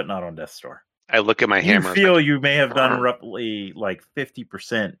hurting, but not on death's door. I look at my hammer. You feel you may have done roughly like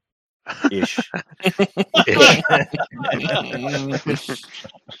 50% ish.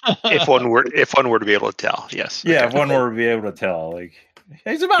 If one were to be able to tell, yes. Yeah, if one were to be able to tell, like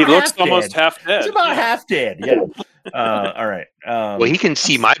he's about. He looks almost half dead. He's about half dead. Yeah. All right. Well, he can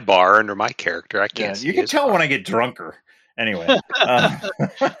see my bar under my character. I can't. See you can tell when I get drunker. Anyway.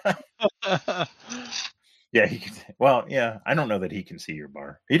 Yeah, he can. Well, yeah, I don't know that he can see your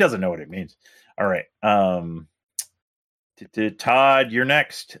bar. He doesn't know what it means. All right. Todd, you're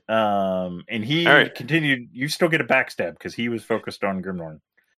next. And he continued. You still get a backstab because he was focused on Grimnorn.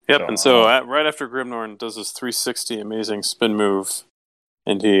 Yep. And so right after Grimnorn does his 360 amazing spin move,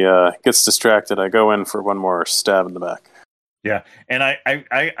 and he gets distracted, I go in for one more stab in the back. Yeah, and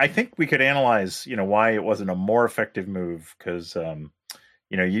I think we could analyze, why it wasn't a more effective move because,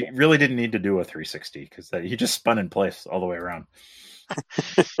 you really didn't need to do a 360 because he just spun in place all the way around.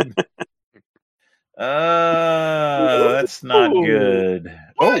 That's not good.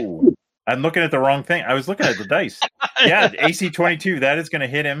 Oh, I'm looking at the wrong thing. I was looking at the dice. Yeah, AC 22. That is going to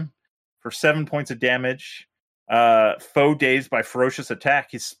hit him for 7 points of damage. Foe dazed by ferocious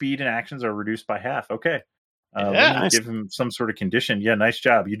attack. His speed and actions are reduced by half. Okay. Let me give him some sort of condition. Yeah, nice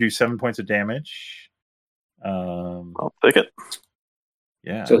job. You do 7 points of damage. I'll take it.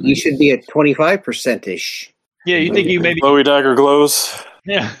 Yeah. So he should be at 25%ish. Yeah, you think you maybe glowy dagger glows?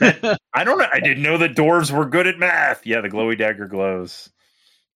 Yeah. I don't know. I didn't know that dwarves were good at math. Yeah, the glowy dagger glows.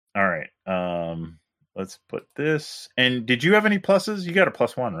 All right. Let's put this. And did you have any pluses? You got a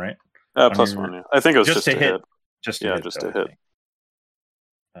 +1, right? +1. Yeah. I think it was just a hit. Just a hit.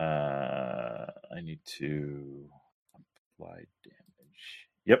 I need to apply damage.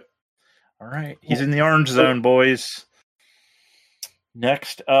 Yep. All right. He's in the orange zone, boys.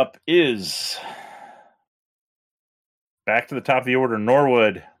 Next up is back to the top of the order,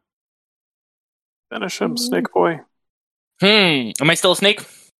 Norwood. Finish him, Snake Boy. Am I still a snake?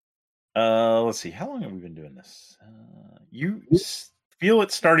 Let's see. How long have we been doing this? You feel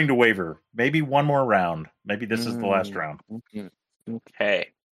it starting to waver. Maybe one more round. Maybe this is the last round. Okay.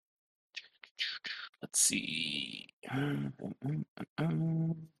 Let's see.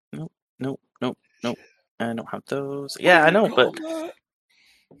 Nope. I don't have those. Yeah, I know, but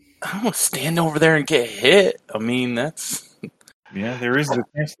I don't want to stand over there and get hit. I mean, that's... Yeah, there is a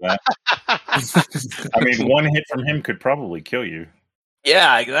chance of that. I mean, one hit from him could probably kill you.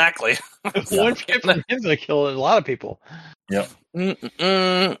 Yeah, exactly. One hit from him's going to kill a lot of people. Yep.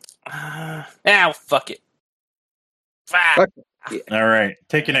 Fuck it. Fuck. All right,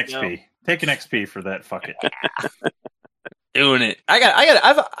 take an XP. Go. Take an XP for that. Fuck it. Doing it. I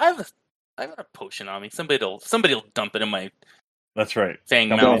have a potion on me. Somebody'll dump it in my. That's right. Fang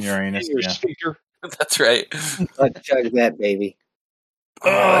dump mouth. it in your anus. Yeah. That's right. Let's chug that, baby.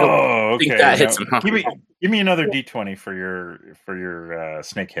 Oh, okay. That hits him. Give me another D20 for your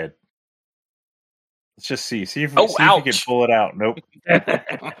snake head. Let's just see. See if you can pull it out. Nope.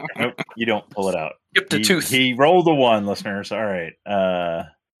 Nope. You don't pull it out. Skip the tooth. He rolled a 1, listeners. All right.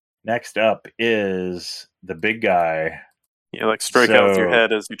 Next up is the big guy. Yeah, strike out with your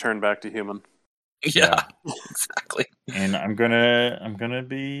head as you turn back to human. Yeah. Exactly. And I'm just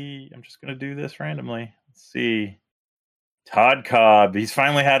gonna do this randomly. Let's see. Todd Cobb. He's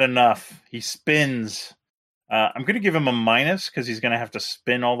finally had enough. He spins. I'm gonna give him a minus because he's gonna have to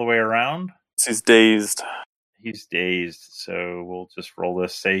spin all the way around. He's dazed. So we'll just roll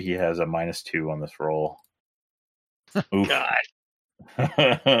this. Say he has a -2 on this roll. Oof. God.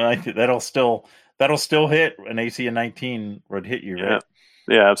 That'll still hit. An AC of 19 would hit you, right?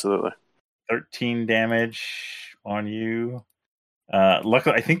 Yeah, absolutely. 13 damage on you.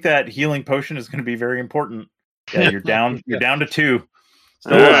 Luckily, I think that healing potion is going to be very important. Yeah, you're down. You're down to 2.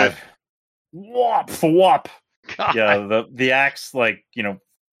 Still alive. Whop for whop. God. Yeah, the axe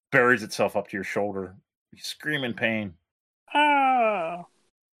buries itself up to your shoulder. You scream in pain. Ah. All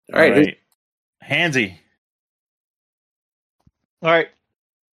right. Handsy. All right.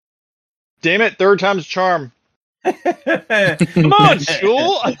 Damn it, third time's a charm. Come on,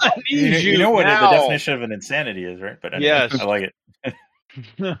 Shul. I need you know what now. The definition of an insanity is, right? But anyway, yes. I like it.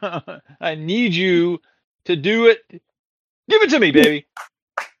 I need you to do it. Give it to me, baby.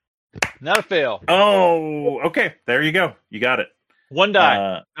 Not a fail. Oh, okay. There you go. You got it. One die.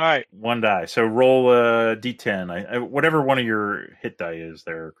 All right. One die. So roll a D10. Whatever one of your hit die is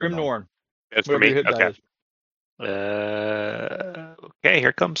there. Grimnorn. That's for me. Okay. Okay, here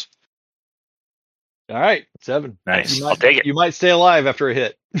it comes. All right, 7. Nice. I'll take it. You might stay alive after a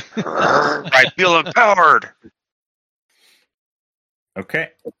hit. I feel empowered. Okay.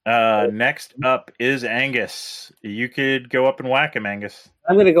 Next up is Angus. You could go up and whack him, Angus.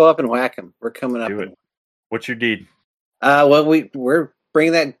 I'm going to go up and whack him. We're coming up. Do it. What's your deed? Well, we're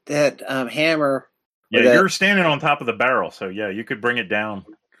bringing that hammer. Yeah, you're standing on top of the barrel, so yeah, you could bring it down.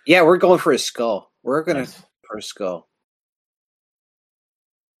 Yeah, we're going for his skull. We're going for his skull.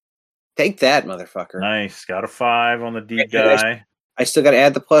 Take that, motherfucker. Nice. Got a 5 on the deed die. I still got to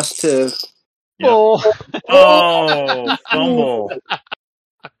add the +2. Yep. Oh, fumble.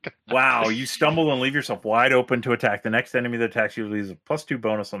 Wow, you stumble and leave yourself wide open to attack. The next enemy that attacks you leaves a +2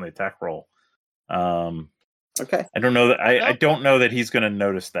 bonus on the attack roll. Okay. I don't know that I don't know that he's going to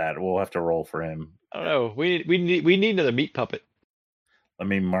notice that. We'll have to roll for him. I don't know. We need another meat puppet. Let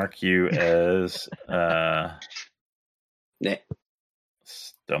me mark you as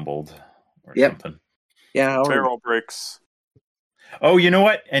stumbled or something. Yeah, barrel breaks. Oh, you know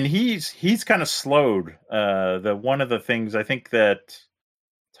what? And he's kind of slowed. One of the things I think that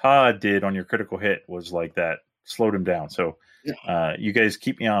Todd did on your critical hit was like that, slowed him down. So you guys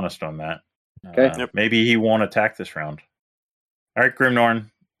keep me honest on that. Okay. Maybe he won't attack this round. All right,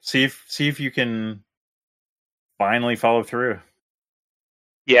 Grimnorn, see if you can finally follow through.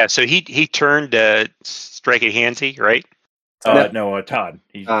 Yeah, so he turned to strike at Hansy, right? No, Todd.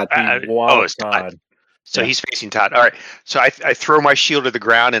 It's Todd. So he's facing Todd. All right. So I throw my shield to the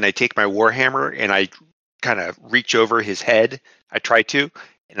ground and I take my warhammer and I kind of reach over his head. I try to,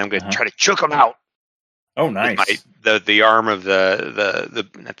 and I'm going to try to choke him out. Oh, nice. The arm of the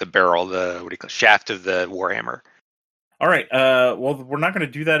not the barrel, shaft of the warhammer. All right. Well, we're not going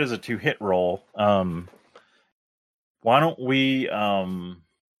to do that as a 2-hit roll. Why don't we?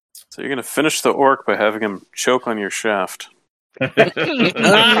 So you're going to finish the orc by having him choke on your shaft. Let's do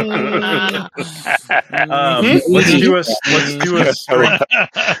a strength.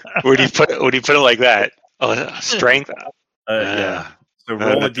 Would he put it like that? Oh, strength. Yeah. So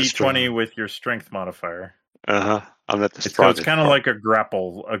roll a d20 with your strength modifier. I'm not the strongest. So it's kind of like a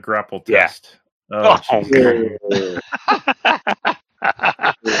grapple test. Yeah.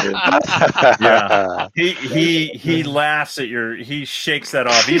 He laughs at he shakes that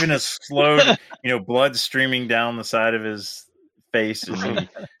off. Even as slowed, blood streaming down the side of his face, and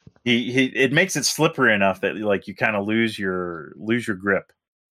it makes it slippery enough that like you kind of lose your grip.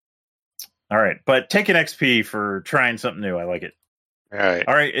 All right, but take an XP for trying something new. I like it. All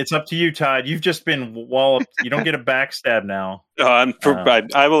right, it's up to you, Todd. You've just been walloped. You don't get a backstab now.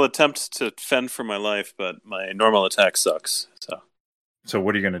 I will attempt to fend for my life, but my normal attack sucks. So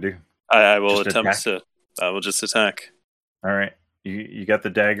what are you going to do? I will attempt to. I will just attack. All right, you got the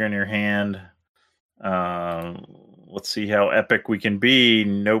dagger in your hand. Let's see how epic we can be.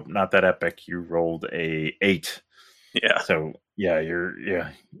 Nope, not that epic. You rolled a 8. Yeah. So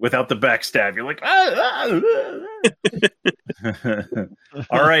you're without the backstab, you're like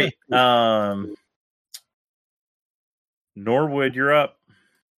All right. Norwood, you're up.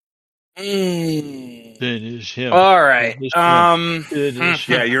 Finish him. All right. Yeah,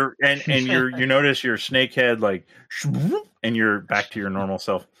 you notice your snake head and you're back to your normal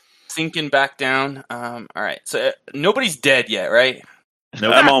self. Sinking back down. All right. So nobody's dead yet, right?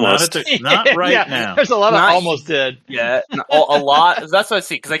 No, I'm almost. Not right now. There's a lot of almost dead. Yeah, a lot. That's what I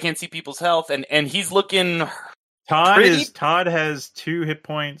see because I can't see people's health, and he's looking. Todd has 2 hit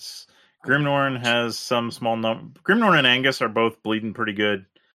points. Grimnorn has some small number. Grimnorn and Angus are both bleeding pretty good,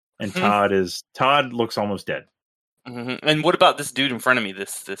 and Todd looks almost dead. Mm-hmm. And what about this dude in front of me?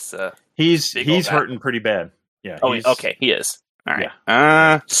 He's hurting pretty bad. Yeah. Oh, okay. He is. All right.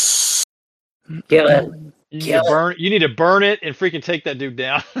 Yeah. Kill him. You need to burn it and freaking take that dude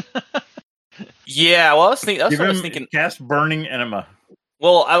down. Yeah, well, I was thinking. Cast Burning Enema.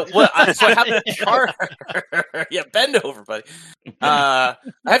 Well, so I have the charge. Yeah, bend over, buddy. I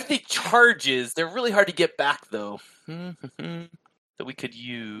have the charges. They're really hard to get back, though. That we could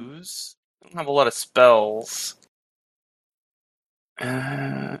use. I don't have a lot of spells.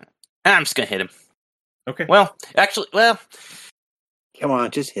 I'm just gonna hit him. Okay. Well. Come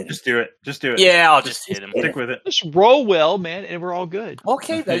on, just hit him. Just do it. Yeah, I'll just hit him. Stick with it. Just roll well, man, and we're all good.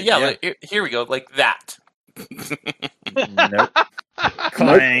 Okay, yeah. Here we go, like that. Nope.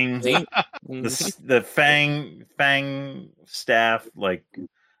 Clang. The fang staff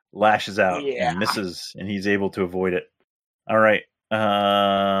lashes out and misses, and he's able to avoid it. All right.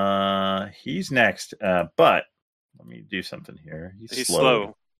 He's next. But let me do something here. He's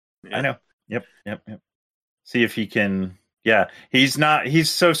slow. Yeah. I know. Yep. See if he can. Yeah, he's not. He's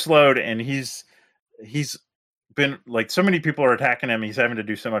so slowed, and he's been so many people are attacking him. He's having to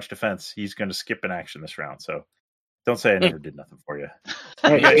do so much defense. He's going to skip an action this round. So don't say I never did nothing for you.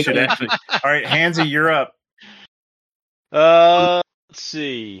 You guys should actually. All right, Hansy, you're up. Let's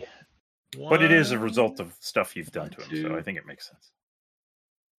see. But it is a result of stuff you've done to him, so I think it makes sense.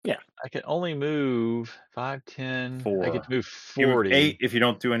 Yeah. I can only move 5, 10. 4. I get to move 40. 8 if you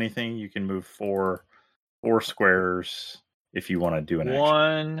don't do anything. You can move 4 squares if you want to do an action.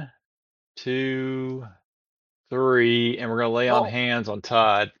 1, 2, 3, and we're going to lay on hands on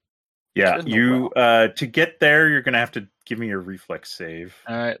Todd. Yeah, you to get there, you're going to have to give me your reflex save.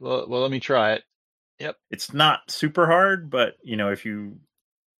 All right, well, let me try it. Yep. It's not super hard, but, if you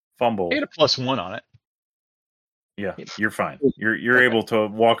fumble... I get a +1 on it. Yeah, you're fine. You're able to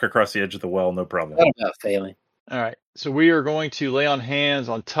walk across the edge of the well, no problem. Not about failing. All right, so we are going to lay on hands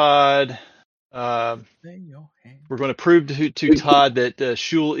on Todd. We're going to prove to Todd that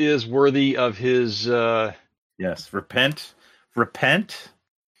Shul is worthy of his... Yes, repent. God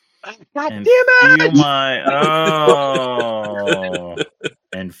damn it! Feel my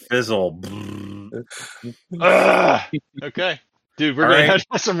and fizzle. Okay, dude, we're gonna have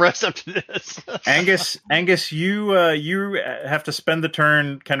some rest after this. Angus, you have to spend the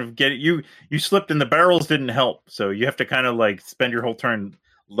turn, kind of get it. You slipped and the barrels didn't help, so you have to kind of like spend your whole turn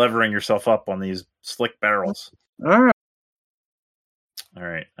levering yourself up on these slick barrels. All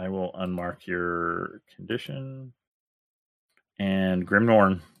right. I will unmark your condition and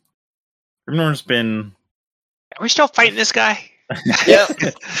Grimnorn. Grimnorn's been... Are we still fighting this guy? Yeah.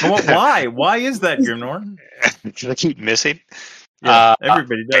 Well, why? Why is that, Grimnorn? Because I keep missing. Yeah,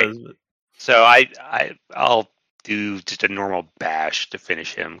 everybody does. Okay. So I'll do just a normal bash to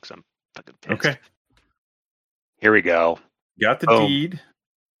finish him because I'm fucking pissed. Okay. Here we go. Got the deed.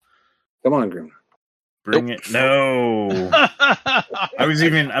 Come on, Grim. Bring it. No. I was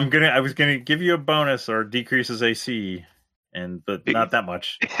gonna give you a bonus or decrease his AC. But not that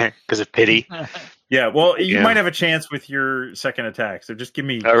much because of pity. Yeah, well, you might have a chance with your second attack. So just give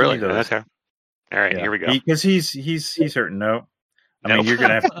me. Oh, really? Those. Okay. All right, here we go. Because he's hurting. No, I mean you're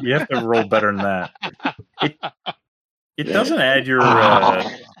gonna have to roll better than that. It doesn't add your.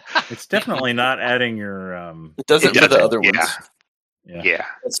 It's definitely not adding your. It doesn't for the other ones. Yeah.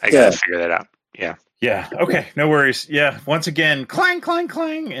 I gotta figure that out. Yeah. Yeah. Okay. No worries. Yeah. Once again, clang, clang,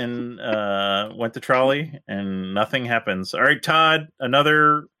 clang, and went to trolley, and nothing happens. All right, Todd.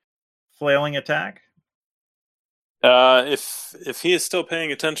 Another flailing attack. If he is still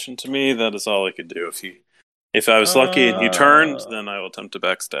paying attention to me, that is all I could do. If I was lucky and he turned, then I will attempt to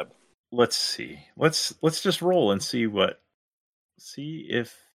backstab. Let's see. Let's just roll and see what. See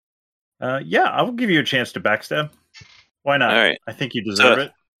if. Yeah, I will give you a chance to backstab. Why not? All right. I think you deserve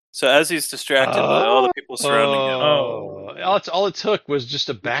it. So as he's distracted by all the people surrounding him, all it took was just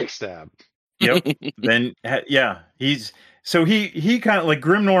a backstab. Yep. Then he's he kind of like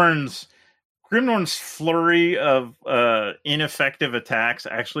Grimnorn's flurry of ineffective attacks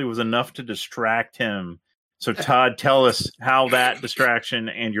actually was enough to distract him. So Todd, tell us how that distraction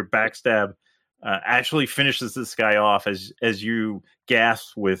and your backstab actually finishes this guy off as you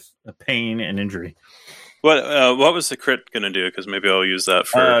gasp with pain and injury. What was the crit going to do? Because maybe I'll use that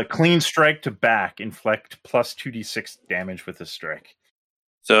for... clean strike to back, inflict plus 2d6 damage with his strike.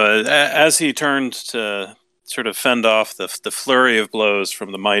 So as he turned to sort of fend off the flurry of blows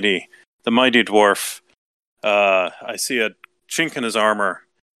from the mighty dwarf, I see a chink in his armor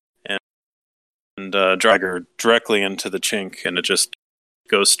and drag her directly into the chink, and it just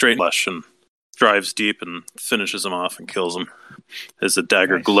goes straight flesh and drives deep and finishes him off and kills him as the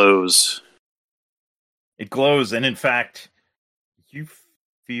dagger glows. It glows, and in fact, you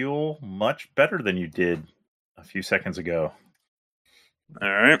feel much better than you did a few seconds ago. All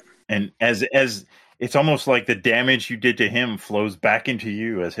right. And as it's almost like the damage you did to him flows back into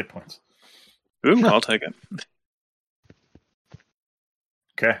you as hit points. Ooh, I'll take it.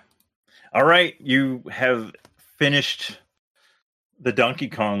 Okay. All right, you have finished the Donkey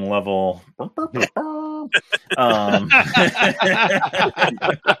Kong level.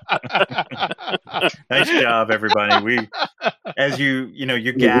 Nice job, everybody. As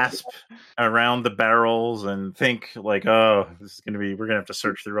you gasp around the barrels and think like, oh, we're gonna have to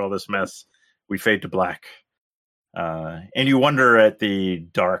search through all this mess. We fade to black, and you wonder at the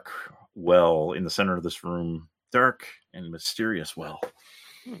dark well in the center of this room, dark and mysterious well.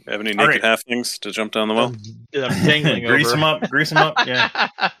 Have any naked halflings to jump down the well? Dangling Grease them up. Yeah.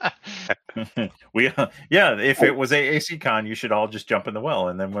 If it was AAC Con, you should all just jump in the well,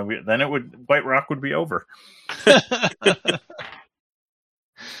 and then White Rock would be over.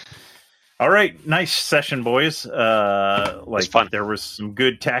 All right, nice session, boys. Fun. There was some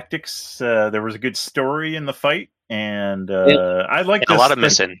good tactics. There was a good story in the fight, and I liked a lot of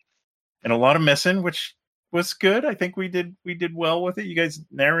missing, which was good. I think we did well with it. You guys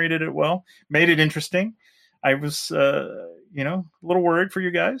narrated it well, made it interesting. I was you know, a little worried for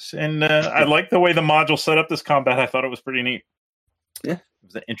you guys, and I like the way the module set up this combat. I thought it was pretty neat. Yeah, it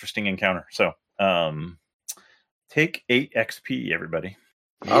was an interesting encounter. So take 8 XP, everybody.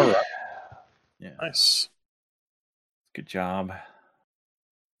 All right. Yeah, nice. Good job.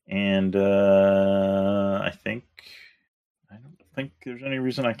 And I don't think there's any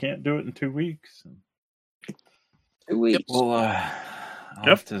reason I can't do it in 2 weeks. 2 weeks. Well, I'll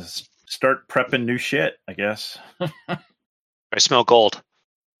have to start prepping new shit, I guess. I smell gold.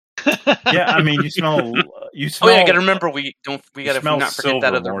 Yeah, I mean, you smell. Oh yeah, I got to remember we got to not forget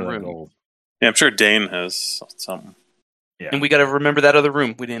that other room. Gold. Yeah, I'm sure Dane has something. Yeah, and we got to remember that other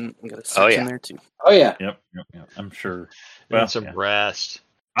room. We got to search in there too. Oh yeah. Yep. I'm sure. Well, some rest.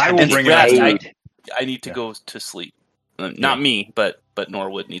 I will bring it. I need to go to sleep. Not me, but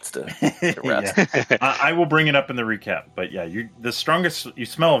Norwood needs to rest. I will bring it up in the recap. But yeah, you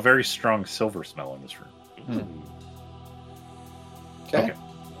smell a very strong silver smell in this room. Okay.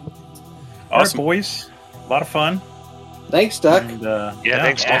 Awesome. All right, boys. A lot of fun. Thanks, Duck. And,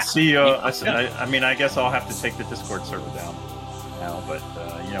 thanks. I'll see you. I mean, I guess I'll have to take the Discord server down now, but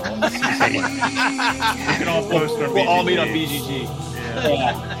you know, we'll see somewhere. We can all post on BGG. We'll all meet on BGG.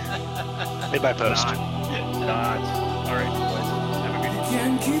 Yeah. Made by post. Gods. All right, boys. Have a good evening.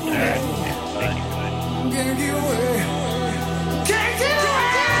 Can't keep away. All right. Can't get away.